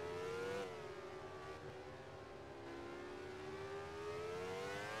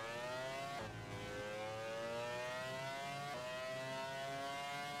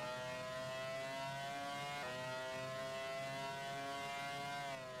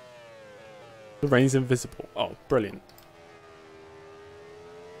 The rain's invisible. Oh, brilliant.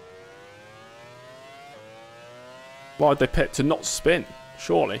 Why would they pit? To not spin,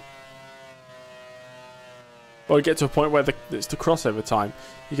 surely. Or get to a point where it's the crossover time.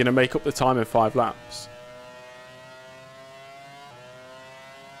 You're going to make up the time in 5 laps.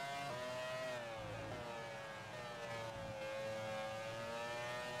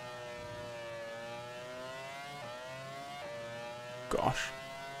 Gosh.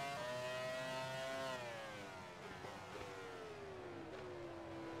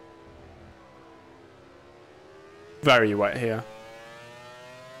 Very wet here.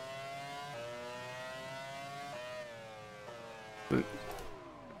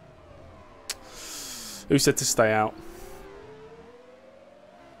 Who said to stay out?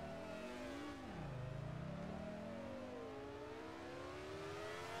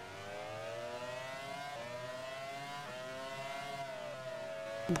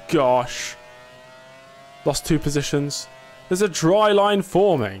 Gosh. Lost 2 positions. There's a dry line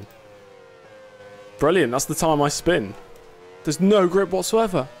forming. Brilliant, that's the time I spin. There's no grip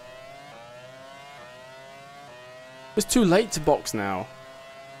whatsoever. It's too late to box now.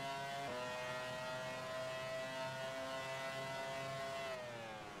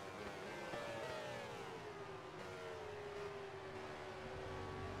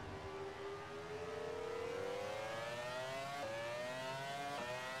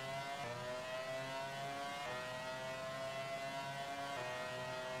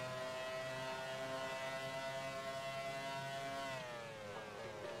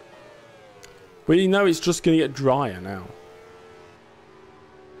 We know it's just going to get drier now.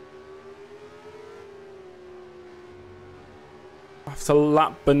 I have to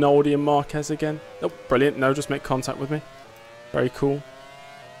lap Bernaldi and Marquez again. Oh, brilliant. No, just make contact with me. Very cool.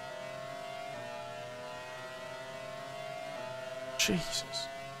 Jesus.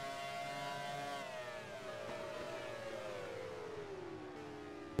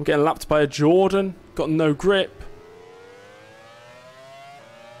 I'm getting lapped by a Jordan. Got no grip.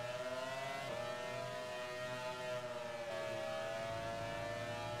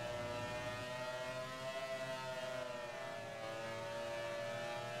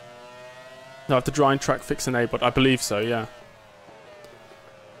 No, I have to dry and track fix enabled. I believe so, yeah.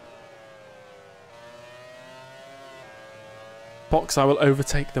 Box, I will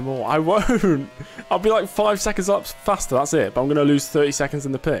overtake them all. I won't. I'll be like 5 seconds up faster, that's it. But I'm going to lose 30 seconds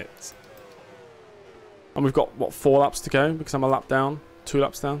in the pits. And we've got, what, 4 laps to go? Because I'm a lap down. 2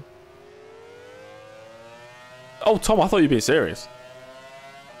 laps down. Oh, Tom, I thought you'd be serious.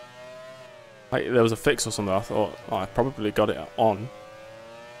 Like, there was a fix or something. I thought, oh, I probably got it on.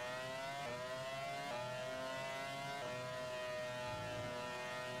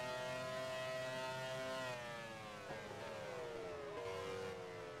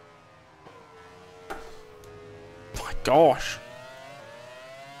 Gosh.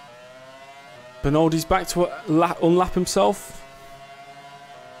 Bernaldi's back to unlap himself.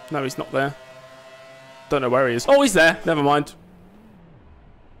 No, he's not there. Don't know where he is. Oh, he's there. Never mind.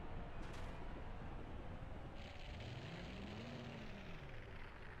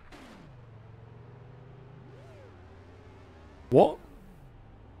 What?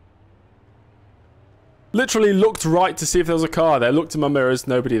 Literally looked right to see if there was a car there. Looked in my mirrors.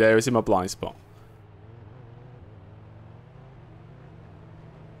 Nobody there. It's in my blind spot.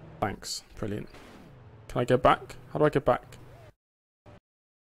 Thanks. Brilliant. Can I go back? How do I go back?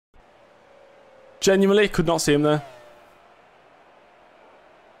 Genuinely, could not see him there.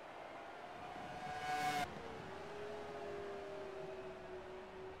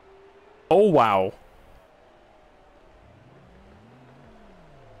 Oh, wow.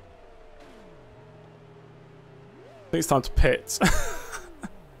 I think it's time to pit.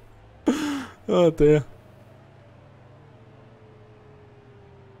 Oh, dear.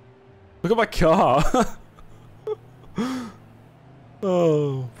 Look at my car.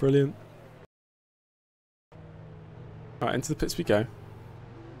 Oh, brilliant. Right, into the pits we go.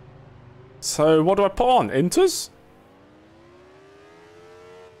 So, what do I put on? Inters?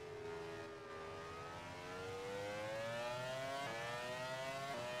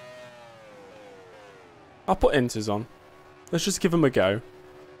 I'll put Inters on. Let's just give them a go.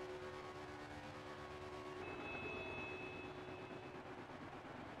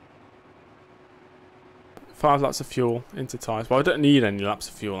 5 laps of fuel into tyres. Well, I don't need any laps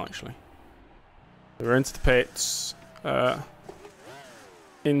of fuel, actually. We're into the pits.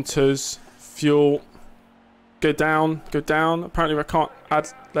 Inters. Fuel. Go down. Go down. Apparently I can't add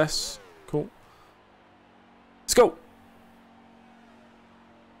less. Cool. Let's go.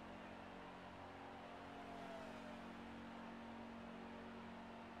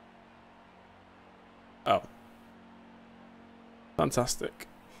 Oh. Fantastic.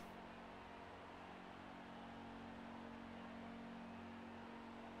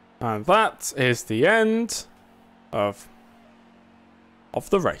 And that is the end of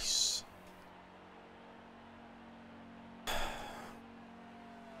the race.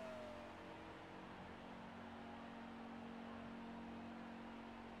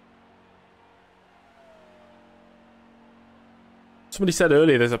 Somebody said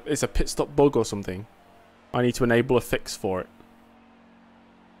earlier it's a pit stop bug or something. I need to enable a fix for it.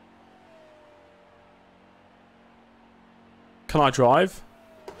 Can I drive?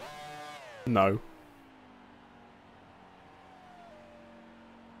 No.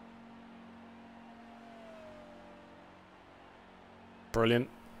 Brilliant.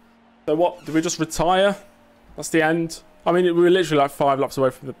 So what? Do we just retire? That's the end? I mean, we were literally like 5 laps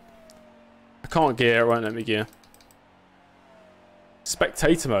away from the... I can't gear, it won't let me gear.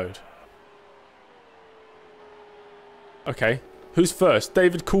 Spectator mode. Okay. Who's first?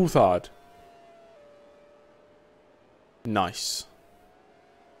 David Coulthard. Nice.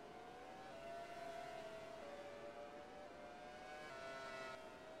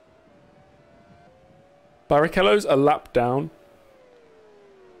 Barrichello's a lap down.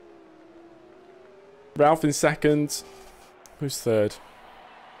 Ralph in second. Who's third?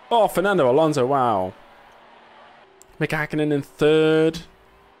 Oh, Fernando Alonso, wow. Mika Hakkinen in third.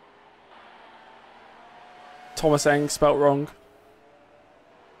 Thomas Eng, spelt wrong.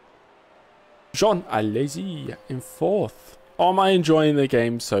 Jean Alesi in fourth. Oh, am I enjoying the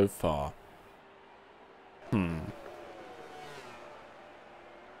game so far?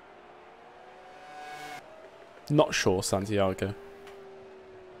 Not sure, Santiago.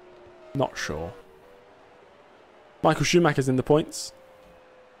 Not sure. Michael Schumacher's in the points.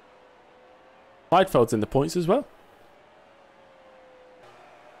 Heidfeld's in the points as well.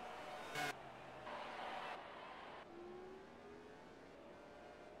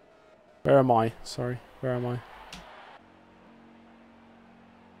 Where am I? Sorry, where am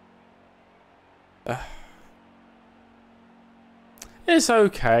I? It's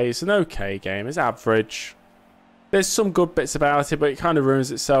okay. It's an okay game. It's average. There's some good bits about it, but it kind of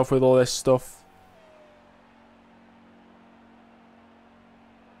ruins itself with all this stuff.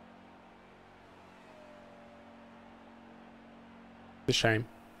 It's a shame.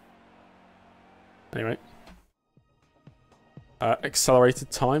 Anyway. Accelerated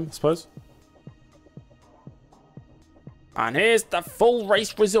time, I suppose. And here's the full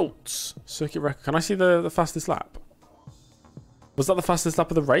race results. Circuit record. Can I see the fastest lap? Was that the fastest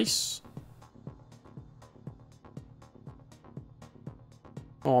lap of the race?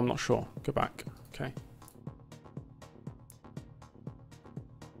 Oh, I'm not sure. Go back. Okay.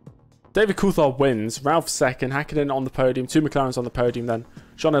 David Coulthard wins. Ralph second. Hakkinen on the podium. 2 McLarens on the podium then.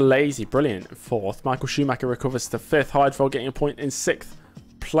 Jean Alesi, brilliant, in fourth. Michael Schumacher recovers to fifth. Heidfeld getting a point in sixth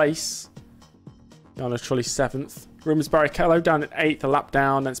place. Jarno Trulli seventh. Rubens Barrichello down at eighth. A lap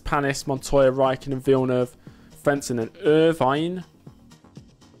down. Then it's Panis, Montoya, Raikkonen, Villeneuve, Frentzen and Irvine.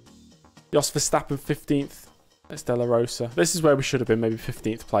 Jos Verstappen 15th. That's De La Rosa. This is where we should have been, maybe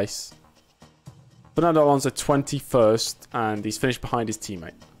 15th place. Fernando Alonso 21st, and he's finished behind his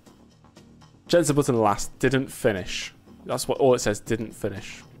teammate. Jensen Button last, didn't finish. That's what all it says, didn't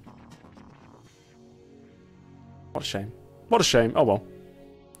finish. What a shame. What a shame. Oh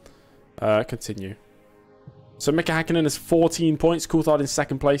well. Continue. So Mika Hakkinen has 14 points. Coulthard in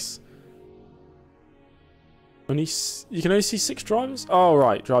second place. You can only see 6 drivers? Oh,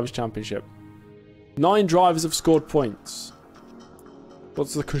 right. Drivers' Championship. 9 drivers have scored points. What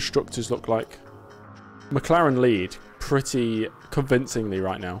does the constructors look like? McLaren lead pretty convincingly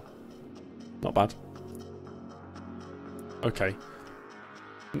right now. Not bad. Okay.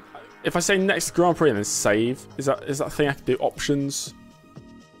 If I say next Grand Prix and then save, is that a thing I can do? Options?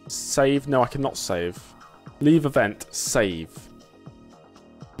 Save? No, I cannot save. Leave event. Save.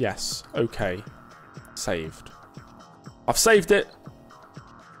 Yes. Okay. Saved. I've saved it.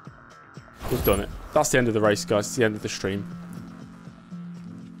 We've done it. That's the end of the race, guys. It's the end of the stream.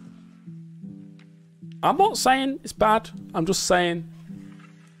 I'm not saying it's bad. I'm just saying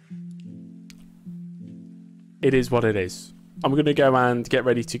it is what it is. I'm going to go and get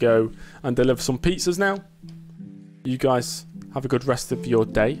ready to go and deliver some pizzas now. You guys have a good rest of your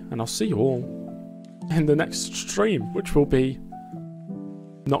day, and I'll see you all in the next stream, which will be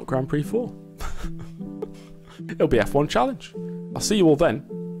not Grand Prix 4. It'll be F1 Challenge. I'll see you all then.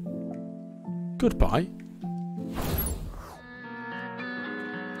 Goodbye.